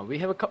do. Now, we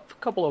have a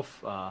couple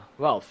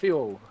of,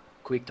 few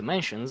quick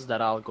dimensions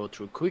that I'll go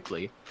through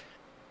quickly.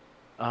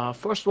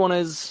 First one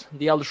is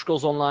the Elder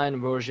Scrolls Online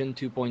version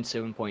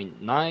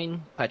 2.7.9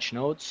 patch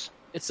notes.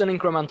 It's an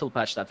incremental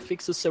patch that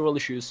fixes several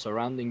issues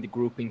surrounding the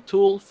grouping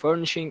tool,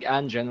 furnishing,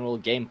 and general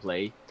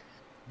gameplay.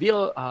 We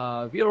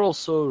are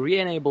also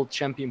re-enabled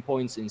champion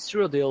points in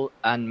Cyrodiil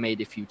and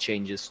made a few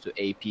changes to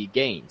AP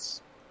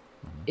gains.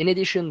 In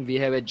addition, we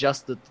have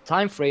adjusted the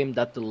time frame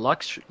that the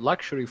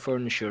luxury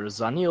furnisher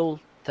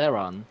Zanil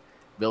Terran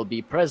will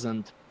be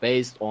present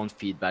based on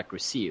feedback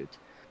received.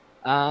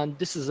 And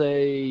this is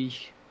a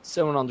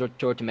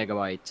 730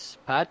 megabyte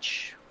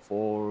patch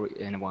for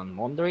anyone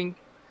wondering.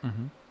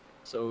 Mm-hmm.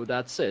 So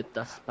that's it.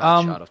 That's the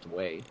patch out of the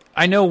way.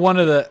 I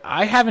know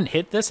I haven't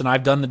hit this, and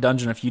I've done the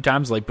dungeon a few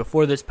times. Like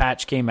before this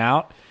patch came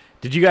out,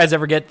 did you guys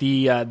ever get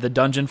the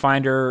Dungeon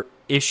Finder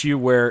issue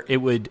where it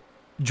would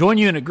join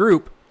you in a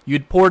group,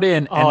 you'd port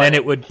in, and then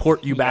it would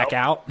port you back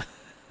out?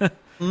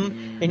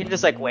 And you're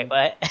just like, wait,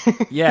 what?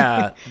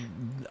 Yeah,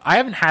 I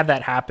haven't had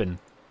that happen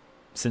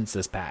since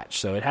this patch,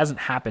 so it hasn't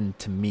happened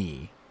to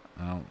me.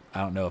 I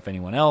don't know if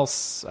anyone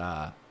else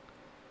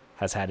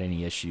has had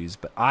any issues,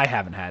 but I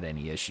haven't had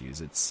any issues.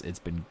 It's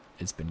been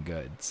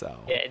good. So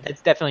yeah,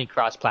 that's definitely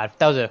cross-platform.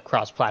 That was a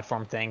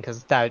cross-platform thing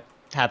because that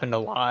happened a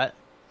lot.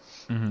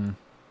 Mm-hmm.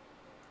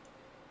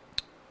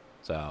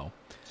 So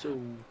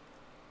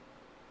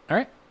all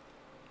right,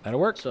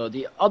 that'll work. So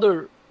the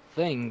other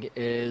thing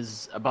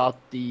is about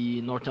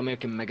the North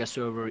American mega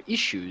server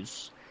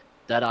issues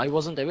that I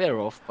wasn't aware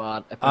of,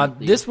 but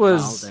apparently this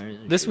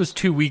was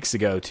 2 weeks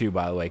ago too,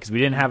 by the way, because we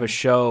didn't have a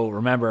show.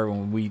 Remember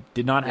when we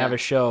did not have a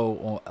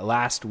show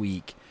last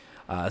week?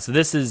 So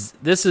this is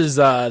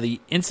the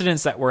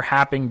incidents that were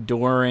happening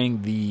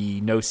during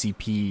the No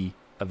CP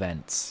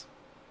events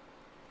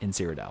in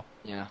Cyrodiil.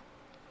 Yeah.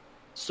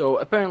 So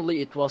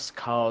apparently it was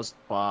caused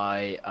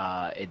by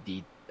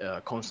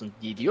constant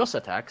DDoS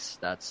attacks.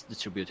 That's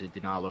distributed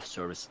denial of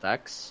service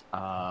attacks.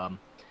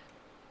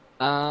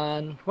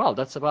 And well,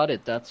 that's about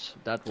it. That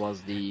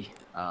was the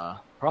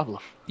problem.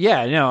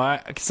 Yeah, no,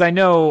 because I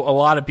know a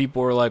lot of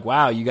people were like,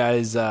 "Wow, you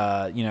guys,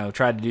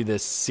 tried to do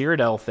this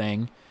Cyrodiil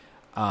thing,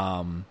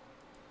 trying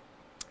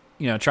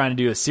to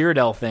do a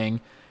Cyrodiil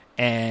thing,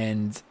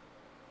 and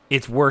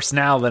it's worse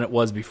now than it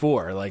was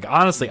before." Like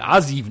honestly, I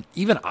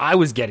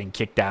was getting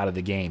kicked out of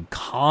the game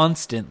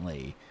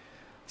constantly.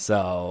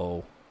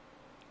 So,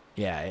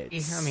 yeah,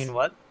 I mean,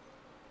 what?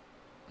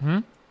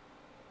 Hmm.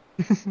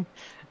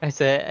 I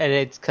said, and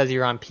it's because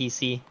you're on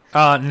PC.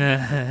 Oh,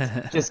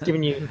 no. Just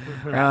giving you...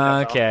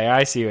 Okay,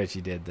 I see what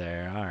you did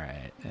there. All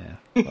right.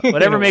 Yeah.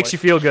 Whatever makes you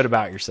feel good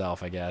about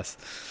yourself, I guess.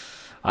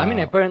 I mean,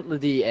 apparently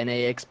the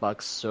NA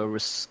Xbox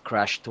service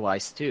crashed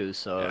twice too,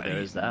 so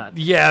there's that.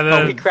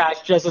 Yeah, we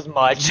crashed just as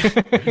much.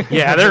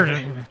 Yeah,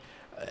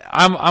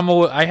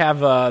 I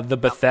have the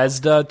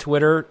Bethesda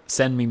Twitter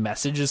send me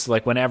messages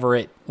like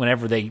whenever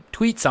they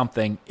tweet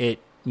something,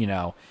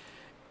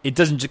 it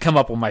doesn't just come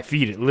up on my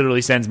feed. It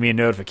literally sends me a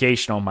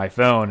notification on my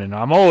phone, and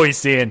I'm always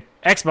seeing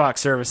Xbox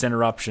service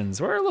interruptions.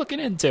 We're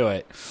looking into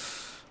it.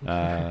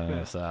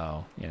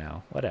 So,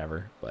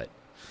 whatever. But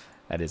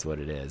that is what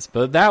it is.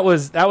 But that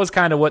was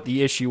kind of what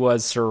the issue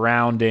was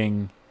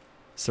surrounding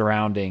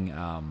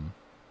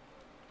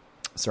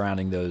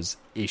those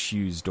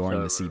issues during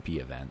the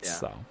CP events. Yeah.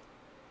 So,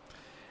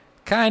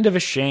 kind of a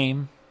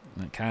shame.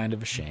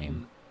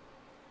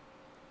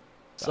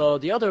 So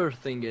the other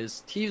thing is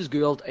Thieves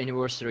Guild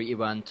anniversary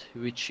event,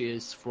 which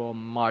is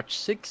from March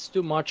 6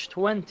 to March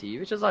 20,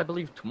 which is, I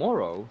believe,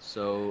 tomorrow.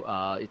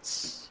 So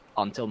it's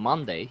until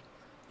Monday.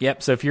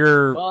 Yep. So if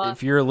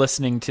you're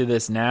listening to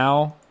this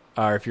now,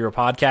 or if you're a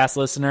podcast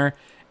listener,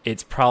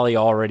 it's probably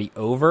already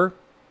over.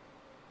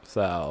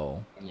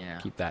 So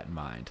keep that in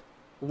mind.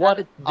 What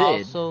it did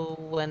also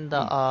when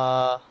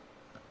the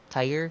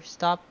tiger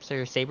stops,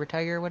 or saber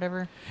tiger or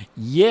whatever.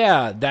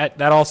 Yeah,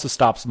 that also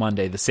stops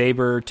Monday. The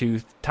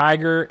saber-tooth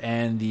tiger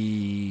and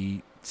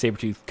the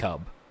saber-tooth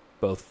cub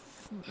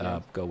both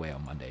go away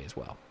on Monday as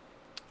well.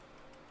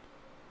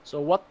 So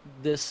what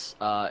this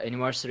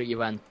anniversary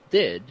event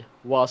did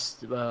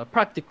was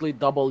practically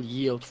double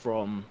yield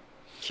from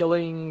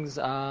killings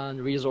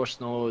and resource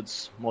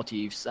nodes,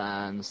 motifs,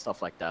 and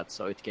stuff like that.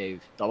 So it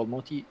gave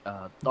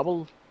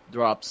double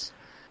drops,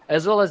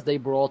 as well as they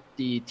brought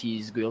the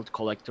T's Guild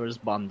Collector's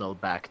Bundle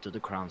back to the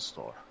Crown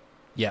Store.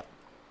 Yeah.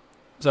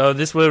 So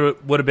this would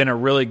have been a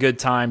really good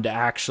time to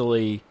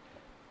actually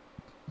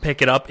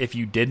pick it up if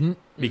you didn't,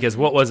 because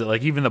what was it,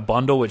 like even the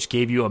bundle, which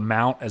gave you a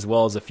mount as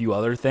well as a few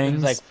other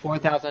things? It was like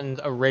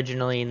 4,000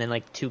 originally and then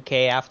like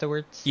 2K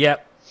afterwards.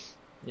 Yep.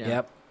 Yeah.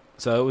 Yep.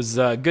 So it was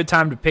a good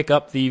time to pick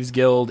up Thieves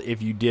Guild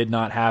if you did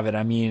not have it.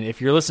 I mean,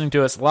 if you're listening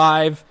to us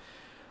live,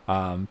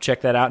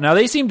 check that out. Now,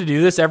 they seem to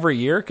do this every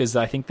year because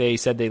I think they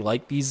said they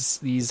like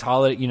these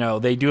holiday,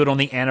 they do it on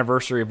the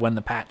anniversary of when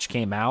the patch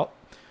came out.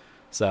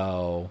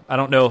 So I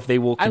don't know if they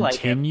will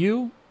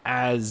continue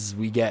as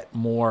we get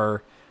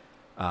more,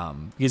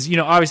 because,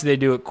 obviously they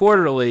do it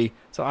quarterly.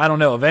 So I don't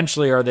know.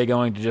 Eventually, are they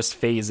going to just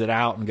phase it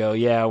out and go,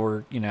 yeah,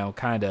 we're,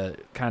 kind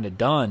of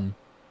done.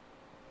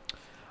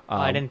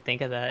 I didn't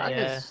think of that. I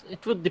guess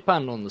it would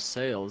depend on the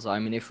sales. I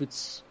mean,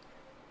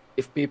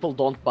 if people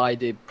don't buy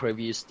the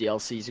previous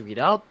DLCs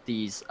without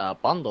these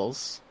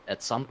bundles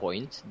at some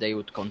point, they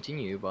would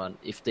continue. But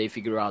if they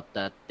figure out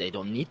that they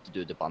don't need to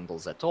do the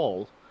bundles at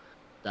all,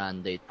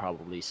 then they'd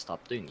probably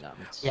stop doing them.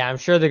 Yeah, I'm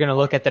sure they're going to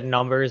look at the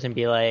numbers and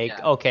be like,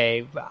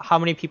 okay, how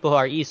many people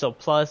are ESO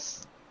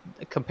Plus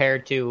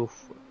compared to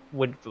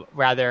would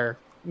rather,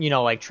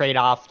 trade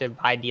off to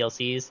buy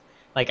DLCs?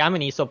 Like, I'm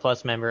an ESO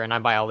Plus member and I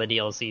buy all the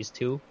DLCs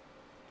too.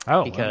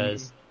 Oh,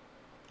 because,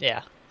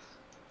 yeah.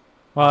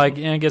 Well, I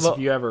guess if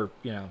you ever,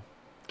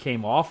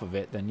 came off of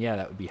it, then yeah,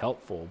 that would be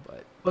helpful.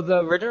 But the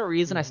original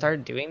reason I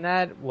started doing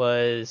that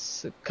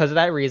was because of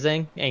that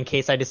reason. In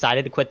case I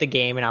decided to quit the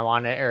game and I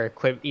wanted, or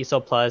quit ESO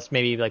Plus,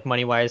 maybe like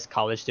money-wise,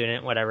 college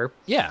student, whatever.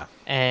 Yeah.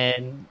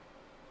 And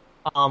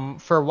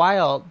for a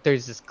while,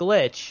 there's this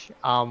glitch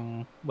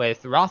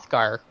with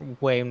Hrothgar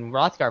when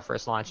Hrothgar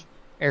first launched,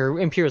 or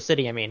Imperial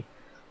City, I mean.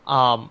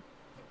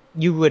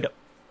 You would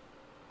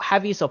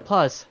have ESO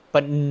Plus,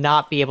 but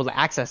not be able to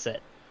access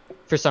it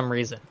for some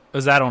reason.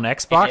 Was that on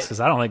Xbox? Because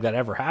I don't think that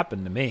ever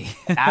happened to me.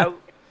 That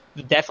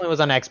definitely was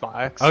on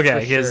Xbox. Okay,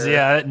 because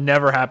it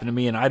never happened to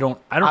me, and I don't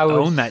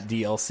own that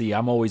DLC.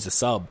 I'm always a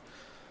sub.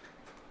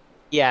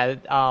 Yeah,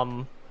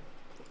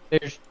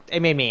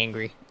 it made me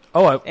angry.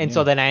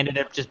 So then I ended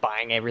up just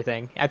buying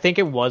everything. I think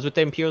it was with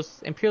the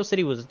Imperial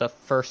City was the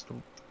first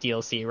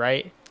DLC,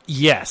 right?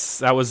 Yes,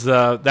 that was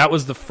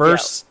the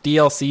first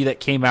DLC that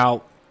came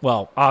out.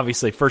 Well,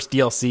 obviously, first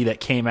DLC that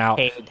came out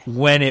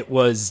when it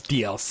was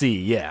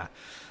DLC. Yeah,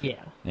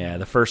 yeah.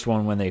 The first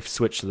one when they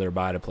switched to their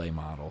buy-to-play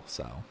model.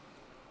 So,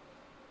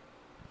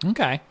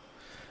 okay,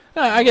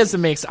 I guess it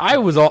makes. I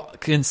was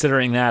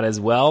considering that as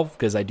well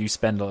because I do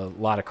spend a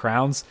lot of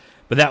crowns,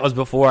 but that was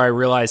before I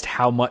realized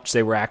how much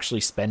they were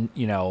actually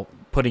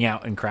putting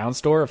out in Crown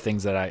Store of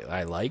things that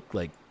I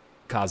like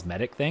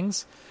cosmetic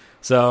things.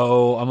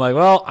 So I'm like,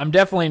 well, I'm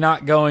definitely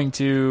not going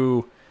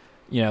to,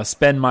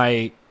 spend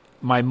my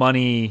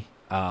money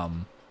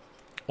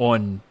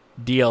on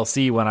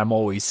DLC when I'm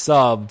always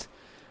subbed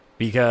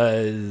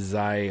because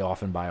I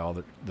often buy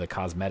all the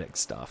cosmetic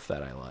stuff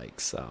that I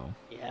like. So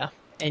yeah,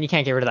 and you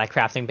can't get rid of that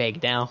crafting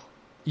bag now.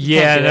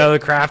 Yeah, no, the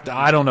craft.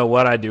 I don't know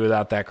what I'd do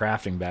without that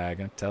crafting bag.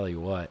 I tell you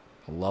what,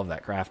 I love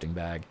that crafting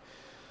bag.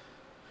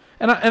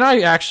 And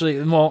I actually,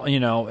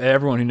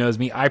 everyone who knows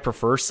me, I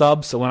prefer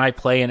subs. So when I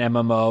play an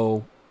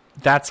MMO,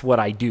 that's what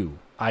I do.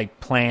 I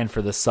plan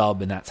for the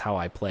sub, and that's how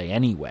I play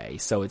anyway.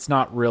 So it's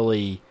not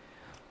really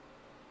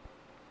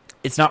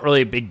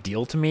a big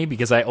deal to me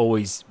because I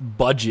always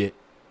budget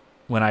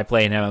when I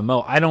play an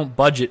MMO. I don't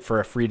budget for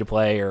a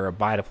free-to-play or a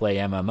buy-to-play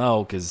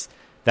MMO because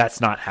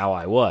that's not how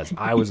I was.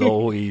 I was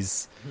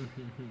always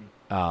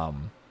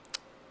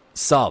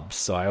subs,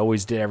 so I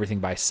always did everything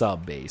by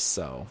sub base.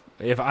 So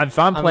if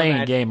I'm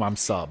playing a game, I'm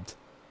subbed.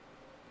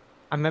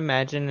 I'm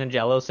imagining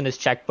Angelos in his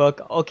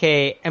checkbook.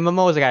 Okay,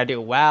 MMOs, I gotta do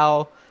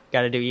WoW,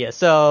 gotta do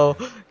ESO,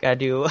 gotta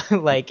do,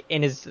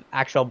 in his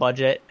actual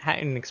budget,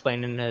 and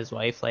explaining to his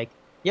wife,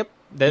 yep.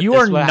 You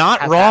are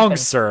not wrong,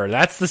 sir.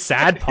 That's the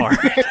sad part.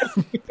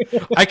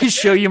 I could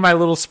show you my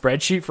little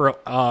spreadsheet for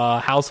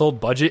household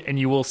budget, and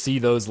you will see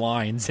those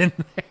lines in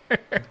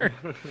there.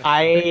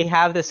 I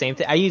have the same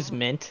thing. I use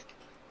Mint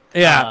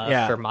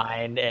for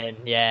mine, and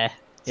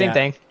same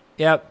thing.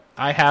 Yep,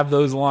 I have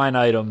those line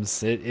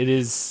items. It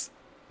is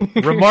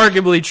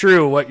remarkably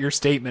true what your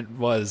statement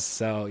was.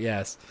 So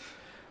yes,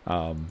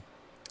 but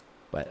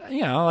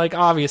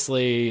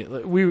obviously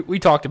we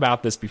talked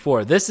about this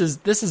before. This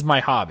is my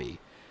hobby.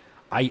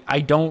 I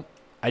don't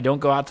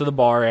go out to the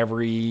bar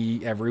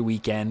every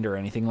weekend or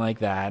anything like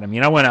that. I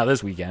mean, I went out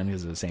this weekend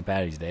because it was St.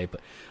 Paddy's Day, but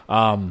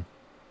I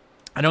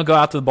don't go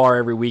out to the bar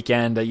every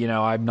weekend.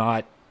 I'm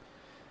not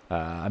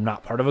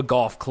part of a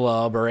golf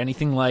club or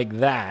anything like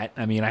that.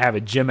 I mean, I have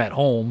a gym at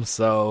home,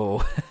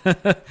 so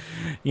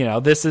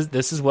this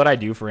is what I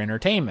do for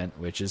entertainment,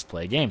 which is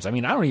play games. I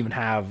mean, I don't even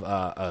have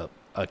a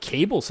a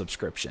cable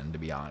subscription, to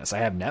be honest. I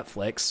have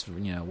Netflix,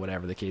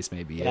 whatever the case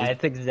may be. Yeah,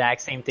 it's the exact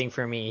same thing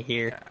for me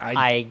here.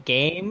 I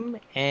game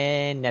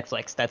and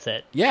Netflix. That's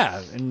it.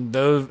 Yeah, and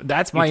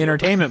that's my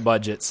entertainment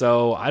budget,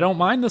 so I don't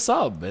mind the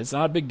sub. It's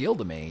not a big deal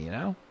to me,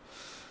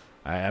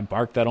 I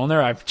embarked that on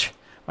there.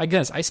 My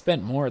goodness, I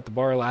spent more at the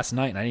bar last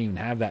night, and I didn't even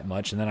have that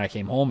much, and then I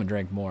came home and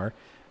drank more,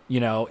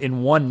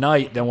 in one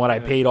night than what I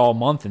paid all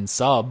month in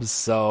subs.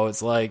 So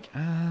it's like,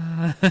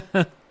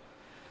 my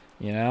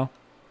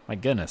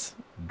goodness.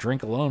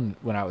 Drink alone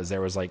when I was there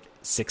was like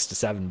 $6 to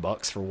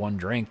 $7 for one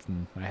drink,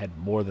 and I had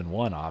more than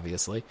one,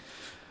 obviously.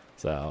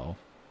 So,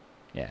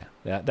 yeah,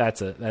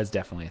 that's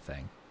definitely a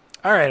thing.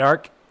 All right,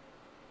 Ark.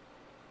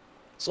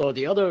 So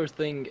the other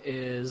thing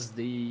is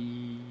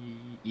the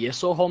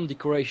ESO home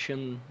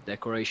decoration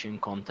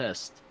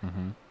contest.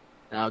 Mm-hmm.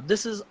 Now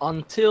this is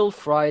until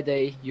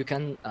Friday. You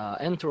can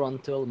enter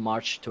until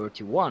March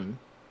 31.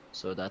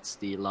 So that's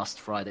the last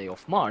Friday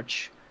of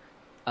March.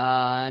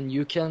 And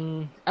you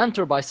can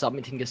enter by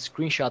submitting a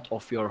screenshot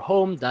of your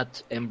home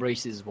that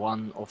embraces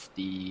one of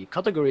the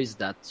categories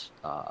that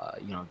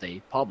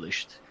they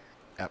published.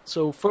 Yep.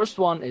 So first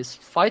one is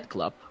Fight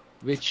Club,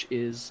 which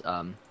is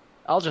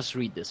I'll just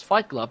read this.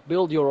 Fight Club: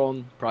 build your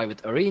own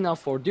private arena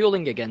for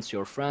dueling against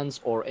your friends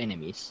or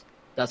enemies.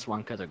 That's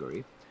one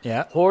category.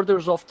 Yeah.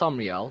 Hoarders of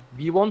Tamriel: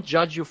 we won't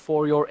judge you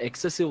for your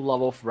excessive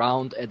love of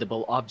round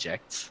edible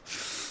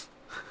objects.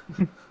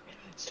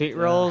 Sweet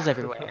rolls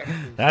everywhere.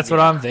 That's what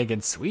I'm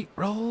thinking. Sweet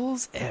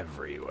rolls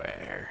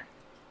everywhere.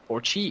 Or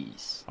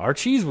cheese. Our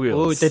cheese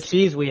wheels. Ooh, the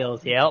cheese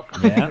wheels. Yep.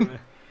 Yeah.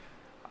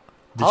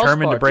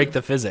 Determined to break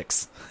the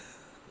physics.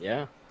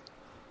 Yeah.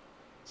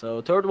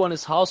 So third one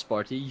is House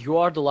Party. You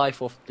are the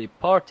life of the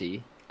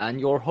party, and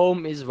your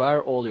home is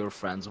where all your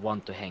friends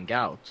want to hang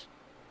out.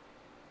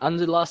 And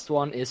the last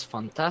one is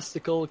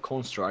Fantastical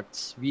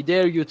Constructs. We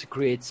dare you to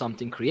create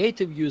something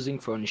creative using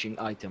furnishing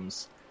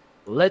items.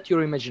 Let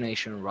your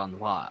imagination run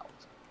wild.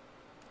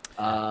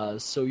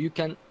 So you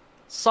can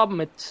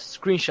submit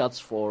screenshots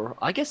for,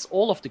 I guess,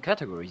 all of the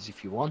categories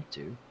if you want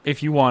to.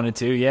 If you wanted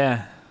to,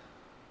 yeah.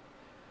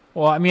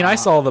 Well, I mean, I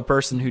saw the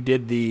person who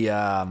did the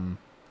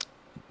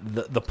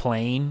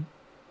plane.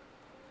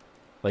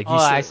 Like,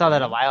 I saw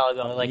that a while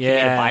ago. Like, he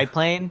made a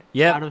biplane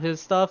out of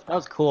his stuff. That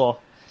was cool.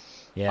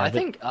 Yeah, I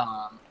think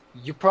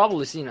you've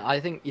probably seen.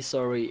 I think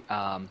Isori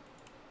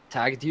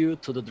tagged you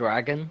to the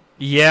dragon.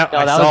 Yeah, No,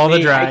 I that saw was the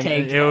me.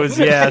 dragon. It was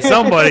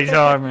somebody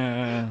told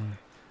me.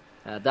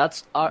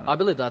 That's I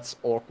believe that's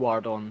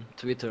Awkward on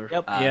Twitter.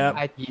 Yep. Yep.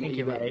 I think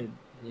you're right.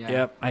 Yeah,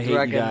 Yep, I hate you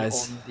dragon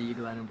guys. on the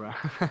Glen Brown.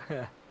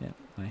 Yeah,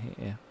 I hate.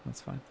 Yeah, that's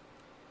fine.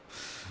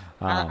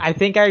 I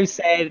think I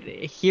said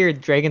here,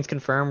 Dragon's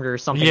confirmed or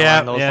something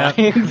along those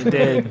lines. You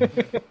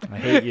did. I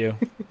hate you.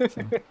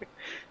 So,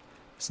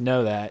 just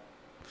know that.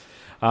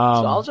 So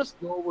I'll just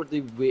go over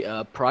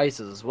the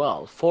prizes as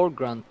well. 4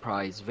 grand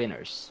prize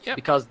winners. Yep.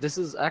 Because this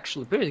is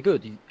actually pretty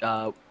good.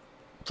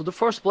 To the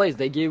first place,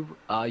 they give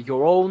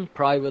your own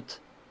private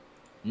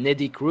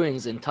Nedic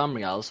ruins in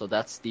Tamriel. So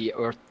that's the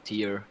Earth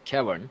tier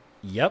cavern.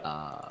 Yep.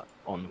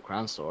 On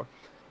Cranstor.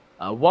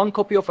 1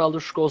 copy of Elder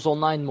Scrolls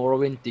Online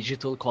Morrowind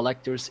Digital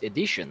Collector's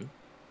Edition.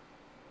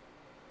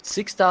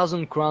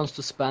 6,000 crowns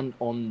to spend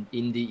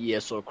in the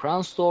ESO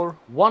Crown Store.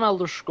 1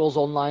 Elder Scrolls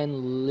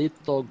Online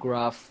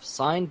lithograph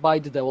signed by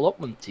the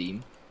development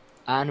team.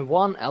 And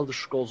 1 Elder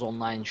Scrolls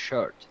Online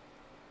shirt.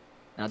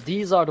 Now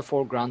these are the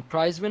 4 grand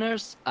prize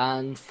winners.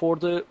 And for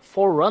the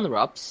 4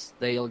 runner-ups,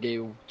 they'll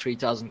give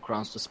 3,000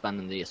 crowns to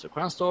spend in the ESO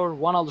Crown Store.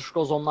 1 Elder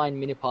Scrolls Online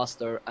mini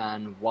poster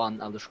and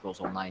 1 Elder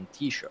Scrolls Online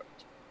t-shirt.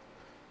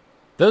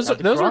 Those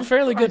are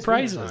fairly good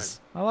prizes.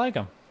 I like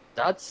them.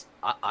 That's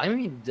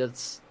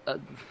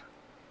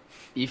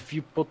if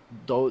you put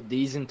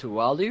these into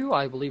value,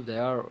 I believe they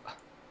are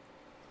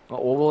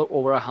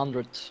over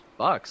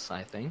 $100.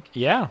 I think.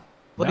 Yeah.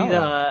 Well,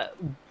 the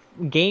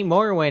game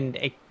Morrowind,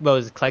 it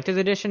was collector's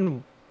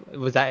edition.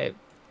 Was that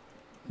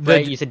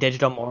right? You said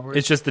digital Morrowind.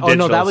 It's just the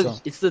digital. Oh no, that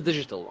was it's the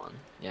digital one.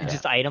 Yeah.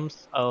 just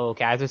items. Oh,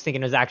 okay. I was just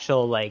thinking it was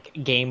actual like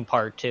game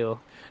part too.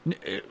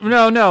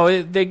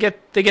 No, they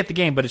get the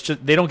game, but it's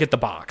just they don't get the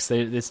box.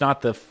 It's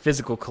not the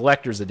physical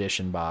collector's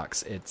edition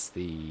box. It's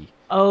the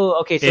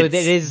okay. So it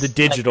is the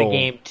digital like the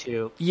game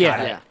too.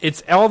 Yeah,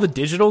 it's all the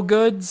digital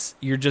goods.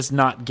 You're just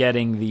not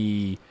getting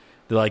the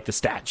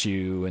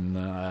statue and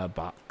the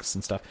box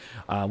and stuff.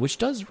 Which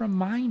does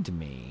remind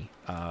me,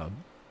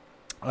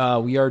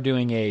 we are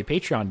doing a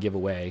Patreon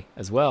giveaway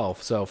as well.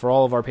 So for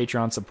all of our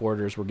Patreon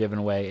supporters, we're giving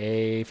away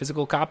a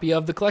physical copy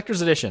of the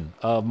collector's edition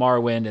of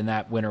Morrowind, and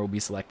that winner will be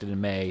selected in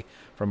May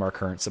from our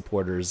current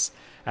supporters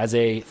as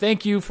a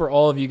thank you for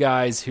all of you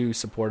guys who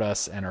support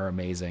us and are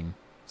amazing.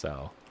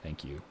 So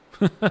thank you.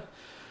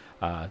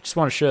 Just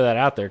want to show that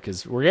out there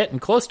because we're getting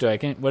close to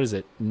it. What is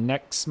it?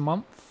 Next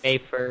month? May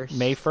 1st.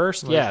 May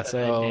 1st? Yeah.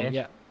 So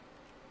yeah,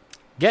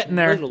 getting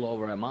there. A little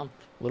over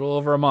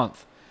a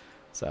month.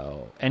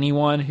 So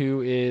anyone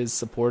who is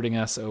supporting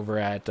us over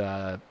at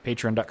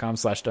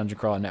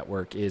patreon.com/Dungeon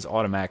Network is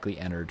automatically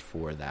entered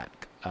for that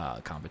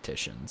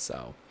competition.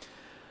 So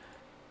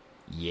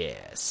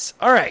yes.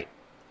 All right.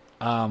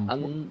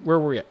 Where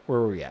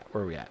were we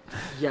at?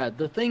 Yeah,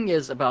 the thing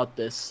is about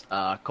this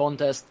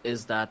contest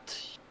is that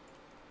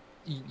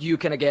you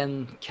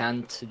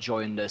can't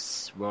join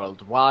this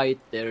worldwide.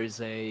 There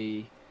is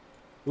a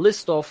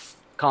list of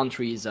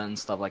countries and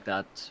stuff like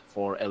that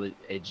for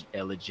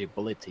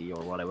eligibility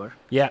or whatever.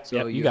 Yeah,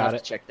 so you got have it.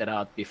 to check that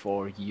out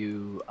before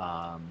you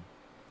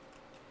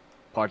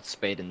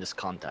participate in this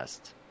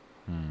contest.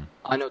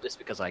 I know this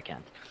because I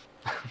can't.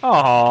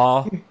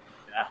 Aw.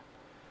 Yeah.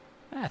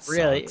 That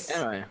Really? sucks.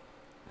 Anyway,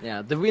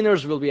 yeah, the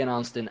winners will be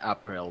announced in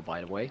April,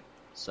 by the way.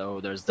 So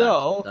there's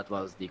So, that. That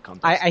was the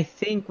contest. I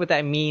think what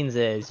that means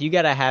is you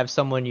gotta have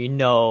someone you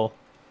know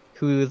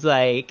who's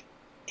like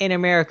in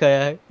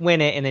America,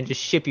 win it, and then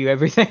just ship you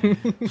everything.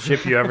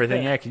 Ship you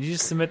everything. Yeah, could you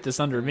just submit this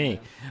under me?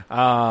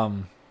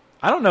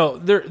 I don't know.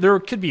 There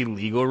could be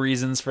legal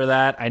reasons for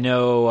that. I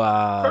know.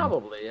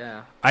 Probably,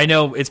 yeah. I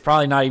know it's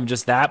probably not even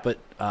just that, but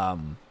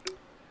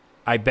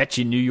I bet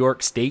you New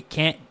York State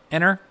can't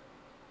enter.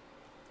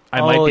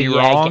 I might be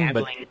wrong,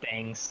 but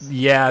things.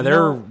 yeah,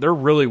 they're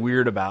really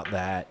weird about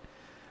that.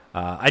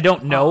 I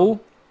don't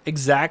know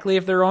exactly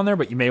if they're on there,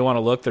 but you may want to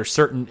look. There's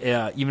certain,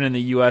 even in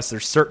the U.S.,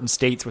 there's certain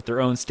states with their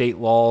own state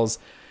laws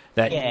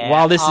that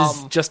while this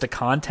is just a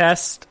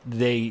contest,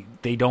 they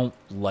don't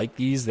like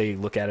these. They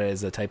look at it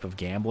as a type of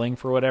gambling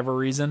for whatever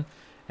reason.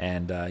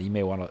 And you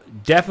may want to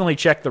definitely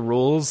check the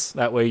rules.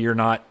 That way you're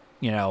not,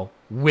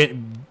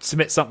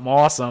 submit something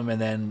awesome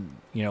and then,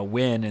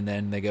 win. And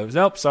then they go,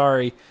 nope,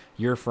 sorry,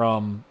 you're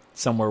from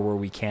somewhere where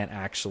we can't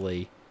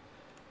actually.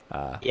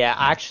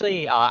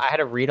 Actually, I had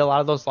to read a lot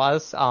of those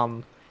laws.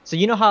 So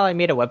you know how I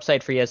made a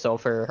website for ESO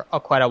for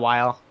quite a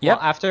while? Yep.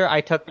 Well, after I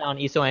took down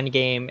ESO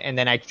Endgame and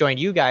then I joined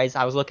you guys,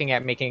 I was looking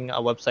at making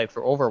a website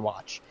for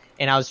Overwatch.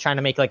 And I was trying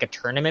to make like a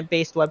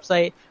tournament-based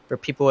website where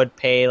people would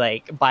pay,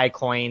 like, buy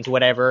coins,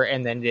 whatever,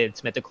 and then they'd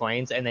submit the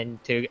coins and then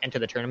to enter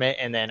the tournament,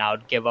 and then I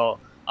would give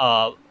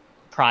a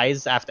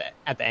prize at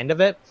the end of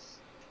it.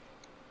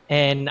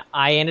 And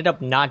I ended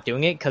up not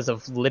doing it because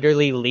of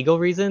literally legal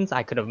reasons.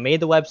 I could have made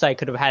the website,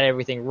 could have had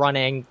everything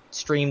running,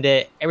 streamed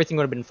it, everything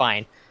would have been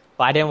fine.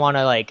 But I didn't want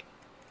to, like,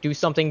 do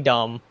something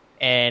dumb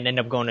and end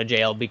up going to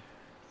jail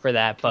for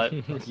that. But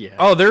Yeah.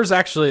 Oh,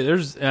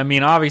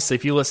 obviously,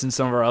 if you listen to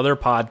some of our other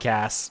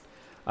podcasts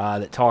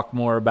that talk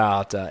more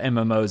about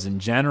MMOs in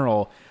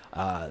general,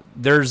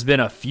 there's been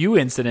a few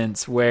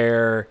incidents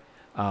where,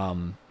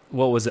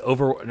 what was it?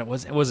 It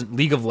wasn't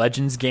League of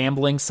Legends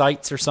gambling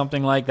sites or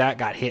something like that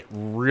got hit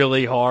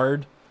really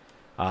hard,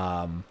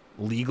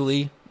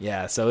 legally.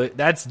 Yeah, so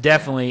that's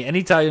definitely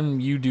anytime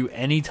you do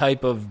any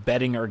type of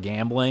betting or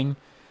gambling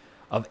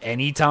of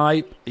any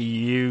type,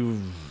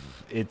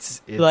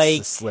 it's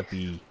like, a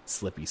slippy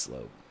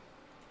slope.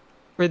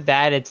 for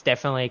that, it's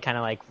definitely kind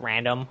of like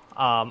random.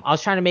 I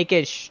was trying to make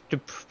it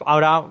I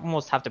would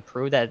almost have to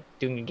prove that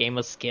doing a game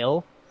was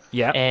skill.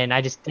 Yeah, And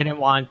I just didn't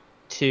want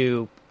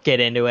to get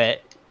into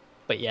it.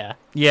 But yeah,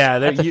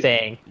 that's a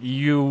thing.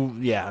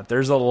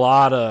 There's a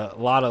lot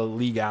of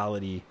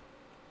legality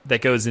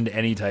that goes into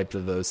any type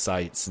of those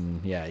sites,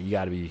 and yeah, you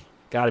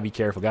gotta be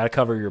careful. Gotta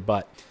cover your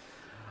butt.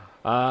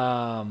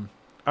 All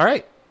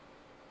right.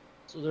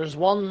 So there's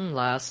one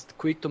last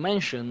quick to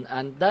mention,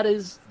 and that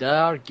is they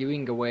are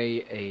giving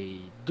away a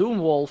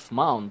Doomwolf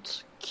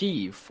mount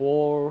key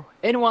for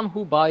anyone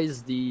who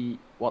buys the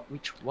what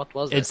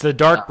was it? It's the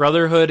Dark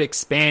Brotherhood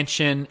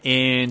expansion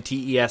in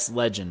TES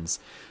Legends.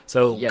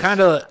 So Yes.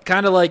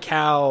 kind of like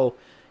how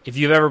if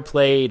you've ever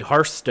played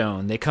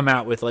Hearthstone, they come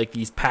out with like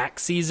these pack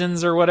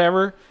seasons or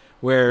whatever,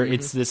 where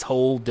it's this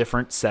whole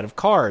different set of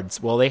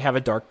cards. Well, they have a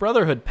Dark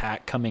Brotherhood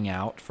pack coming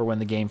out for when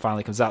the game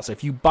finally comes out. So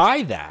if you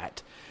buy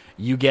that,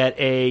 you get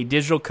a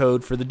digital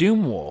code for the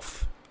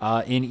Doomwolf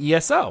in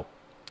ESO.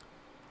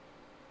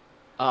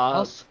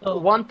 Also,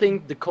 one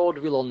thing, the code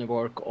will only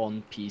work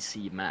on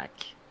PC Mac.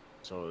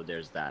 So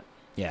there's that.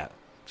 Yeah,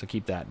 so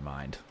keep that in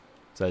mind.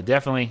 So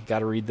definitely got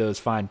to read those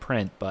fine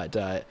print.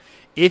 But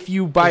if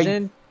you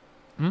buy...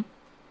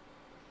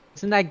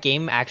 Isn't that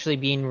game actually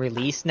being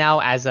released now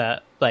as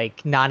a,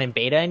 like, not in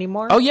beta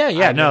anymore? Oh, yeah.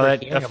 I No, remember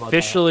that hearing about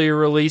officially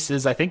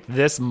releases, I think,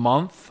 this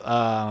month.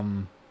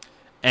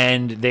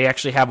 And they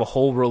actually have a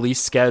whole release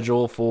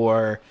schedule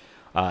for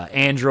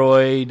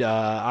Android,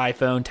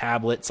 iPhone,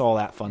 tablets, all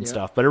that fun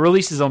stuff. But it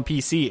releases on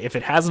PC. If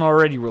it hasn't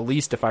already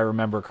released, if I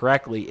remember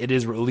correctly, it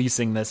is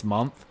releasing this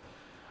month.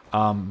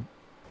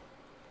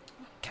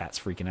 Cat's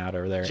freaking out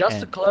over there. Just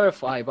to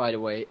clarify, by the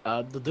way,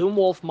 the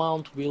Doomwolf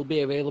mount will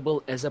be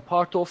available as a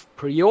part of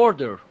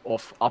pre-order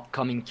of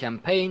upcoming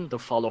campaign, The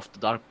Fall of the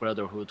Dark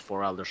Brotherhood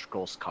for Elder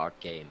Scrolls card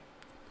game.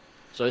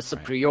 So it's a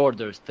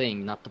pre-order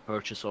thing, not the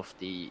purchase of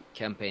the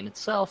campaign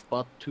itself,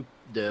 but to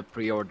the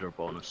pre-order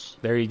bonus.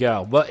 There you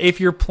go. But if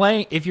you're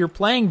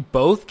playing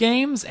both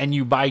games and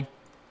you by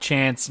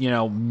chance,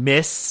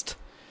 missed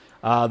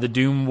the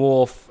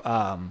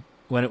Doomwolf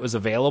when it was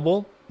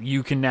available,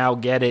 you can now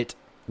get it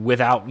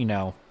without,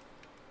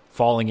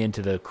 falling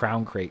into the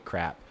Crown Crate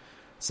crap.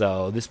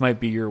 So this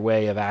might be your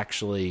way of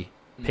actually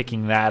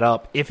picking that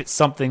up if it's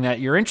something that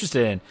you're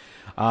interested in.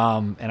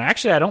 And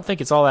actually, I don't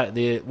think it's all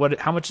that.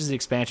 How much is the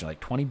expansion?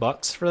 Like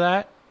 $20 for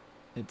that?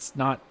 It's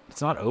not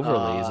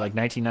overly. It's like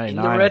 $19.99, in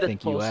the Reddit I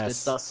think, post,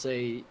 US. It does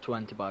say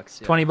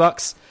 $20. Yeah.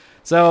 $20.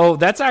 So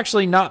that's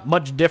actually not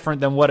much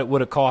different than what it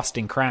would have cost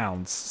in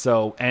crowns.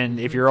 So, and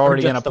if you're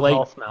already going to play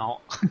wolf mount.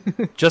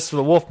 just for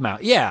the wolf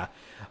mount, yeah.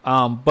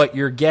 But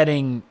you're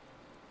getting,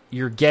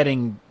 if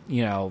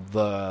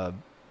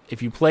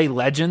you play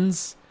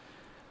Legends,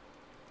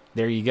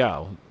 there you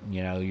go.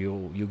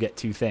 You'll get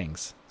two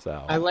things.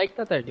 So I like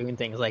that they're doing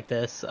things like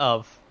this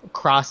of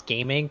cross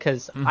gaming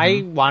because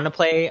I want to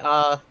play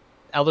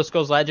Elder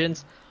Scrolls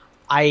Legends.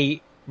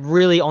 I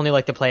really only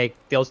like to play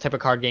those type of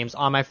card games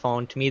on my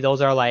phone. To me,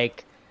 those are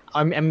like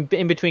I'm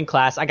in between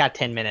class. I got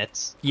 10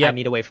 minutes. Yep. I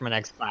need to wait for my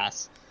next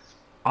class.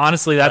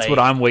 Honestly, that's what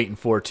I'm waiting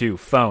for too.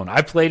 Phone.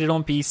 I played it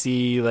on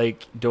PC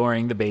like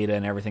during the beta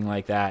and everything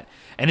like that,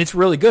 and it's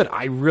really good.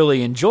 I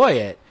really enjoy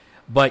it.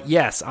 But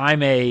yes, I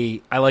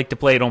like to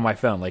play it on my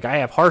phone. Like I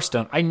have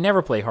Hearthstone. I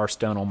never play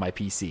Hearthstone on my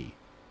PC.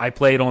 I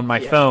play it on my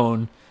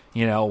phone,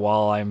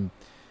 while I'm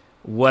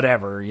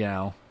whatever,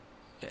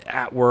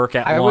 at work,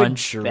 at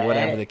lunch, or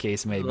whatever the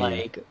case may be.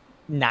 Like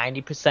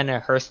 90%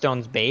 of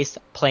Hearthstone's base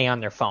play on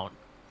their phone.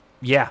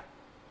 Yeah.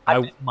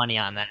 I bet money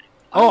on that.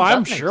 Oh,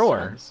 I'm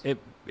sure.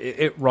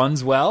 It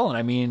runs well, and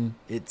I mean,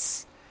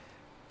 that's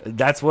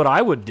what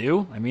I would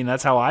do. I mean,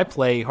 that's how I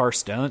play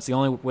Hearthstone. It's the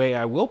only way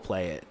I will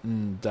play it.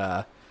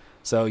 And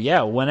so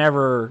yeah,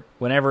 whenever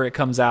it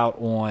comes out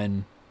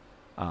on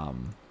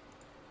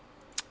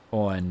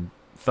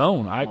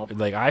phone,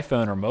 like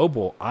iPhone or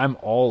mobile, I'm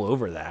all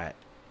over that.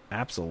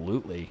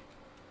 Absolutely.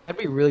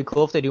 That'd be really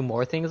cool if they do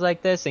more things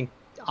like this, and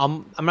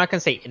I'm not gonna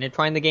say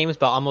intertwine the games,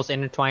 but almost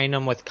intertwine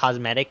them with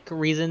cosmetic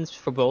reasons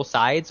for both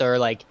sides, or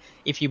like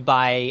if you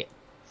buy,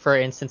 for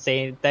instance,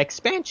 say the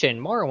expansion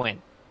Morrowind,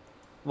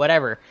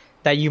 whatever,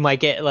 that you might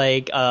get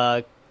like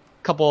a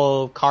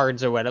couple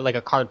cards or whatever, like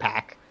a card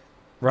pack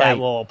that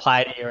will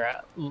apply to your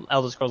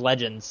Elder Scrolls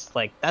Legends.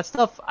 Like that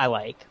stuff I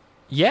like.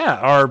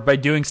 Yeah, or by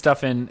doing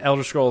stuff in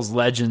Elder Scrolls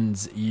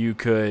Legends, you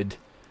could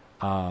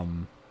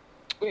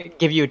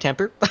give you a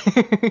temper.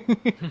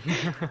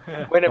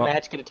 Win a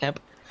match, get a temp.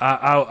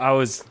 I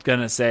was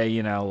gonna say,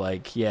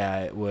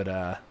 it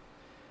would,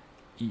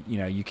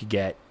 you could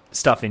get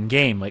stuff in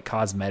game, like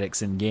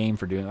cosmetics in game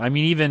for doing. I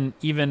mean,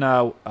 even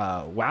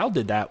WoW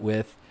did that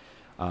with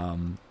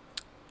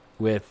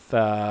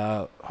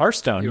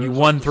Hearthstone. You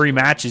won 3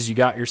 matches, you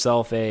got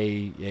yourself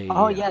a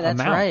oh yeah, that's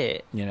mount,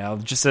 right.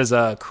 Just as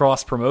a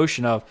cross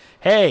promotion of,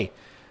 hey,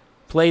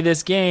 play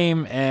this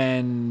game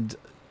and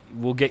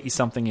we'll get you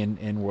something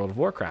in World of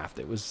Warcraft.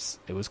 It was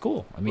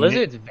cool. I mean,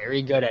 Blizzard's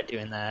very good at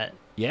doing that.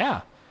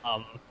 Yeah.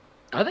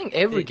 I think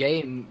every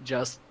game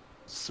just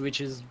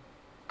switches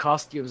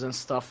costumes and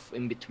stuff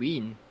in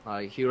between.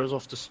 Like Heroes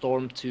of the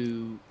Storm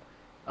to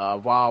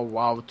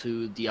WoW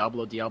to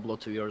Diablo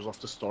to Heroes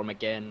of the Storm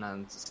again,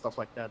 and stuff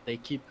like that. They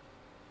keep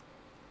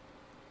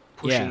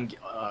pushing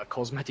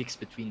cosmetics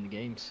between the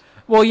games.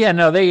 Well, yeah,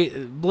 no,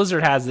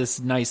 Blizzard has this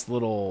nice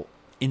little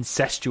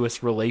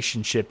incestuous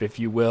relationship, if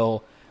you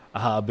will,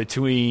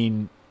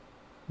 between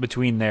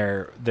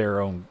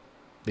their own.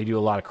 They do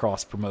a lot of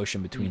cross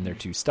promotion between their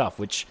two stuff,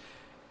 which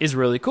is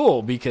really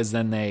cool because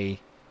then they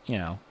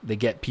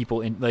get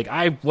people in. Like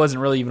I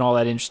wasn't really even all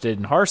that interested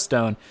in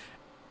Hearthstone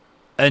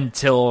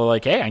until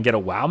like, hey, I can get a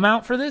WoW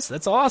mount for this.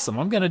 That's awesome.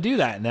 I'm gonna do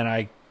that, and then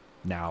I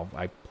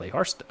play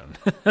Hearthstone.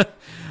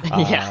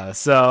 Yeah.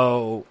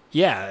 So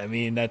yeah, I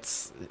mean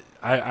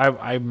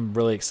I'm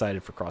really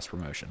excited for cross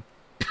promotion.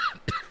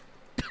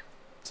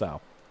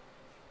 So,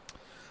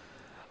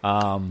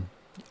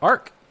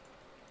 Ark.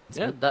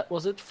 Yeah, that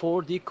was it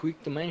for the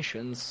quick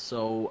dimensions.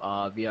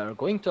 So we are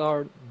going to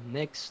our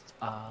next,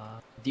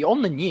 the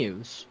on the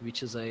news,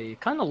 which is a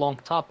kind of long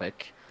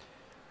topic,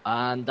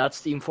 and that's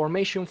the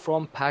information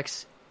from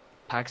PAX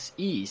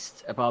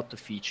East about the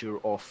feature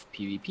of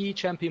PvP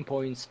champion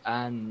points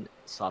and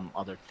some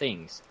other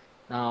things.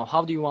 Now,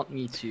 how do you want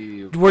me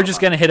to? We're just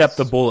gonna hit up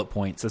the bullet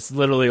points. That's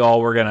literally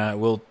all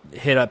we'll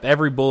hit up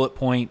every bullet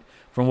point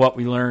from what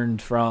we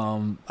learned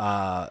from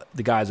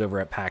the guys over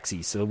at PAX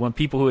East. So when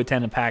people who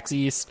attended PAX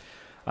East,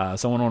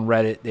 someone on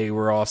Reddit, they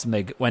were awesome.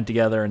 They went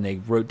together and they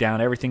wrote down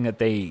everything that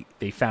they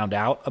found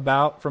out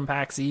about from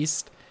PAX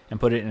East and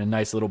put it in a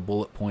nice little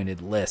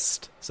bullet-pointed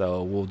list.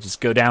 So we'll just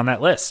go down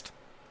that list.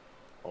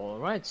 All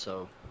right,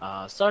 so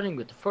starting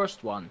with the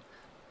first one.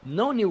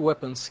 No new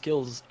weapon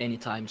skills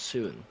anytime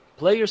soon.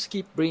 Players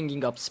keep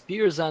bringing up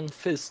spears and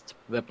fist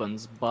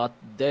weapons, but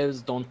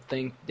devs don't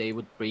think they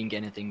would bring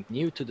anything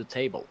new to the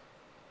table.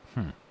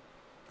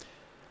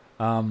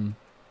 I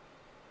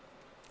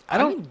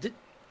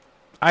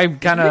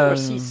kind of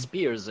see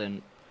spears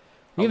in.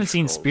 We haven't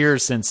seen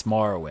spears since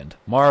Morrowind.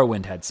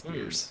 Morrowind had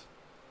spears.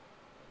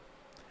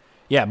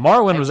 Yeah,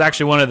 Morrowind was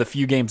actually one of the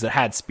few games that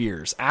had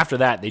spears. After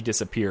that, they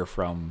disappear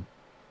from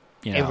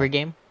every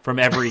game. From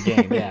every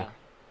game, yeah.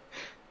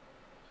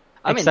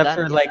 Except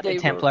for like the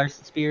Templar's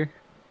spear,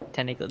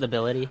 technical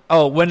ability.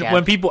 Oh,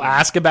 when people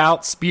ask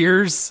about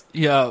spears,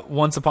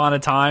 once upon a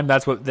time,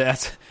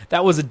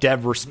 that was a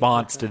dev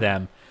response to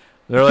them.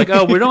 They're like,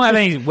 "Oh, we don't have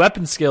any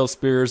weapon skill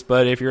spears,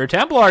 but if you're a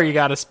Templar, you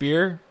got a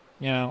spear."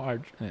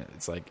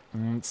 it's like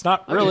it's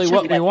not really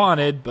what we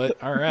wanted,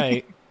 but all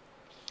right.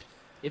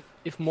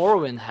 If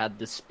Morrowind had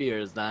the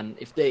spears, then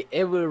if they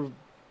ever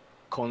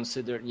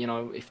considered,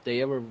 if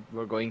they ever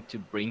were going to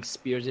bring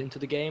spears into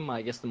the game,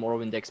 I guess the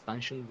Morrowind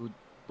expansion would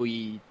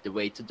be the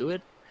way to do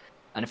it.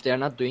 And if they're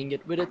not doing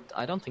it with it,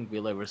 I don't think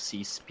we'll ever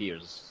see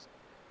spears.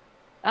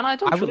 And I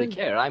don't really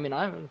care. I mean,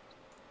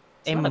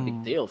 it's not a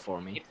big deal for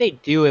me. If they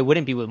do, it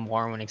wouldn't be with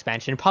Morrowind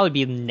expansion. It'd probably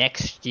be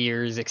next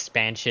year's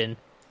expansion.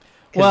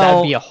 Because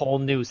that'd be a whole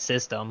new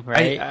system,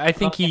 right? I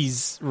think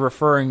he's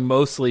referring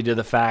mostly to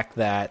the fact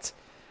that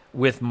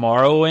with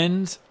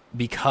Morrowind,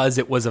 because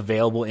it was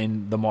available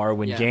in the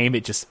Morrowind game,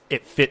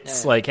 it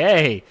fits like,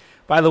 hey,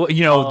 by the way,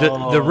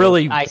 the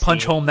really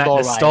punch home that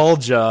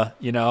nostalgia,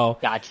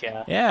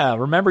 Gotcha. Yeah,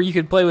 remember you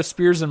could play with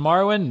spears in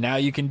Morrowind? Now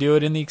you can do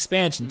it in the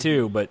expansion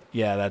too, but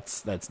yeah,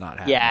 that's not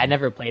happening. Yeah, I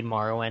never played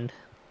Morrowind.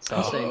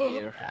 So same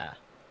here.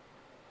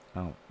 I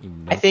don't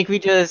even know. I think we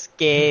just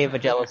gave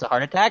Agelos a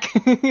heart attack.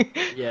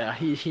 Yeah,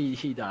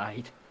 he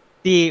died.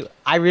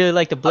 I really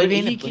like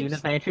Oblivion. Oblivion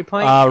is my entry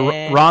point.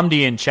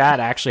 Ramdi in chat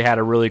actually had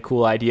a really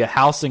cool idea: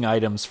 housing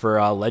items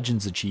for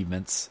Legends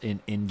achievements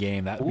in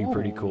game. That would be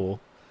pretty cool.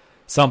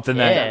 Something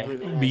that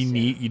would be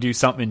neat. You do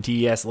something in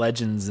TES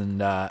Legends,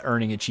 and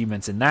earning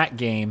achievements in that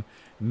game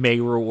may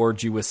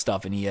reward you with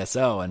stuff in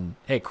ESO. And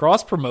hey,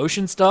 cross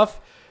promotion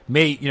stuff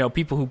may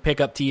people who pick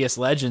up TES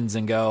Legends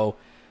and go,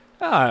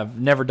 I've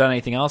never done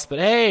anything else, but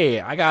hey,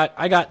 I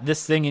got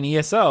this thing in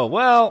ESO.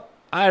 Well,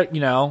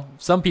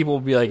 some people will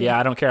be like, yeah,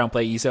 I don't care, I don't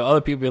play ESO.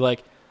 Other people will be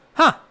like,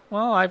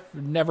 well, I've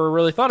never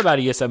really thought about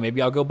ESO.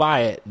 Maybe I'll go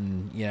buy it.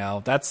 And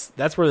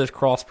that's where this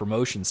cross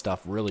promotion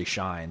stuff really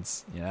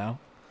shines.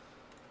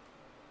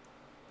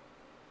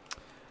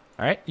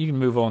 All right, you can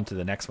move on to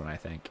the next one, I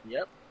think.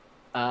 Yep.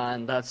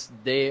 And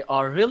they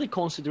are really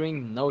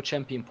considering no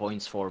champion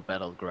points for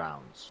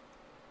Battlegrounds.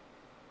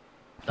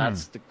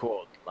 That's the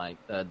quote. Like,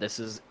 this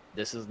is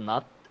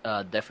not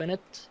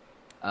definite.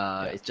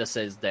 It just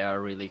says they are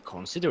really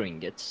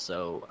considering it.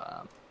 So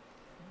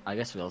I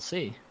guess we'll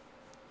see.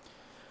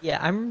 Yeah,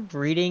 I'm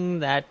reading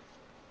that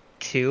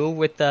too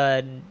with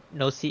the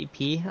no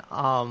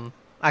CP.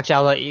 Actually,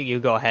 I'll let you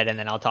go ahead and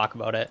then I'll talk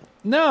about it.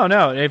 No.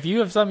 If you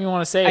have something you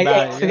want to say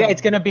about it.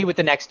 It's going to be with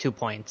the next 2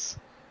 points.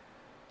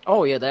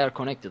 Oh, yeah, they are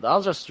connected.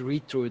 I'll just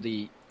read through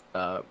the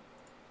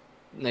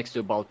next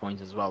 2 bullet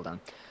points as well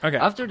then. Okay.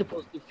 After the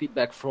positive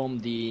feedback from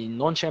the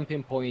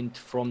non-champion point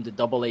from the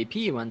AAP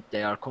event,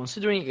 they are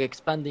considering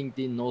expanding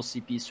the no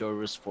CP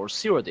servers for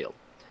Cyrodiil.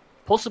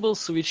 Possible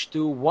switch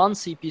to 1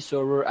 CP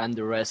server and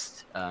the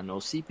rest no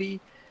CP.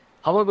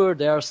 However,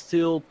 they are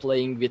still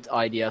playing with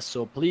ideas,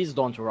 so please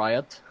don't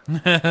riot.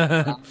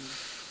 The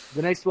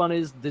next one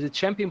is the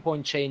champion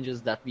point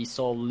changes that we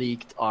saw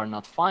leaked are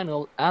not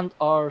final and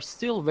are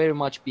still very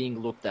much being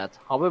looked at.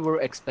 However,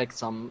 expect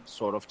some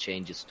sort of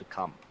changes to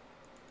come.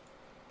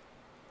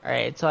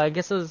 Alright, so I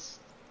guess it's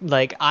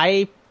like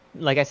I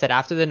said,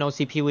 after the no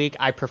CP week,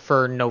 I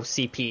prefer no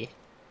CP.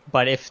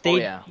 But if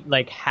they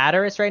like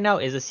Hatteras right now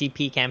is a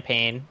CP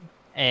campaign,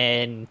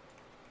 and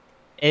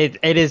it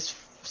is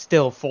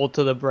still full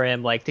to the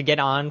brim. Like, to get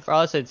on for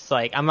us, it's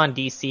like I'm on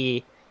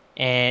DC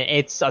and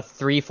it's a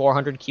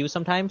 300-400 queue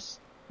sometimes.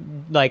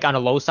 Like, on a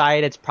low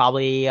side, it's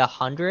probably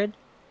 100.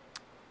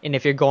 And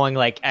if you're going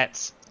like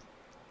at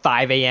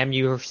 5 a.m.,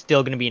 you're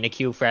still going to be in a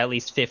queue for at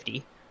least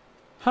 50.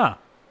 Huh.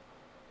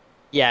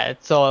 Yeah,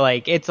 so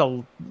like it's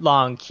a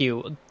long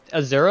queue.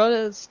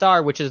 Azura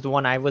Star, which is the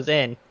one I was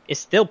in, is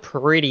still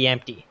pretty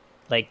empty.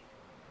 Like,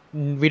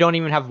 we don't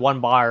even have one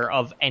bar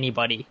of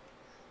anybody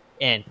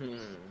in.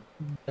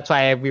 That's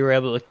why we were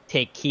able to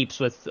take keeps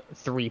with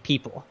 3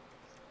 people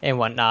and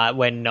whatnot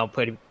when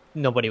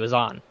nobody was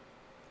on.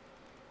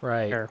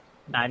 Right. Or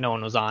not, no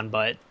one was on,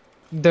 but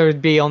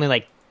there'd be only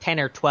like 10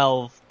 or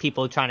 12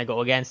 people trying to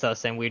go against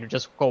us, and we'd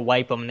just go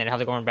wipe them and then have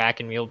to go back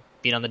and we'll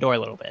beat on the door a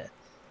little bit.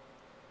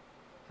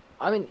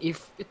 I mean,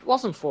 if it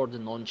wasn't for the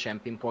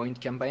non-champion point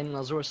campaign in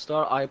Azure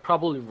Star, I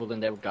probably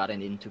wouldn't have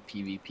gotten into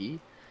PvP.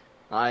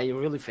 I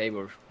really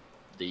favor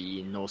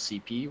the no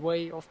CP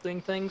way of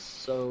doing things,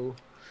 so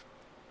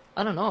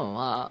I don't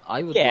know.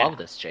 I would love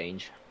this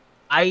change.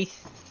 I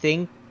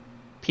think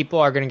people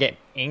are going to get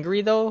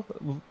angry, though.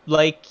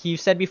 Like you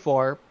said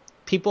before,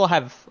 people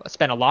have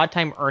spent a lot of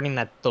time earning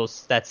that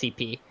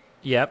CP.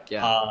 Yep.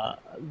 Yeah.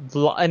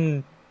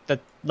 And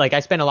I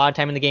spent a lot of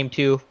time in the game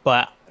too,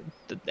 but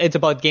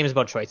game's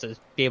about choices.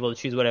 Be able to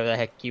choose whatever the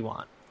heck you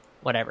want,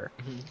 whatever.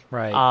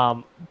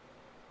 Right.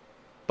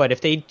 But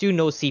if they do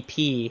no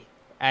CP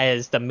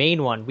as the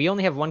main one, we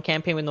only have one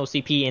campaign with no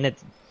CP, and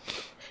it's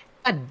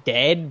not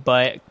dead,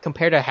 but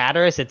compared to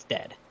Hatteras, it's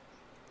dead.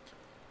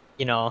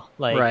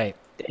 Right.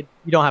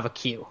 You don't have a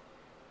queue.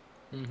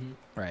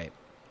 Right.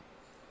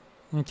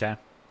 Okay.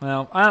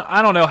 Well,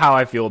 I don't know how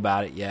I feel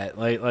about it yet.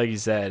 Like you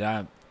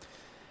said,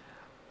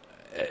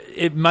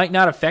 it might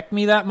not affect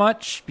me that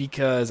much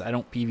because I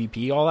don't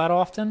PvP all that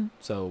often,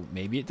 so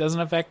maybe it doesn't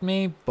affect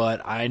me,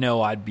 but I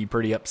know I'd be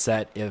pretty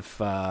upset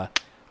if I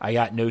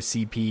got no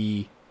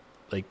CP,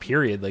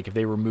 period. Like, if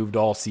they removed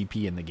all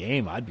CP in the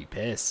game, I'd be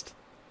pissed.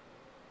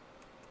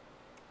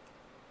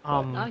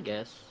 I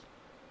guess.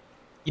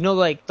 You know,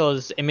 like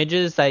those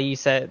images that you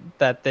said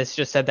that this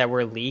just said that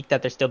were leaked,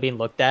 that they're still being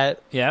looked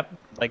at. Yep.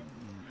 Like,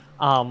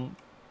 I'm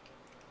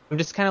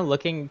just kind of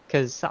looking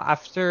because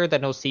after the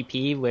no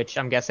CP, which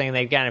I'm guessing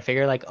they've gotten to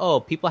figure like, oh,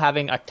 people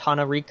having a ton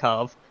of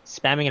recov,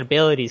 spamming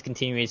abilities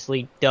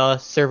continuously, duh,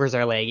 servers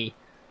are laggy.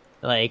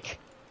 Like,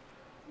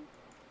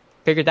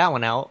 figured that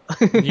one out.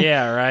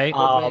 Yeah, right.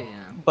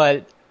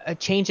 But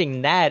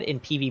changing that in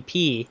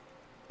PvP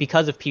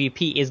because of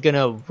PvP is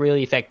gonna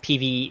really affect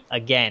PvE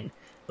again.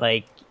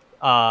 Like,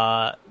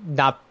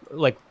 not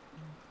like.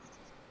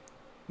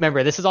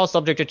 Remember, this is all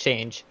subject to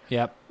change.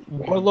 Yep.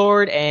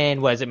 Warlord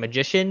and what is it,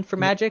 Magician for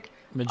Magic?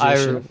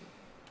 Magician. Are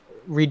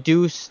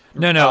reduced.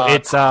 No,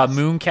 it's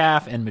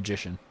Mooncalf and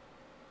Magician.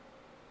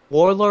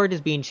 Warlord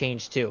is being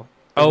changed too.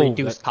 The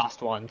reduced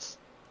cost ones.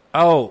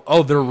 They're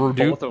Both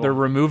of them. they're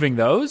removing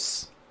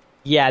those?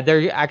 Yeah,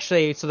 they're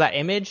actually, so that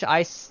image,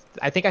 I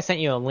think I sent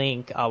you a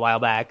link a while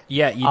back.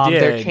 Yeah, you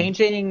did. They're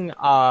changing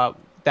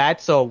that,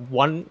 so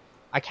one,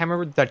 I can't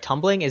remember, the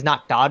tumbling is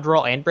not dodge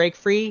roll and break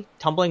free.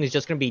 Tumbling is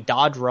just going to be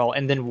dodge roll,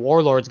 and then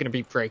Warlord's going to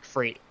be break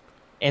free.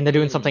 And they're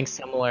doing something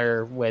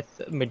similar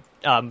with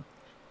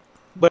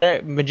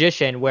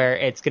Magician, where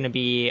it's going to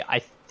be, I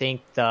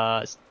think,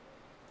 the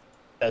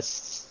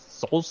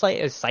soul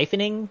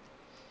siphoning.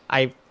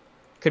 I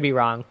could be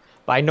wrong,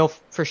 but I know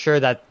for sure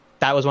that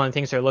was one of the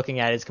things they're looking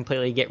at, is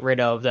completely get rid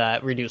of the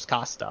reduced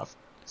cost stuff.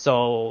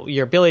 So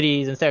your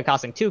abilities, instead of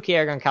costing 2k,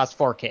 are going to cost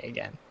 4k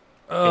again.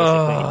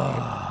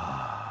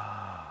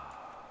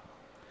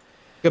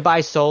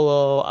 Goodbye,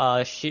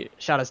 solo.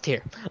 Shout us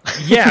tier.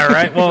 Yeah,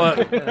 right.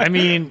 Well, I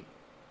mean,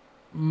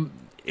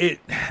 it's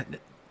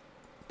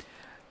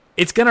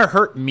going to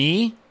hurt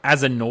me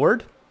as a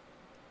Nord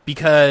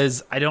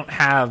because I don't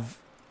have,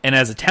 and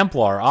as a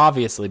Templar,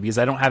 obviously, because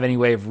I don't have any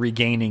way of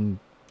regaining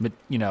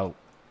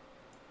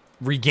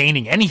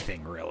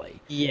anything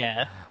really.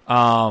 Yeah.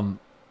 And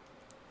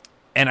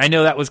I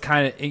know that was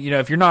kind of,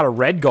 if you're not a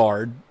red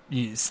guard,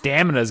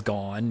 stamina's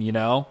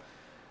gone,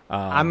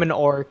 I'm an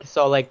orc,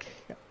 so like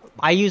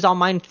I use all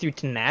mine through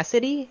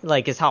tenacity,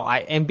 like is how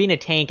and being a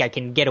tank, I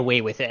can get away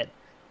with it.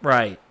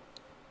 Right.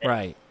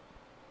 Right.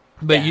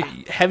 But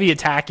heavy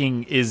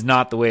attacking is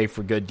not the way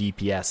for good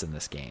DPS in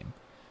this game.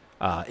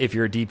 If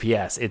you're a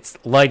DPS, it's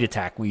light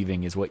attack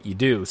weaving is what you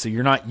do. So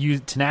you're not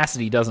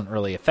tenacity doesn't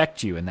really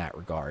affect you in that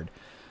regard.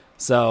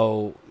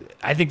 So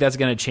I think that's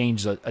going to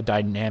change a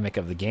dynamic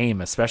of the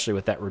game, especially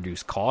with that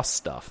reduced cost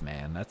stuff,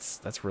 man.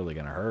 That's really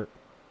going to hurt.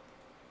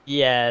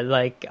 Yeah,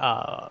 like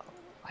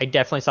I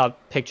definitely saw a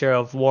picture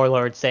of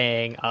Warlord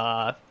saying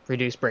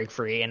reduce break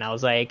free, and I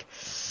was like,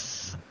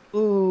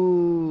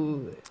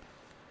 ooh.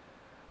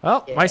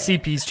 Well, my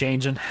CP's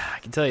changing. I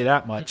can tell you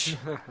that much.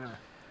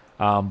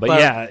 But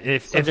yeah,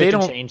 if they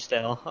don't change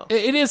still,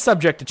 it is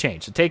subject to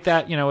change. So take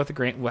that, with a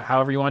grain,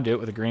 however you want to do it,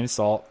 with a grain of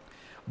salt.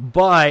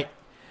 But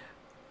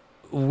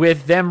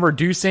with them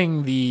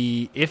reducing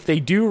if they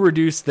do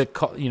reduce the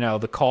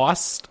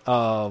cost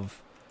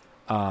of,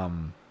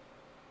 oh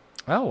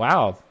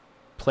wow,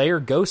 player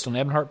Ghost on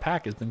Ebonheart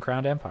Pack has been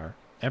crowned Emperor.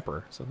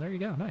 So there you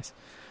go, nice.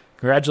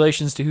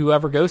 Congratulations to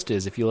whoever Ghost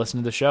is if you listen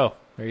to the show.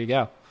 There you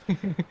go.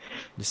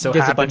 Just so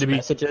happened to be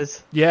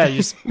messages. Yeah, you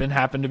just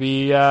happen to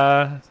be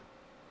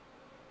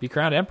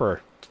crowned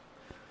Emperor.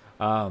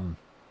 Yeah,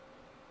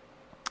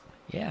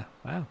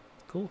 wow,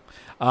 cool.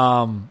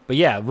 But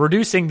yeah,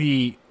 reducing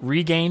the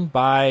regain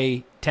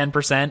by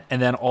 10%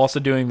 and then also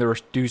doing the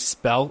reduced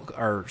spell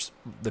or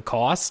the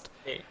cost.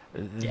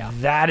 Yeah.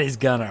 That is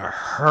gonna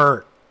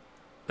hurt.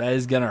 That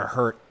is gonna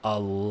hurt a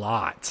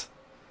lot.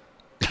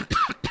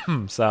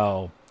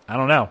 So I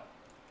don't know.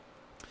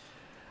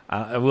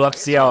 We'll have to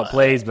see how it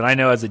plays, but I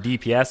know as a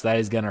DPS that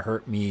is gonna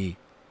hurt me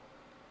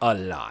a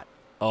lot.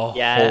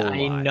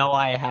 I know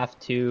I have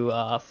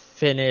to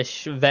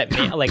finish Vet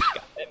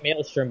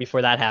Maelstrom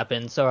before that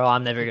happens, so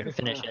I'm never going to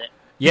finish it.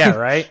 Yeah,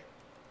 right?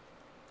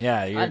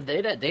 Yeah.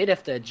 They'd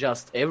have to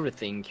adjust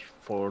everything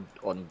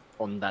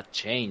on that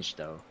change,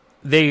 though.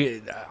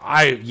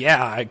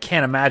 I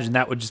can't imagine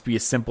that would just be a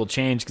simple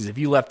change, because if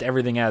you left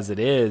everything as it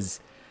is,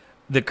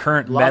 the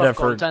current meta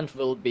for content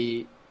will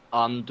be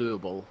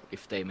undoable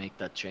if they make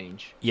that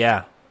change.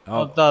 Yeah.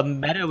 Well, the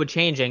meta would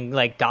change, and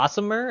like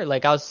Gossamer,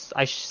 like I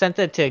sent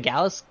it to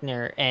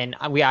Galaskner, and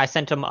I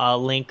sent him a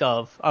link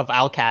of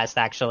Outcast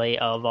actually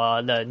of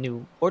the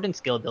new Warden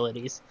skill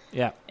abilities.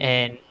 Yeah,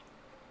 and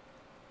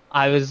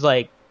I was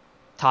like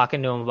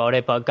talking to him about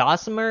it, but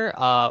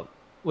Gossamer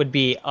would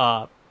be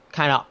kind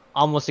of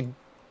almost a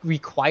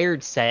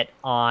required set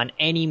on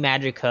any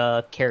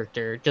Magicka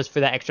character just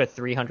for that extra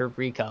 300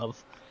 recov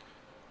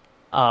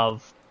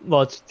of.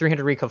 Well, it's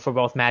 300 recov for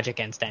both Magic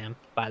and Stam,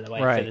 by the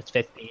way, right. It's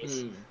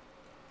 50s.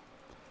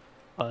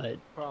 But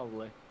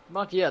probably.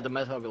 But yeah, the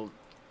meta will.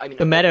 I mean,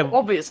 the meta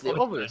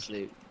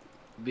obviously,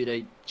 be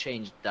they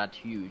change that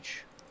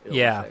huge.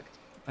 Effect.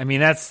 I mean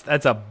that's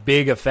a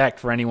big effect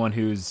for anyone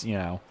who's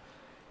who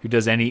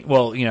does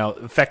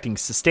affecting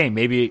sustain.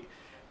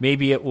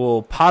 Maybe it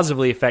will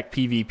positively affect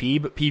PvP,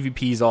 but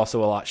PvP is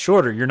also a lot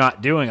shorter. You're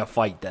not doing a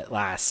fight that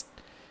lasts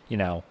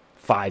 5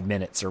 5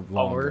 minutes or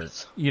longer.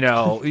 Hours.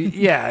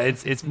 Yeah,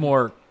 it's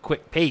more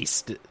quick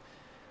paced.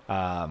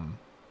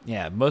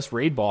 Most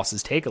raid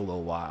bosses take a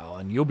little while,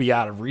 and you'll be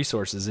out of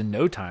resources in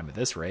no time at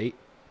this rate.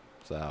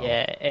 So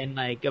Yeah, and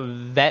like a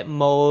vet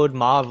mode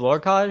Maw of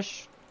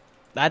Lorcaj,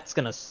 that's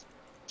gonna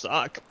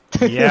suck.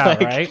 yeah,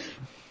 Like, right.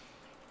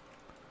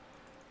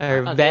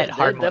 Or They vet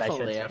hard mode, I should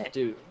definitely say. have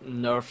to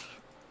nerf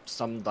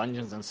some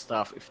dungeons and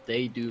stuff if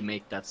they do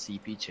make that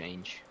CP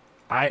change.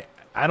 I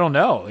don't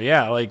know.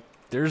 Yeah, like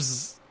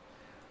there's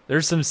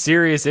some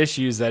serious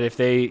issues that if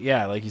they,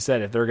 like you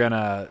said, if they're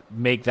gonna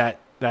make that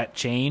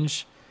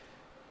change,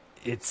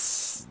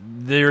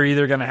 they're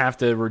either gonna have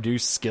to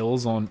reduce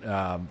skills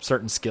on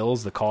certain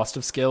skills, the cost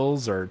of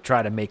skills, or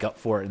try to make up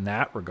for it in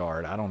that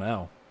regard. I don't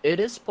know. It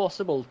is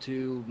possible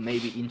to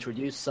maybe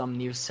introduce some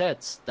new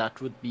sets that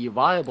would be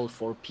viable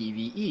for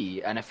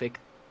PvE and affect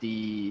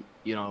the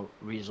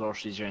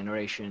resource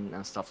regeneration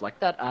and stuff like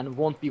that, and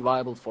won't be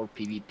viable for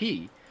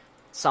PvP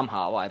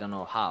somehow. I don't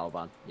know how,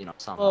 but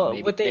somehow Well,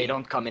 maybe what they they-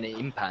 don't come in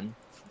impan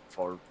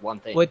for one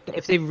thing.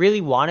 If they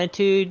really wanted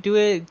to do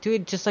it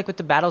just like with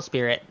the Battle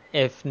Spirit.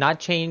 If not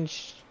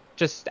change,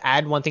 just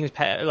add one thing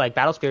like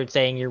Battle Spirit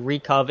saying your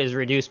recuv is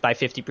reduced by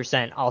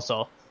 50%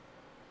 also,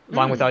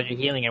 along with all your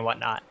healing and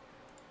whatnot.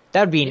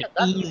 That would be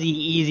an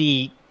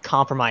easy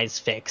compromise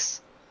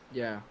fix.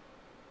 Yeah,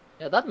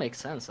 that makes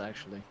sense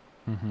actually.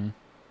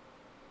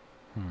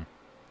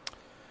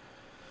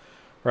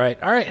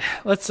 Right. All right.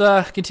 Let's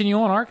continue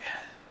on, Ark.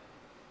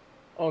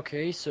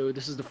 Okay, so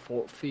this is the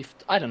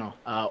fifth. I don't know.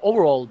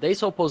 Overall, they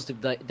saw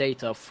positive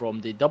data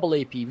from the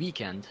AAP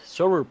weekend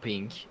server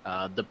ping.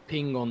 The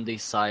ping on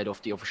this side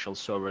of the official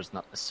server is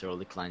not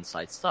necessarily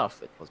client-side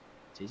stuff. It was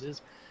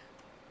teases.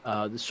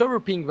 The server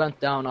ping went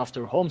down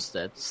after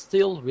Homestead,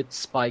 still with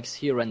spikes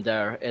here and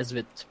there as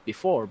with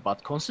before,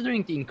 but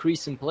considering the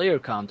increase in player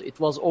count, it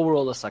was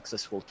overall a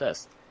successful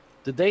test.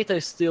 The data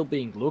is still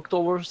being looked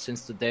over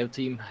since the dev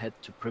team had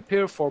to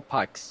prepare for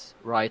PAX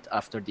right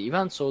after the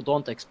event, so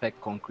don't expect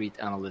concrete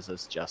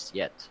analysis just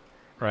yet.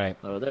 Right.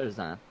 So there's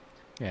that.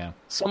 Yeah.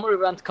 Summer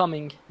event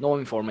coming, no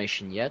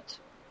information yet.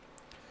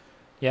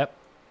 Yep.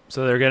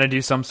 So they're going to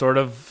do some sort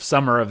of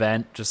summer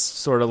event, just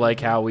sort of like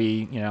how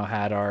we,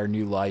 had our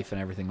new life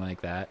and everything like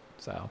that.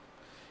 So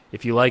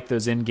if you like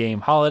those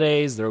in-game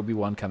holidays, there will be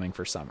one coming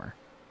for summer.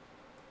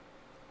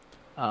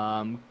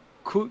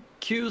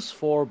 Queues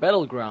for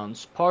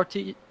Battlegrounds.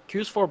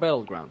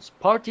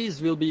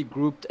 Parties will be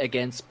grouped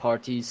against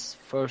parties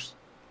first.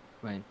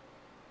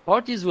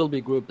 Parties will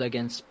be grouped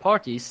against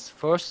parties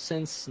first,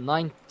 since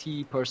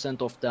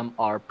 90% of them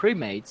are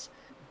premates,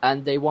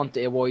 and they want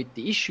to avoid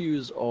the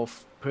issues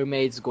of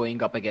premates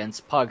going up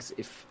against pugs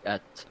if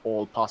at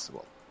all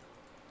possible.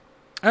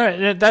 All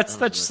right, that's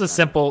just a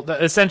simple.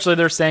 Essentially,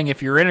 they're saying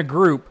if you're in a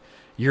group,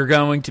 you're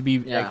going to be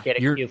Get a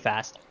queue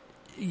fast.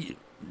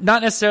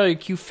 not necessarily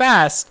queue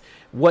fast.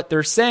 What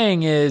they're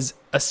saying is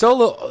a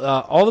solo.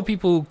 All the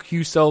people who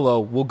queue solo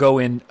will go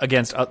in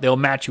against. They'll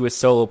match you with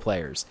solo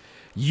players.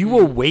 You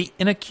will wait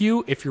in a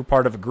queue if you're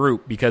part of a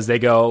group, because they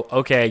go,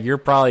 okay, you're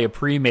probably a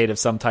pre-mate of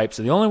some type.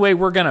 So the only way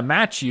we're going to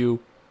match you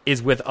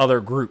is with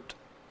other grouped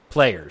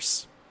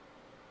players.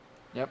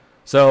 Yep.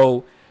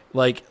 So,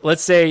 like,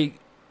 let's say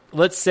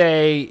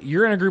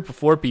you're in a group of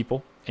 4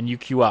 people and you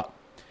queue up.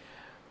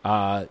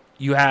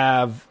 You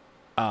have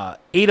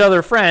 8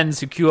 other friends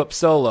who queue up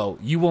solo.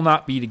 You will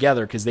not be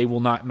together because they will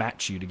not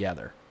match you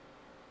together.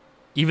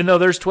 Even though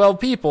there's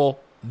 12 people,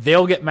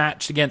 they'll get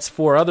matched against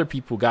 4 other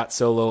people who got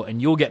solo,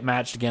 and you'll get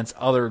matched against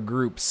other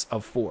groups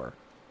of 4.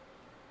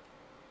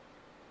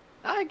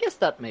 I guess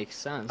that makes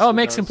sense. Oh, it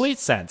makes complete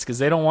sense, because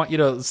they don't want you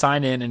to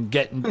sign in and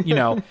get,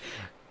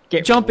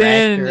 Get jump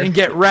in wrecked or- and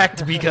get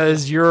wrecked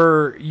because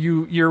you're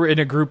in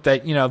a group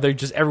that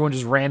everyone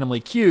just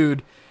randomly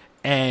queued,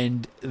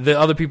 and the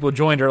other people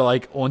joined are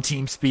like on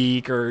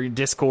TeamSpeak or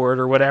Discord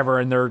or whatever,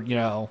 and they're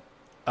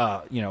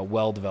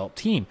well developed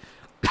team.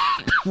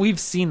 We've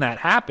seen that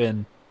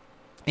happen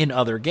in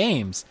other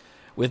games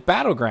with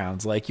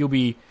Battlegrounds. Like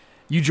you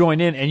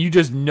join in and you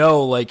just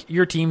know, like,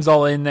 your team's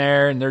all in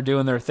there and they're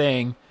doing their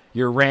thing,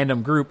 your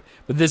random group,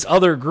 but this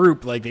other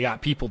group, like, they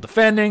got people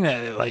defending,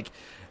 like.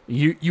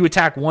 You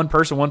attack one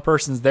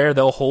person's there,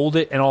 they'll hold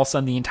it, and all of a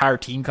sudden the entire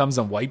team comes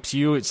and wipes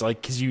you. It's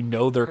like, because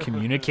they're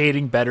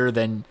communicating better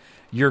than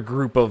your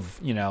group of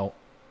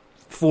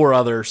 4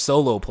 other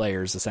solo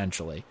players,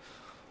 essentially.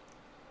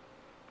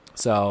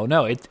 So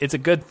no, it's a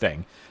good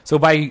thing. So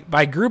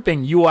by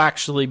grouping, you will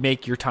actually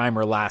make your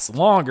timer last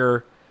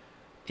longer,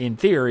 in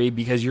theory,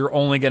 because you're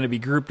only going to be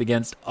grouped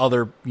against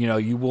other.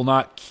 You will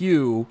not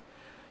queue.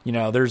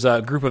 There's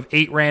a group of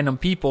 8 random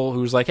people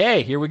who's like,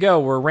 hey, here we go,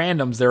 we're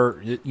randoms. They're,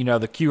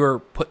 the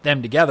queuer put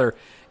them together,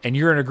 and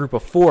you're in a group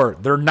of 4.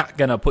 They're not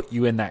going to put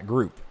you in that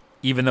group,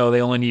 even though they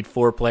only need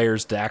 4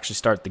 players to actually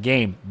start the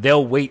game.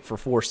 They'll wait for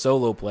 4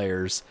 solo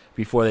players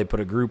before they put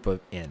a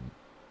group in.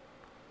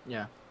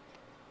 Yeah.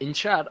 In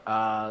chat,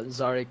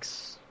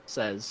 Zarix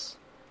says,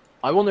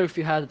 I wonder if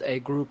you had a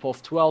group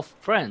of 12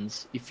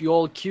 friends, if you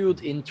all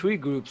queued in 3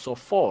 groups of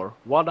 4,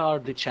 what are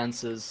the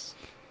chances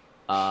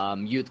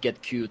you'd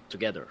get queued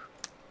together?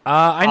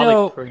 I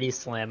know pretty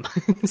slim.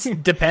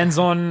 depends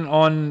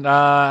on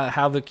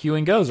how the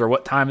queuing goes or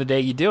what time of day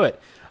you do it.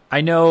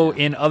 I know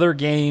in other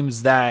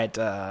games that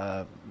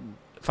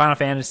Final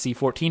Fantasy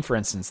 14, for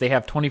instance, they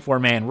have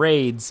 24-man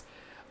raids,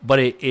 but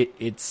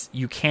it's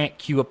you can't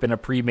queue up in a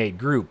pre-made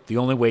group. The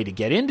only way to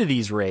get into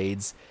these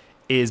raids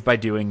is by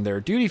doing their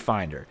duty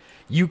finder.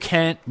 You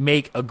can't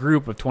make a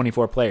group of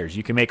 24 players.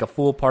 You can make a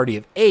full party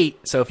of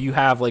 8. So if you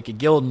have like a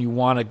guild and you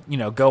want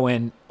to, go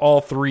in all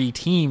 3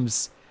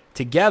 teams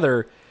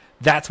together,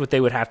 that's what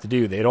they would have to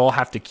do. They'd all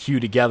have to queue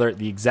together at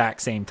the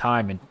exact same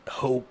time and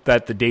hope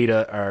that the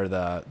data or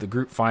the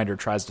group finder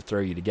tries to throw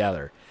you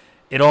together.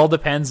 It all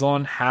depends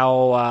on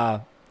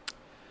how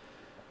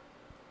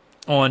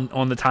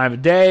on the time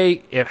of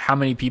day, how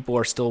many people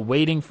are still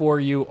waiting for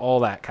you,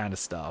 all that kind of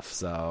stuff.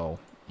 So,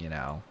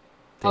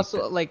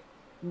 Also, like,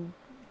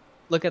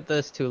 look at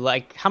this too.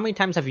 Like, how many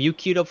times have you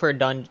queued up for a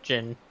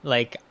dungeon?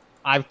 Like,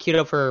 I've queued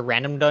up for a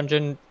random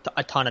dungeon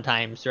a ton of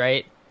times,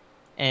 right?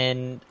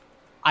 And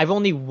I've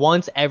only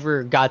once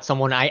ever got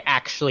someone I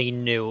actually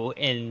knew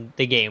in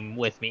the game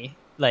with me.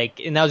 Like,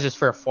 and that was just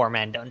for a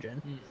 4-man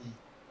dungeon. Mm-hmm.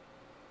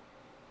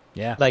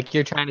 Yeah. Like,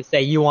 you're trying to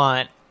say you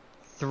want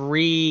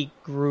 3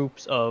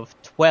 groups of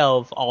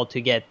 12 all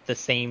to get the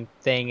same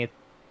thing.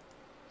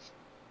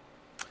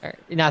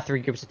 Not 3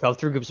 groups of 12,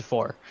 3 groups of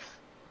 4.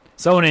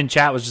 Someone in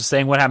chat was just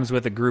saying what happens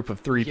with a group of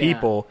 3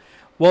 people.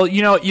 Well,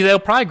 they'll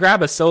probably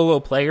grab a solo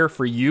player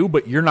for you,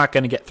 but you're not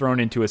going to get thrown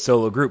into a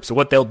solo group. So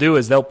what they'll do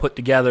is they'll put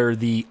together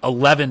the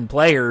 11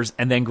 players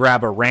and then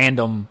grab a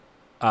random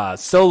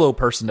solo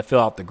person to fill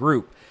out the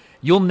group.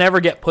 You'll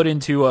never get put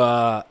into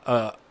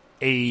a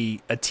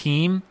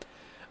team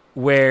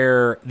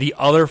where the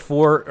other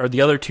 4 or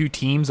the other 2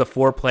 teams of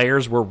 4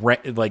 players were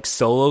like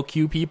solo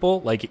queue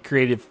people. Like it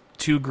created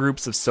 2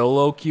 groups of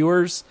solo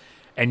queuers.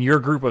 And your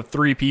group of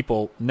 3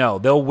 people, no,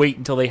 they'll wait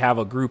until they have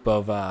a group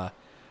of,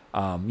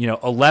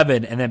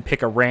 11 and then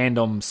pick a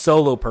random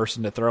solo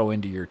person to throw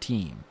into your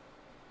team.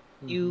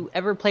 You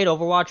ever played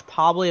Overwatch?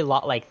 Probably a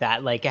lot like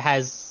that. Like it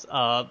has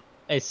a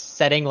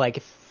setting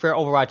like for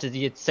Overwatch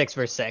it's 6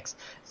 versus 6.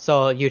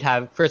 So you'd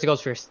have first it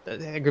goes for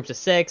groups of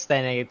 6,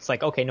 then it's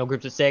like okay, no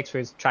groups of 6.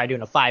 We try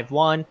doing a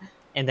 5-1,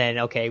 and then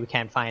okay, we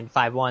can't find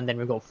 5-1, then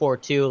we go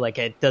 4-2. Like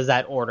it does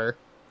that order.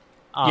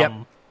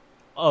 And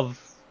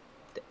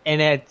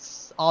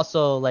it's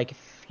also like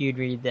if you'd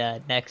read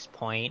the next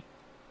point,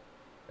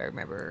 I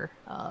remember.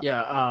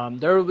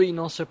 There will be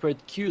no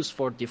separate queues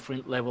for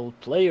different level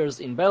players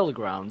in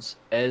Battlegrounds,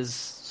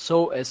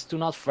 so as to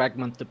not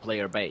fragment the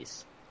player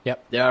base.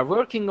 Yep. They are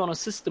working on a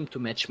system to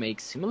matchmake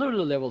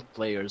similarly leveled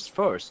players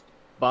first,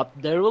 but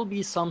there will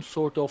be some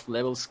sort of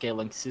level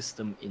scaling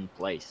system in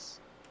place.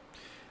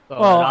 So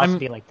well, it'll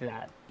be like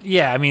that.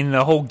 Yeah, I mean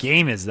the whole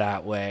game is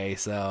that way,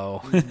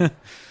 so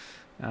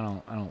I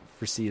don't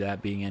foresee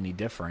that being any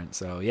different.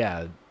 So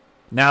yeah.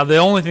 Now the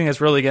only thing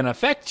that's really going to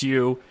affect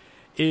you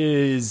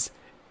is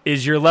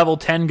your level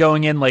 10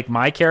 going in like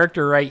my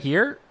character right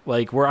here,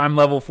 like where I'm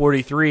level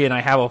 43 and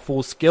I have a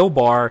full skill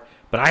bar,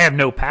 but I have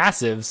no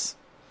passives.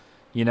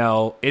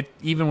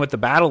 Even with the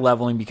battle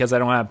leveling, because I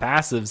don't have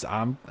passives,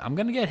 I'm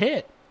going to get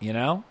hit, You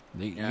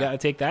got to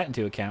take that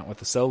into account with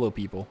the solo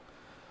people.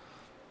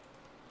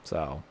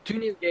 So 2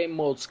 new game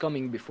modes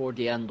coming before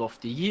the end of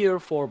the year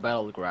for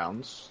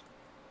Battlegrounds.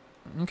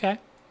 Okay.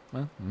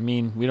 Well, I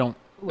mean, we don't.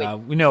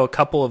 We know a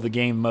couple of the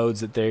game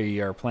modes that they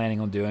are planning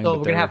on doing. So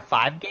we're gonna have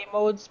 5 game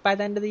modes by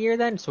the end of the year.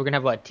 Then, so we're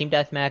gonna have Team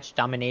Deathmatch,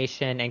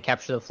 Domination, and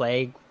Capture the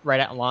Flag right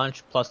at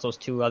launch, plus those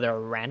 2 other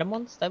random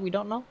ones that we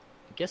don't know.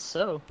 I guess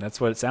so.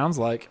 That's what it sounds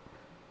like.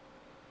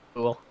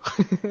 Cool.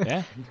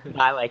 Yeah,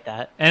 I like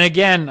that. And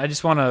again, I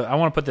want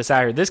to put this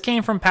out here. This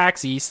came from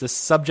PAX East. This is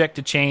subject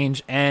to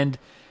change, and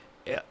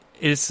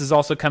this is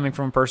also coming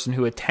from a person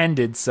who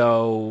attended.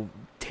 So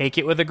take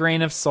it with a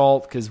grain of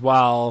salt, because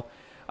while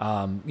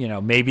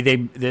maybe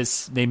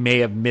they may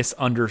have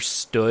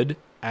misunderstood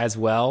as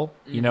well.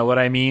 Mm-hmm. You know what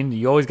I mean?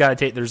 You always got to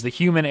take. There's the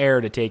human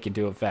error to take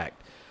into effect.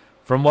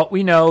 From what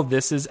we know,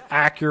 this is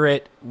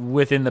accurate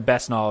within the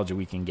best knowledge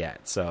we can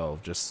get. So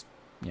just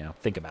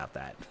think about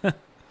that.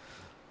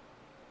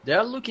 They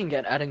are looking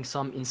at adding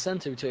some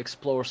incentive to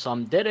explore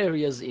some dead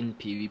areas in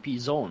PvP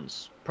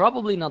zones.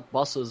 Probably not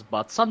bosses,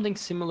 but something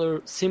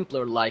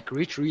simpler like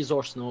rich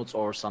resource nodes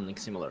or something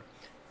similar.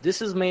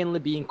 This is mainly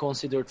being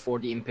considered for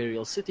the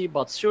Imperial City,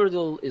 but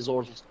Cyrodiil is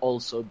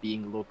also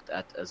being looked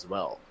at as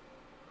well.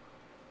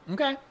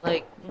 Okay.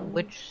 Like,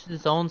 which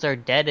zones are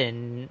dead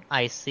in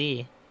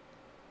IC?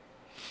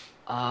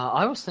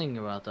 I was thinking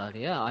about that,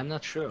 yeah, I'm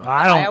not sure.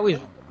 I always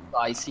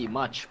IC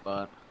much,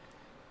 but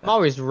I'm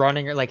always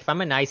running, like, if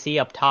I'm in IC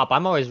up top,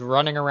 I'm always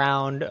running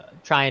around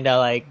trying to,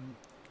 like,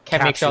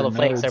 make sure all the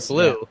flags are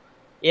blue.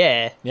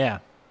 Yeah.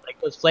 Like,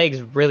 those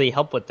flags really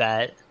help with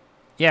that.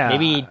 Yeah.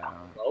 Maybe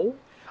low?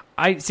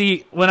 I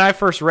see, when I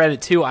first read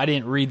it, too, I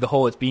didn't read the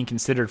whole it's being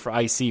considered for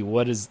IC.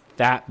 What does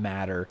that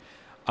matter?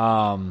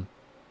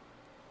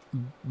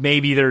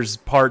 Maybe there's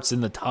parts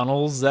in the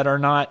tunnels that are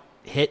not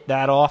hit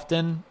that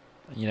often.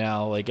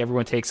 Like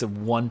everyone takes a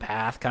one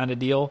path kind of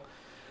deal.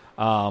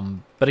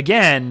 But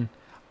again,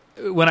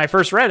 when I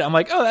first read it, I'm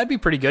like, oh, that'd be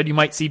pretty good. You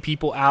might see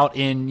people out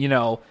in,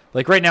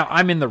 like right now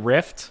I'm in the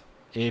Rift.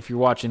 If you're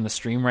watching the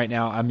stream right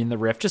now, I'm in the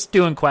Rift, just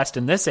doing quest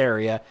in this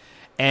area,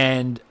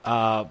 and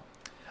up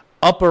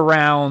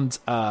around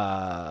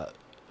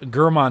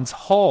Gurman's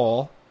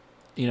Hall,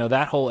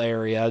 that whole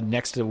area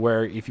next to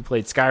where, if you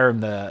played Skyrim,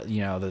 the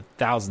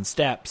 1,000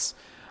 steps,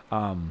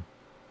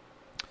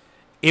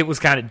 it was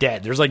kind of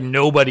dead. There's like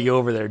nobody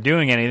over there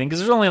doing anything because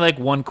there's only like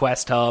one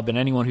quest hub, and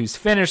anyone who's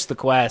finished the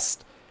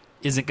quest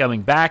isn't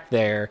coming back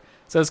there.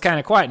 So it's kind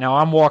of quiet. Now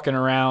I'm walking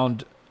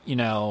around,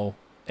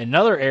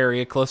 another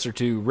area closer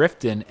to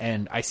Riften,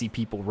 and I see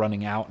people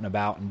running out and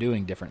about and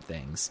doing different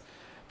things.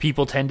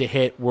 People tend to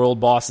hit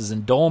world bosses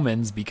and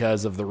dolmens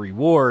because of the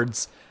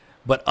rewards,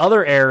 but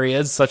other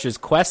areas, such as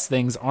quest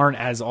things, aren't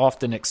as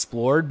often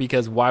explored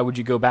because why would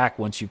you go back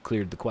once you've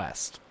cleared the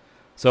quest?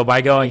 So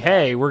by going,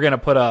 hey, we're going to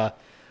put a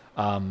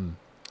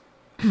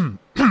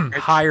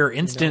higher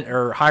instant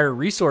or higher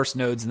resource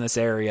nodes in this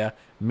area,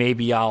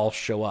 maybe I'll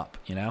show up,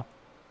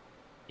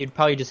 You'd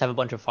probably just have a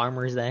bunch of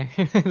farmers there.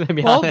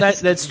 Well,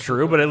 that's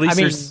true, but at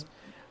least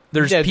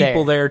there's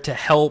people there to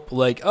help,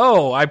 like,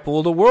 oh, I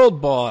pulled a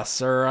world boss,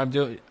 or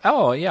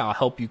I'll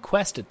help you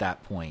quest at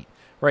that point.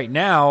 Right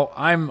now,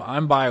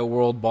 I'm by a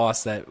world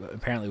boss that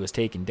apparently was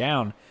taken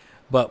down,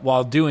 but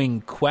while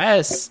doing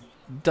quests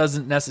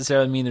doesn't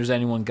necessarily mean there's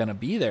anyone going to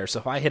be there. So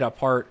if I hit a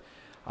part,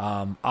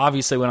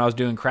 obviously when I was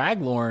doing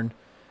Craglorn,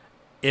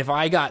 if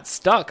I got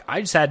stuck, I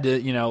just had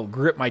to,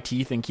 grit my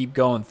teeth and keep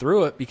going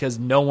through it because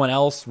no one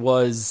else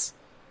was,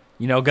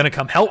 going to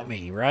come help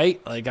me, right?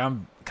 Like,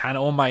 I'm kind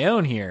of on my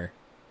own here.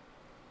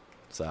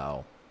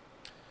 So,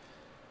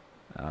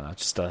 I don't know,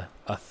 just a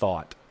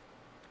thought.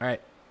 All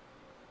right.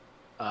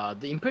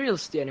 The Imperial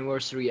City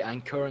Anniversary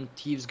and current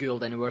Thieves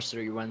Guild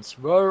Anniversary events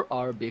were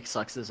our big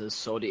successes,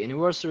 so the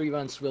anniversary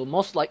events will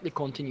most likely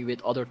continue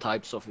with other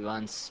types of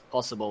events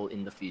possible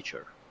in the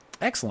future.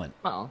 Excellent.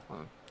 Well,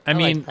 I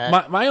mean,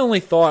 my only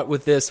thought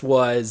with this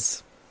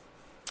was,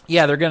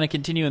 yeah, they're going to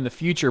continue in the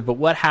future, but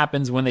what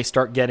happens when they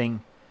start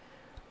getting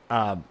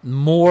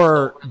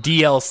more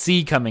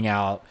DLC coming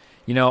out?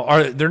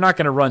 They're not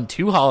going to run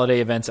 2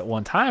 holiday events at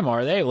one time,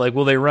 are they? Like,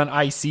 will they run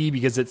IC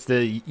because it's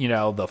the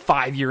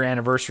 5-year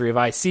anniversary of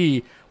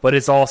IC, but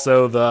it's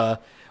also the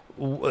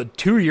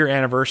 2-year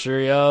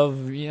anniversary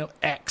of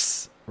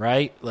X,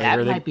 right? Like,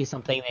 that might be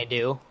something they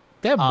do.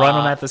 They run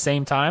them at the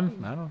same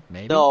time. I don't know,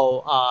 maybe.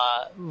 No,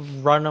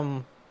 run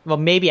them. Well,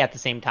 maybe at the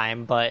same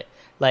time, but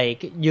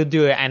like you'll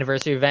do an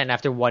anniversary event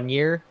after 1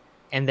 year,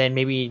 and then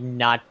maybe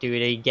not do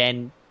it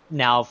again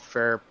now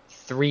for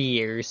 3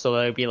 years. So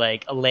it'll be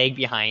like a lag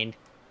behind.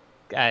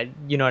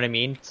 You know what I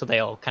mean? So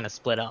they'll kind of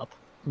split up.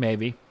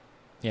 Maybe,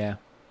 yeah.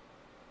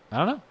 I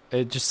don't know.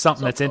 It's just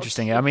something that's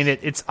interesting. I mean,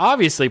 it's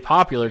obviously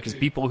popular because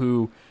people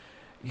who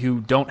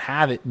don't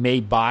have it may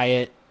buy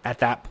it at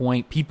that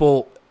point.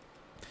 People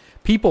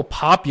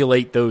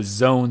populate those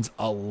zones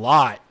a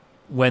lot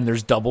when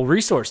there's double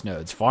resource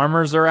nodes.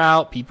 Farmers are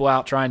out, people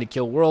out trying to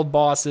kill world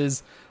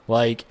bosses.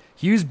 Like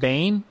Hughes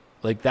Bane,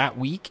 like that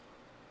week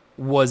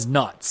was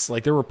nuts.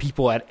 Like there were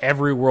people at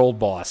every world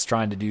boss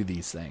trying to do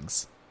these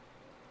things.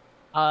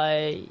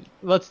 Well,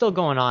 it's still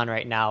going on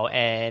right now,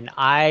 and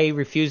I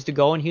refuse to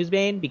go in Hughes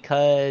Bane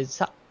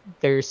because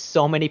there's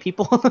so many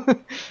people.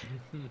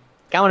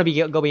 I want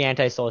to go be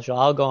antisocial.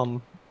 I'll go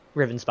on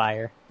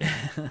Rivenspire.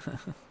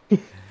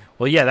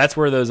 Well, yeah, that's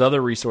where those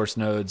other resource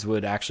nodes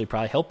would actually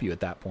probably help you at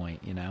that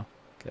point,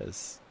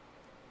 because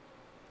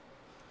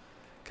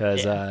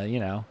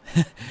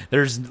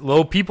there's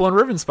low people in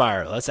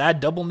Rivenspire. Let's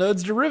add double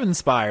nodes to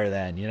Rivenspire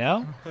then,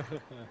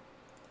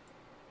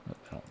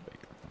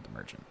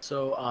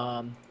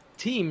 So,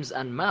 teams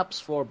and maps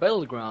for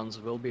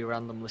Battlegrounds will be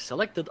randomly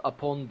selected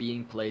upon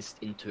being placed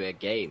into a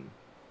game.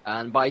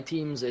 And by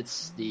teams,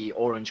 it's the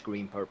orange,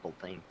 green, purple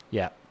thing.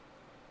 Yeah.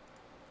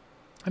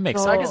 That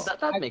makes sense. sense. I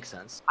guess that makes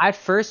sense. At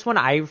first, when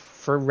I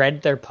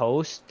read their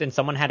post and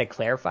someone had to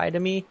clarify to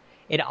me,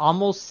 it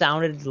almost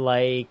sounded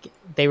like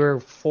they were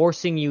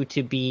forcing you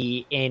to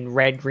be in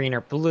red, green,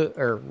 or blue,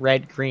 or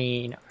red,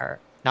 green, or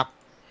not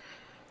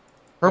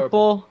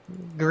purple,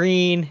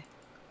 green,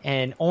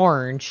 and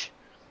orange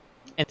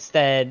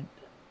instead,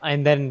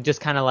 and then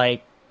just kind of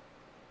like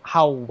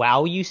how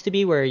WoW used to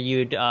be, where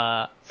you'd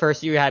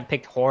first you had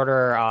picked Horde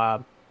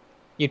or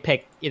you'd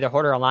pick either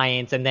Horde or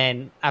Alliance, and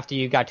then after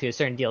you got to a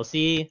certain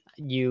DLC,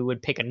 you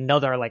would pick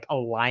another like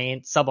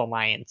Alliance,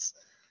 sub-Alliance.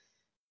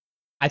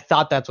 I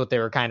thought that's what they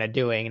were kind of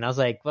doing, and I was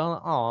like,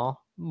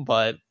 well,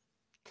 but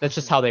that's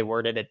just how they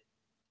worded it.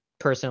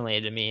 Personally,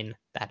 it didn't mean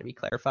that to be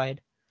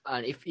clarified.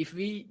 And if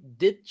we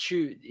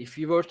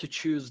were to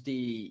choose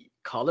the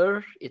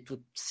color, it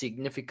would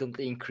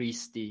significantly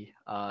increase the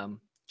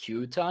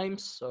queue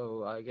times.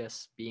 So I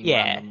guess being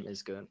random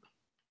is good.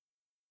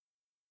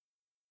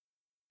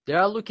 They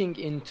are looking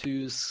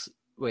into...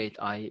 Wait,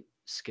 I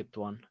skipped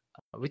one.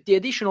 With the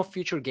addition of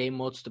future game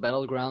modes to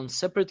Battlegrounds,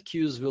 separate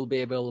queues will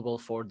be available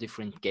for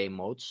different game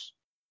modes.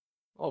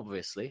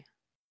 Obviously.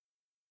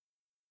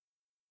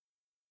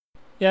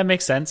 Yeah, it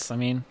makes sense. I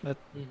mean,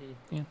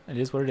 yeah, it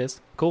is what it is.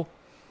 Cool.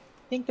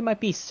 think there might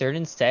be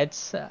certain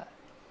sets.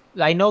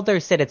 I know they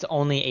said it's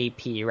only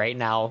AP right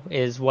now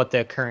is what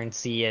the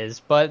currency is,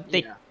 but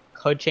they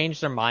could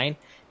change their mind.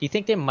 Do you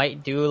think they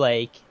might do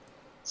like,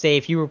 say,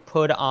 if you were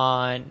put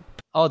on?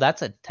 Oh,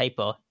 that's a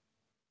typo. It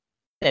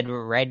said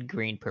red,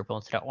 green, purple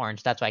instead of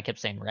orange. That's why I kept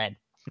saying red.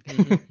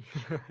 Do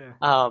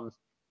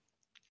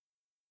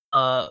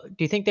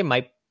you think they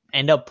might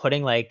end up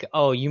putting like,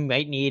 oh, you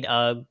might need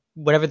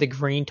whatever the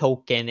green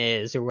token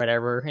is or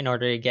whatever in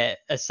order to get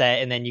a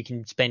set, and then you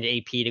can spend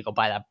AP to go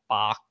buy that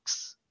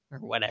box or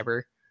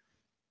whatever.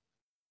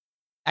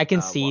 I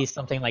can see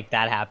something like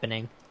that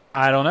happening.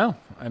 I don't know.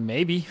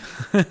 Maybe.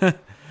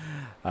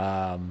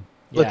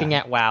 Looking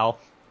at WoW.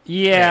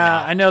 Yeah,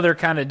 right, I know they're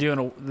kind of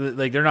doing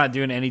like they're not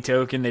doing any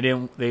token.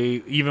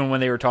 They even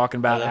when they were talking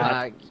about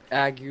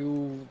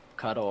Agu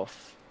cut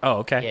off. Oh,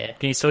 okay. Yeah.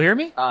 Can you still hear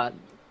me?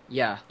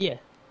 Yeah.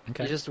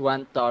 Okay. It just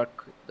went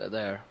dark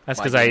there.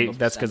 That's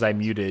because I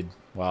muted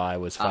while I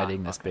was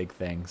fighting this big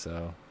thing.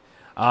 So,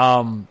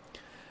 everyone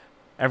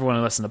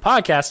who listens to the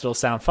podcast will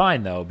sound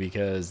fine though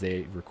because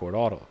they record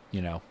audio,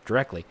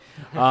 directly.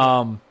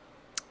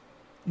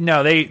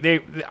 No, they.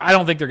 I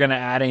don't think they're going to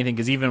add anything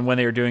because even when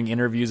they were doing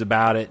interviews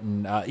about it,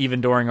 and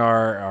even during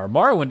our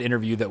Morrowind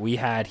interview that we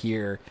had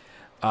here,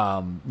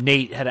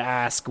 Nate had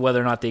asked whether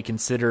or not they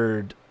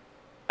considered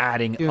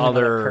adding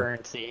other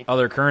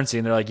currency,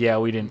 and they're like, yeah,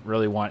 we didn't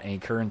really want any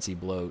currency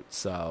bloat.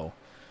 So,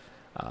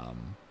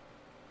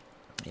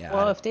 yeah.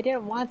 Well, if they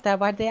didn't want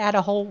that, why'd they add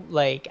a whole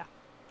like?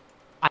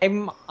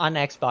 I'm on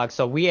Xbox,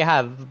 so we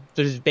have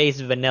this base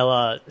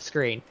vanilla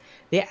screen.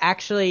 They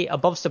actually,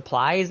 above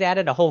supplies, they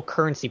added a whole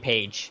currency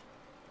page.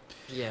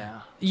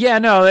 Yeah. Yeah,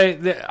 no,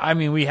 I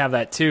mean, we have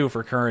that too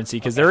for currency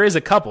because there is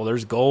a couple.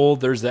 There's gold,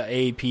 there's the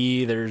AP,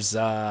 there's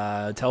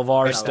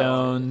Telvar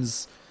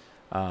stones.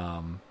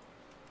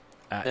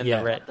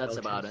 That's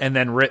about it. And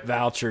then RIT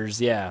vouchers,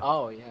 yeah.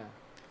 Oh, yeah.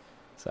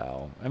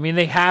 So, I mean,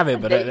 they have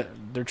it, but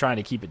they're trying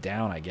to keep it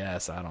down, I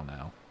guess. I don't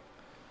know.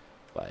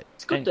 But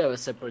it's good to have a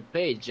separate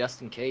page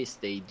just in case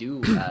they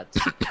do add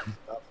stuff.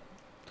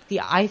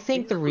 Yeah, I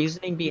think the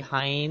reasoning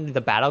behind the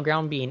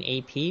Battleground being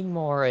AP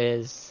more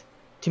is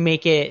to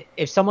make it,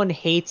 if someone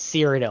hates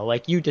Cyrodiil,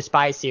 like you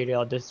despise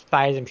Cyrodiil,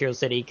 despise Imperial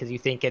City because you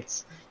think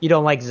you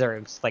don't like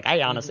Zergs. Like,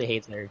 I honestly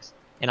hate Zergs,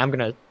 and I'm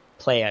going to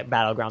play at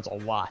Battlegrounds a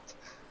lot.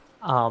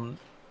 I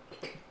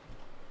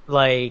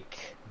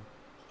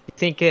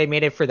think they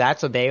made it for that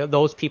so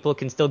those people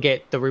can still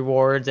get the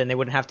rewards and they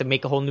wouldn't have to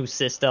make a whole new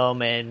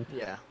system. And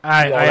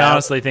I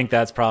honestly think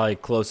that's probably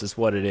closest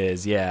what it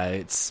is. Yeah,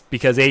 it's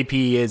because AP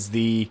is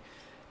the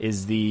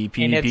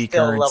PvP and it's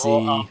still currency,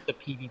 level up the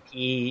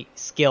PvP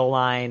skill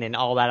line and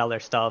all that other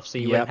stuff. So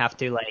you wouldn't have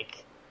to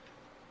like.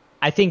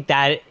 I think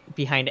that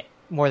behind it,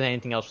 more than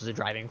anything else was a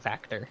driving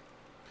factor.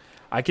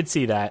 I could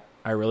see that.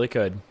 I really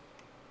could.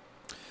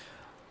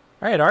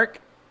 All right, Ark.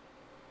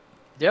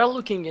 They are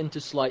looking into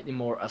slightly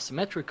more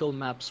asymmetrical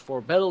maps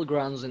for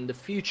Battlegrounds in the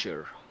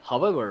future.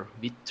 However,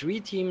 with 3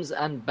 teams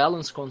and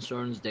balance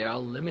concerns, they are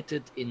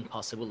limited in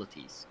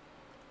possibilities.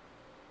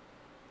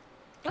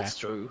 That's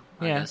true.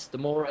 I guess the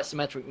more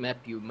asymmetric map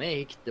you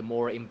make, the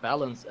more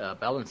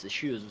balance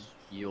issues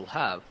you'll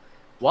have.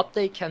 What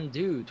they can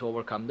do to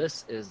overcome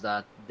this is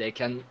that they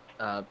can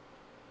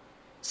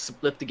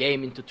split the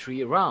game into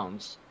 3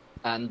 rounds,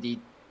 and the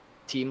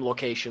team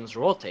locations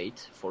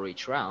rotate for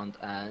each round,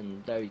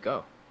 and there you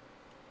go.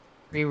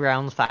 3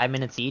 rounds, 5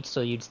 minutes each,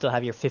 so you'd still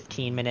have your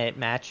 15-minute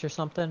match or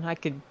something. I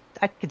could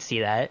see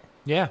that.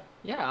 Yeah.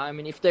 Yeah, I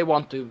mean, if they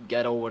want to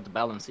get over the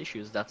balance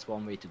issues, that's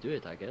one way to do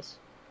it, I guess.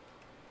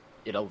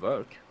 It'll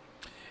work.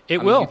 I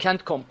will. You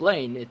can't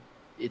complain.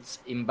 It's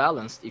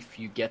imbalanced if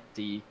you get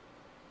the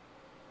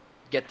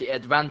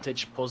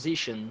advantage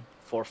position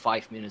for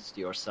 5 minutes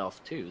to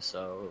yourself too.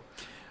 So.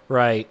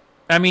 Right.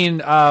 I mean,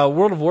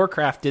 World of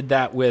Warcraft did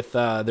that with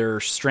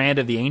their Strand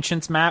of the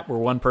Ancients map, where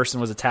one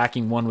person was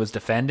attacking, one was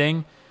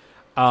defending.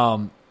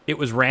 It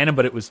was random,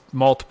 but it was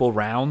multiple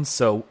rounds,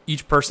 so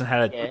each person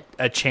had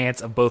a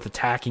chance of both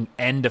attacking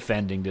and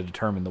defending to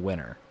determine the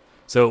winner.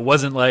 So it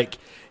wasn't like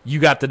you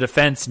got the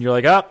defense and you're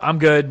like, oh, I'm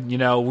good.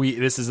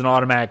 This is an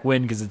automatic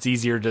win because it's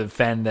easier to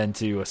defend than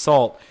to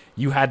assault.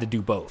 You had to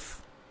do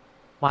both.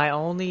 My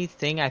only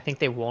thing I think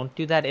they won't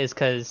do that is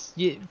because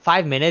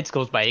 5 minutes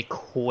goes by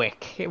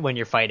quick when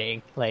you're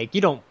fighting. Like,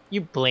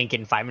 you blink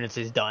and 5 minutes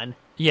is done.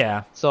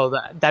 Yeah. So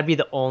that'd be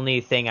the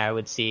only thing I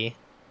would see,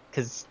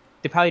 because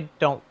they probably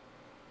don't.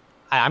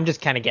 I'm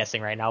just kind of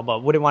guessing right now,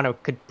 but wouldn't want to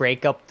could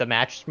break up the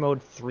match mode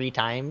 3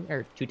 times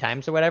or 2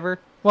 times or whatever.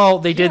 Well,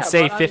 they did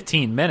say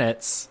 15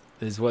 minutes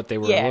is what they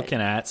were looking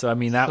at. So I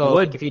mean, that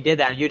would, if you did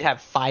that, you'd have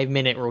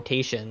 5-minute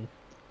rotation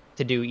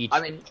to do each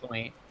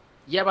point.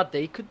 Yeah, but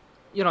they could,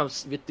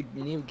 with the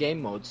new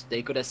game modes,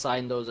 they could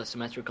assign those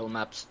asymmetrical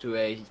maps to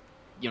a,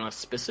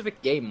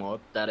 specific game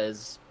mode that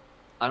is,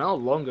 I don't know,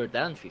 longer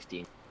than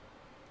 15.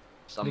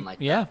 Something like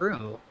that.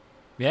 True.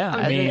 Yeah,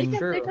 I mean, they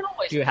can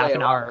always do half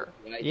an hour.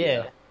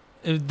 Yeah.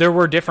 There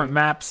were different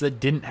maps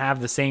that didn't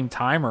have the same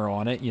timer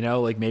on it,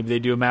 like maybe they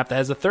do a map that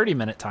has a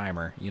 30-minute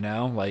timer,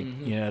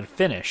 to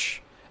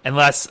finish.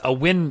 unless a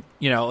win,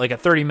 like a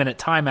 30-minute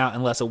timeout,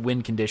 unless a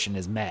win condition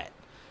is met.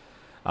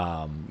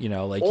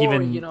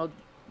 Even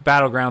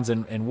Battlegrounds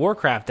and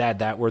Warcraft had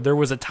that, where there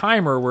was a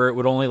timer where it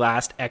would only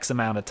last X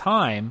amount of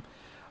time.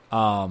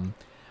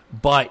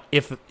 But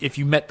if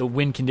you met the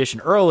win condition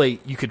early,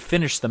 you could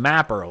finish the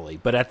map early.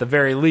 But at the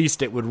very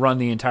least, it would run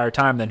the entire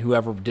time. Then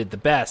whoever did the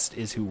best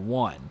is who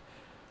won.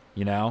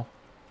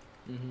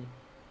 Mm-hmm.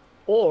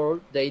 Or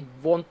they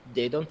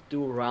don't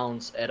do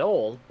rounds at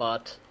all,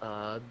 but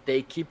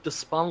they keep the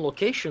spawn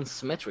locations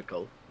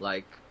symmetrical.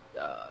 Like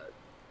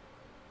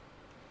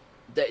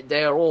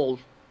they are all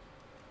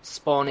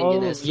spawning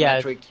in a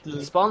symmetric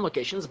spawn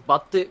locations,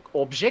 but the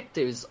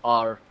objectives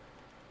are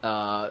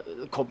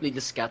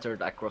completely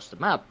scattered across the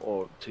map,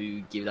 or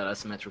to give that a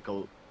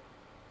symmetrical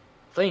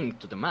thing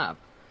to the map.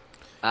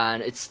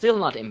 And it's still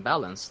not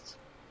imbalanced.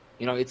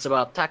 It's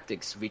about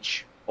tactics,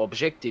 which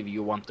objective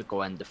you want to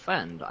go and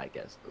defend, I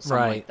guess.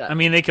 Something like that. I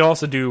mean, they could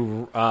also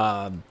do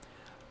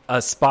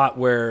a spot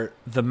where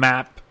the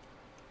map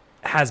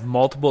has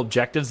multiple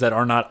objectives that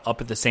are not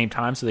up at the same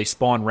time, so they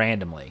spawn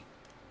randomly.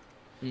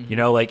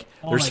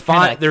 Mm-hmm.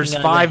 There's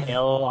five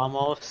hill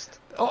almost.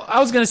 Oh, I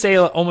was going to say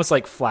almost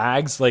like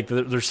flags. Like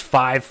there's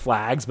 5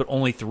 flags, but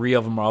only 3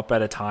 of them are up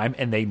at a time,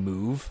 and they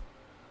move.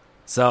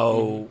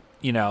 So,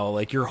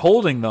 you're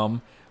holding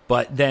them,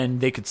 but then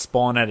they could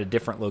spawn at a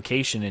different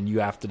location, and you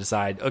have to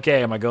decide,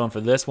 okay, am I going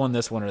for this one,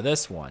 or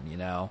this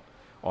one,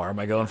 Or am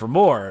I going for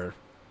more?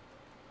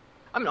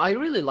 I mean, I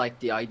really like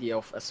the idea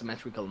of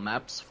asymmetrical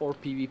maps for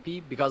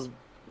PvP, because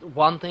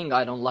one thing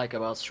I don't like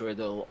about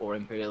Cyrodiil or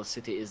Imperial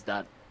City is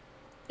that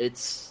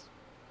it's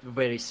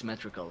very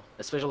symmetrical,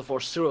 especially for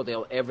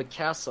Cyrodiil. Every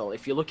castle,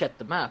 if you look at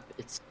the map,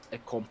 it's a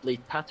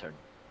complete pattern,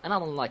 and I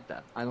don't like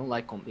that. I don't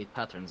like complete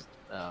patterns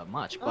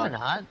much. No, but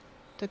not.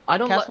 The I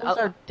don't castles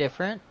are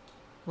different.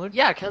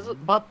 Yeah,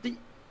 but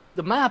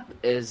the map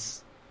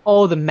is.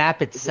 Oh, the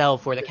map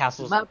itself, where the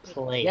castles are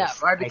placed. Yeah,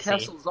 where the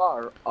castles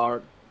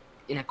are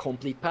in a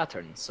complete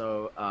pattern.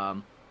 So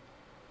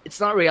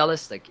it's not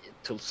realistic,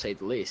 to say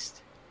the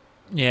least.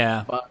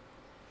 Yeah, but.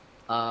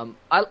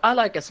 I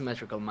like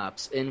asymmetrical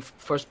maps in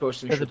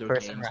first-person shooter the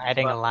person games.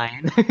 riding a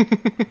lion.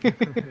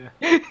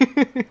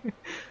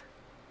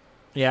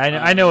 Yeah,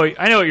 I know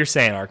what you're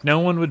saying, Ark. No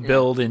one would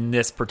build in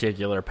this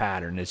particular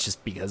pattern. It's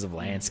just because of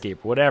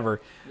landscape or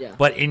whatever. Yeah.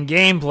 But in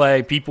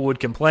gameplay, people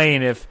would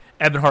complain if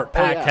Ebonheart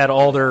Pact had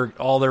all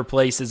their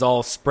places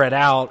all spread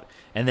out,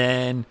 and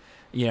then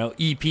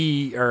EP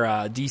or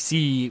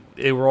DC,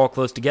 they were all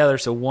close together,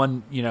 so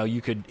one,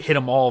 you could hit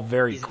them all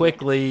very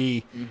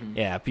quickly. Mm-hmm.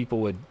 Yeah, people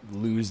would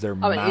lose their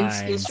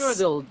minds. In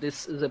Cyrodiil,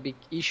 this is a big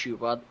issue,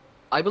 but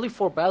I believe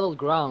for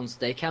Battlegrounds,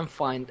 they can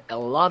find a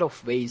lot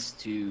of ways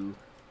to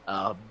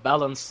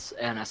balance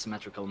an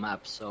asymmetrical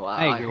map, so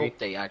I hope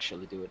they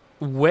actually do it.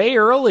 Way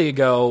early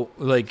ago,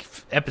 like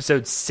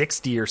episode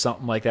 60 or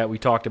something like that, we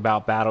talked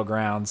about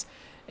Battlegrounds,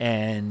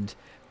 and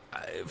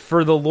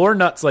for the lore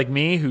nuts like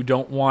me who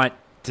don't want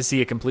to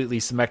see a completely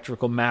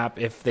symmetrical map,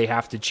 if they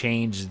have to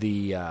change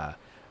the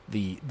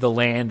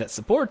land that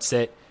supports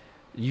it,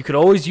 you could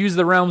always use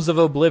the Realms of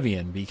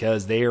Oblivion,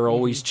 because they are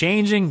always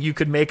changing. You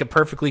could make a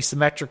perfectly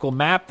symmetrical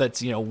map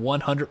that's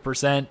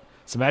 100%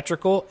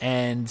 symmetrical,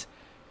 and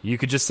you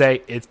could just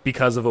say it's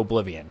because of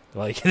Oblivion.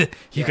 Like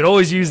you could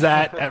always use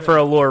that for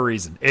a lore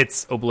reason.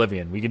 It's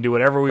Oblivion. We can do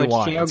whatever we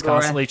want. It's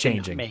constantly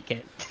changing. Make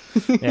it.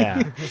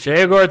 Yeah,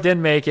 Sheogorath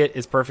didn't make it.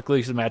 It's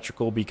perfectly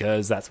symmetrical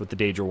because that's what the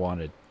Daedra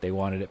wanted. They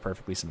wanted it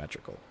perfectly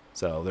symmetrical.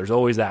 So there's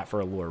always that for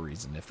a lore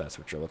reason, if that's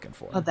what you're looking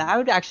for. Oh, that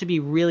would actually be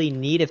really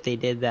neat if they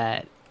did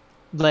that.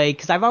 Like,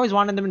 because I've always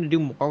wanted them to do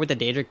more with the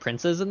Daedric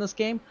princes in this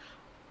game.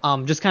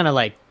 Just kind of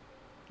like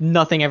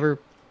nothing ever,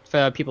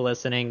 for people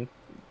listening,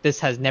 this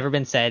has never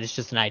been said. It's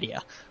just an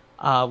idea.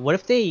 What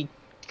if they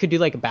could do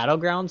like a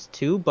Battlegrounds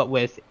too, but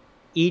with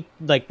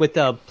with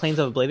the Plains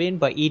of Oblivion,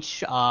 but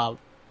each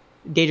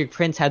Daedric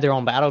Prince had their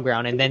own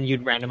battleground, and then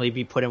you'd randomly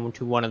be put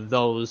into one of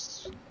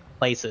those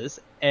places,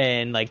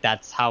 and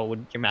that's how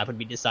your map would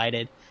be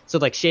decided. So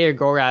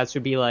Sheogorath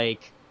would be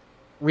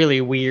really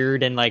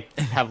weird and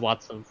have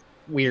lots of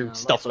weird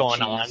stuff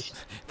going on.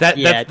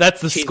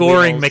 That's the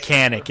scoring wheels.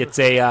 Mechanic. It's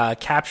a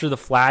capture the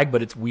flag,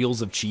 but it's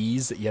wheels of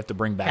cheese that you have to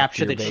bring back.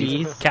 Capture to your the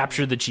base. cheese.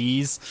 Capture the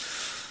cheese.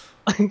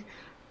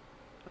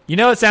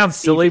 It sounds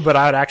silly, but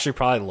I would actually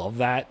probably love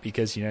that,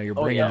 because you're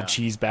bringing the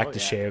cheese back to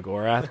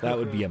Sheogorath. That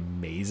would be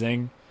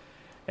amazing,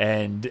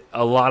 and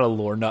a lot of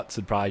lore nuts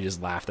would probably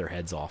just laugh their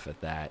heads off at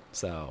that.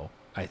 So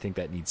I think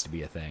that needs to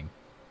be a thing.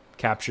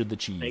 Capture the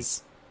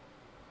cheese.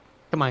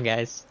 Come on,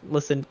 guys,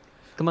 listen.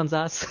 Come on,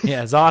 Zos.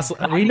 Yeah,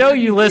 Zos. We know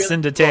you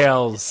listen to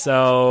Tales,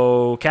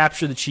 so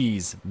capture the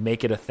cheese.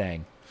 Make it a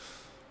thing.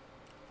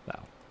 So,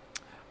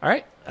 all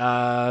right.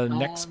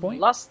 Next point.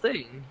 Last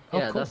thing.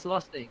 Cool. That's the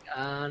last thing.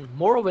 And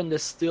Morrowind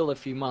is still a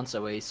few months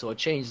away, so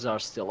changes are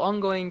still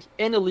ongoing.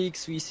 Any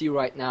leaks we see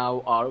right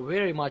now are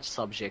very much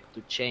subject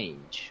to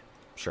change.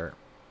 Sure.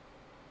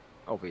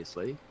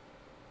 Obviously.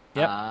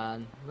 Yep.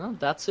 And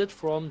that's it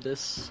from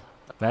this.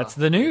 That's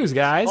the news,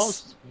 guys.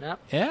 Post. Yep.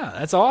 Yeah,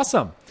 that's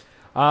awesome.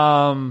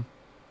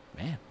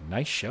 Man,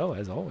 nice show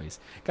as always.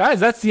 Guys,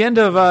 that's the end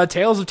of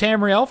Tales of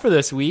Tamriel for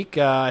this week.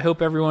 I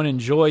hope everyone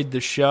enjoyed the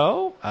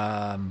show.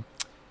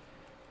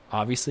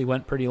 Obviously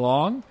went pretty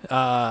long.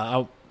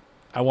 I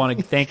want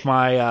to thank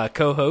my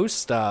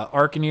co-host,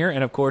 Arcaneer,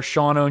 and of course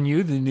Sean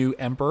O'New, the new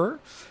Emperor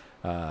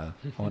on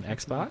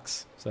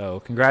Xbox. So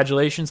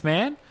congratulations,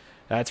 man.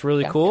 That's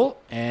really cool.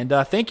 And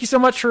thank you so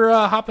much for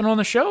hopping on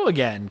the show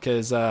again,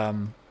 because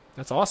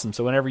that's awesome.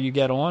 So whenever you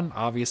get on,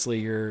 obviously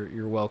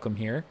you're welcome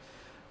here.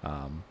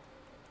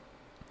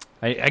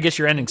 I guess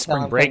you're ending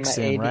spring break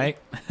soon, right?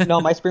 No,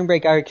 my spring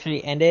break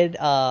actually ended.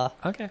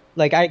 Okay.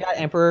 Like, I got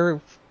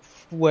Emperor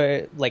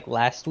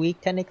last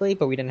week, technically,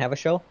 but we didn't have a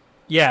show.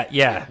 Yeah,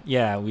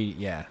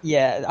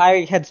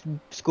 I had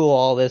school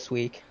all this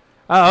week.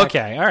 Oh,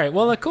 okay. All right.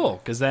 Well,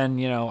 cool, because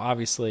then,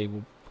 obviously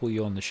we'll pull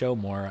you on the show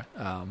more,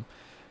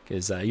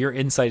 because your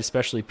insight,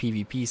 especially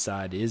PvP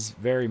side, is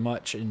very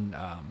much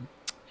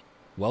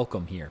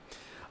welcome here.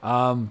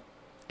 And,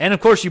 of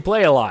course, you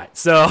play a lot,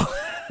 so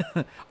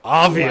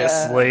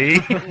obviously,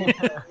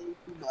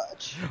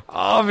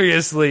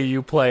 obviously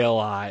you play a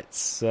lot,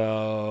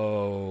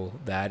 so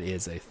that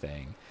is a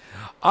thing.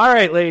 All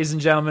right, ladies and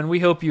gentlemen, we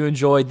hope you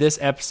enjoyed this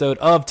episode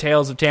of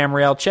Tales of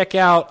Tamriel. Check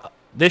out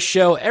this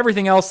show,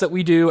 everything else that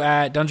we do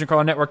at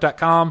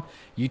DungeonCrawlerNetwork.com,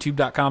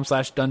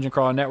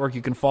 YouTube.com/DungeonCrawlerNetwork.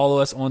 You can follow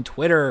us on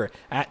Twitter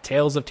at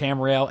Tales of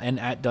Tamriel and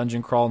at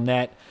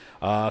DungeonCrawlNet,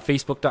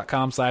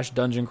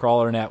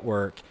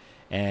 Facebook.com/DungeonCrawlerNetwork.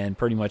 And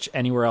pretty much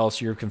anywhere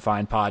else you can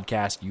find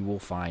podcasts, you will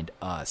find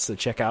us. So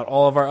check out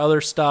all of our other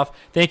stuff.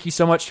 Thank you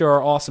so much to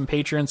our awesome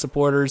Patreon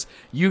supporters.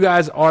 You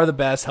guys are the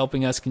best,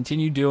 helping us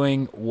continue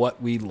doing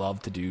what we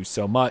love to do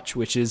so much,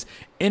 which is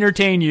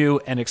entertain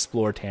you and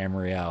explore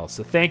Tamriel.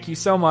 So thank you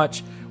so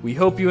much. We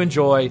hope you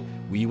enjoy.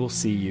 We will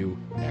see you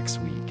next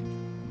week.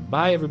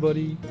 Bye,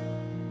 everybody.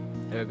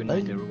 Have a good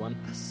night, everyone.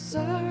 The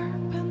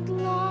serpent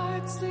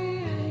lights the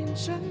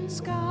ancient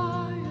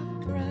sky,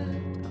 a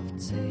thread of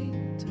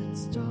tainted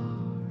stars.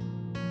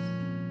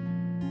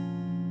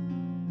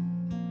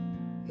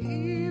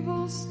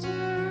 Evil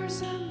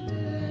stirs, and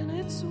in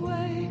its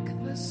wake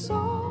the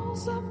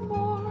souls of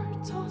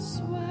mortals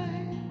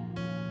sway,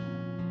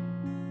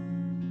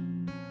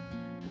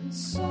 and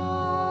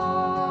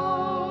sorrow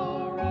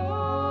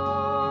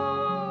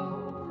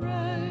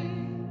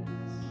reigns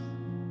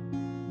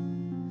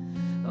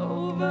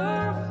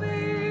over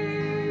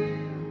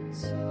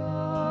fields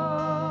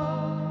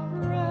of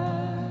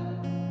red,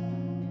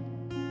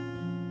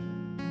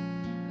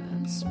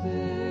 and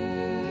spirits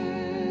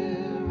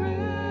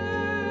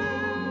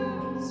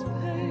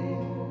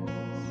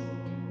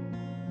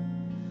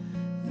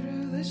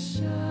the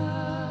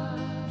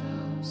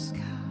shadows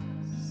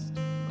cast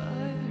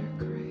by their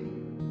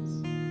graves.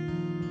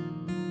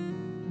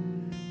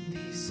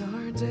 These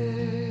are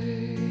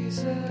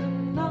days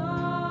and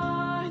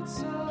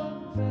nights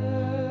of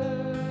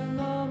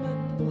venom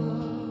and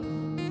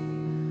blood.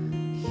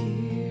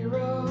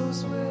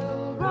 Heroes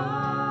will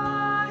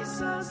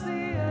rise as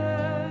the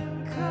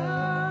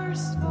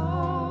anchors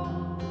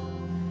fall.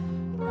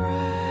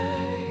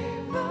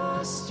 Brave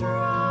the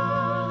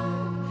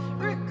strive,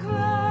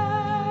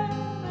 reclaim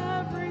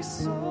every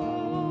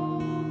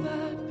soul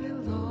that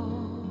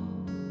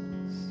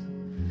belongs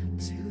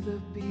to the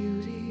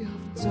beauty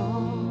of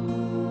dawn.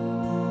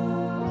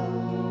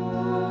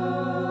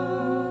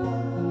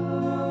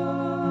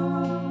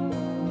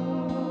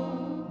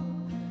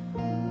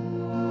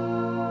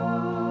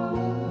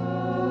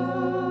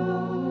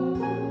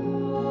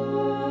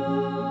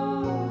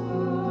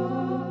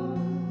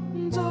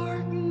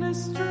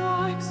 Darkness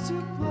strikes to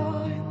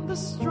blind the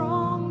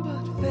strong,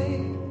 but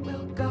faith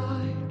will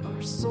guide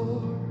our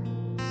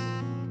swords.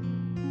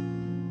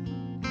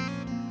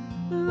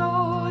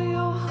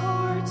 Loyal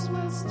hearts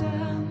will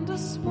stand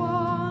as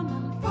one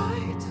and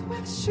fight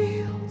with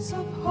shields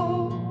of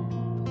hope.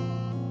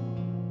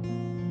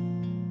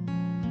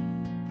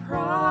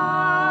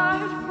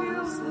 Pride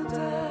feels the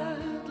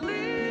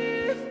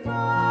deadly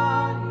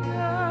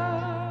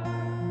fire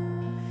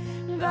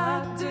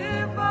that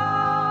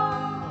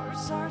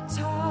devours our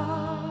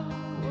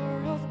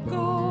tower of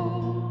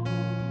gold.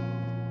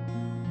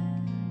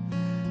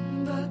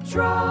 The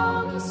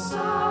drums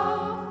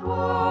of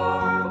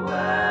war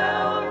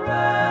will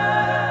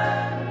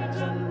rage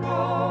and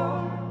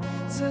roar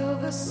till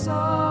the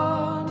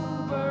sun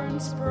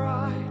burns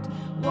bright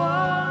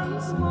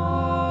once more.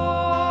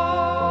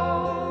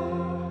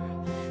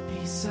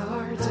 These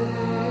are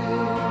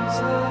days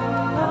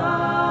and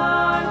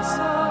nights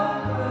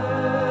of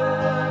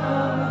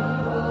venom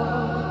and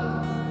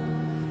blood.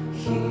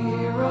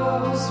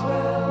 Heroes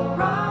will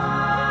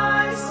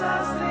rise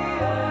as the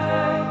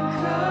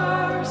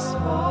anchors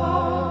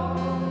fall.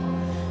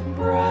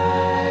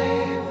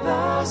 Brave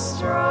the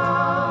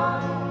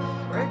strong,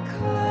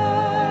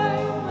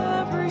 reclaim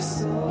every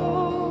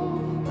soul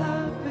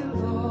that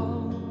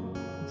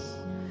belongs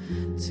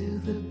to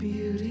the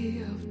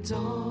beauty of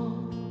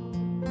dawn.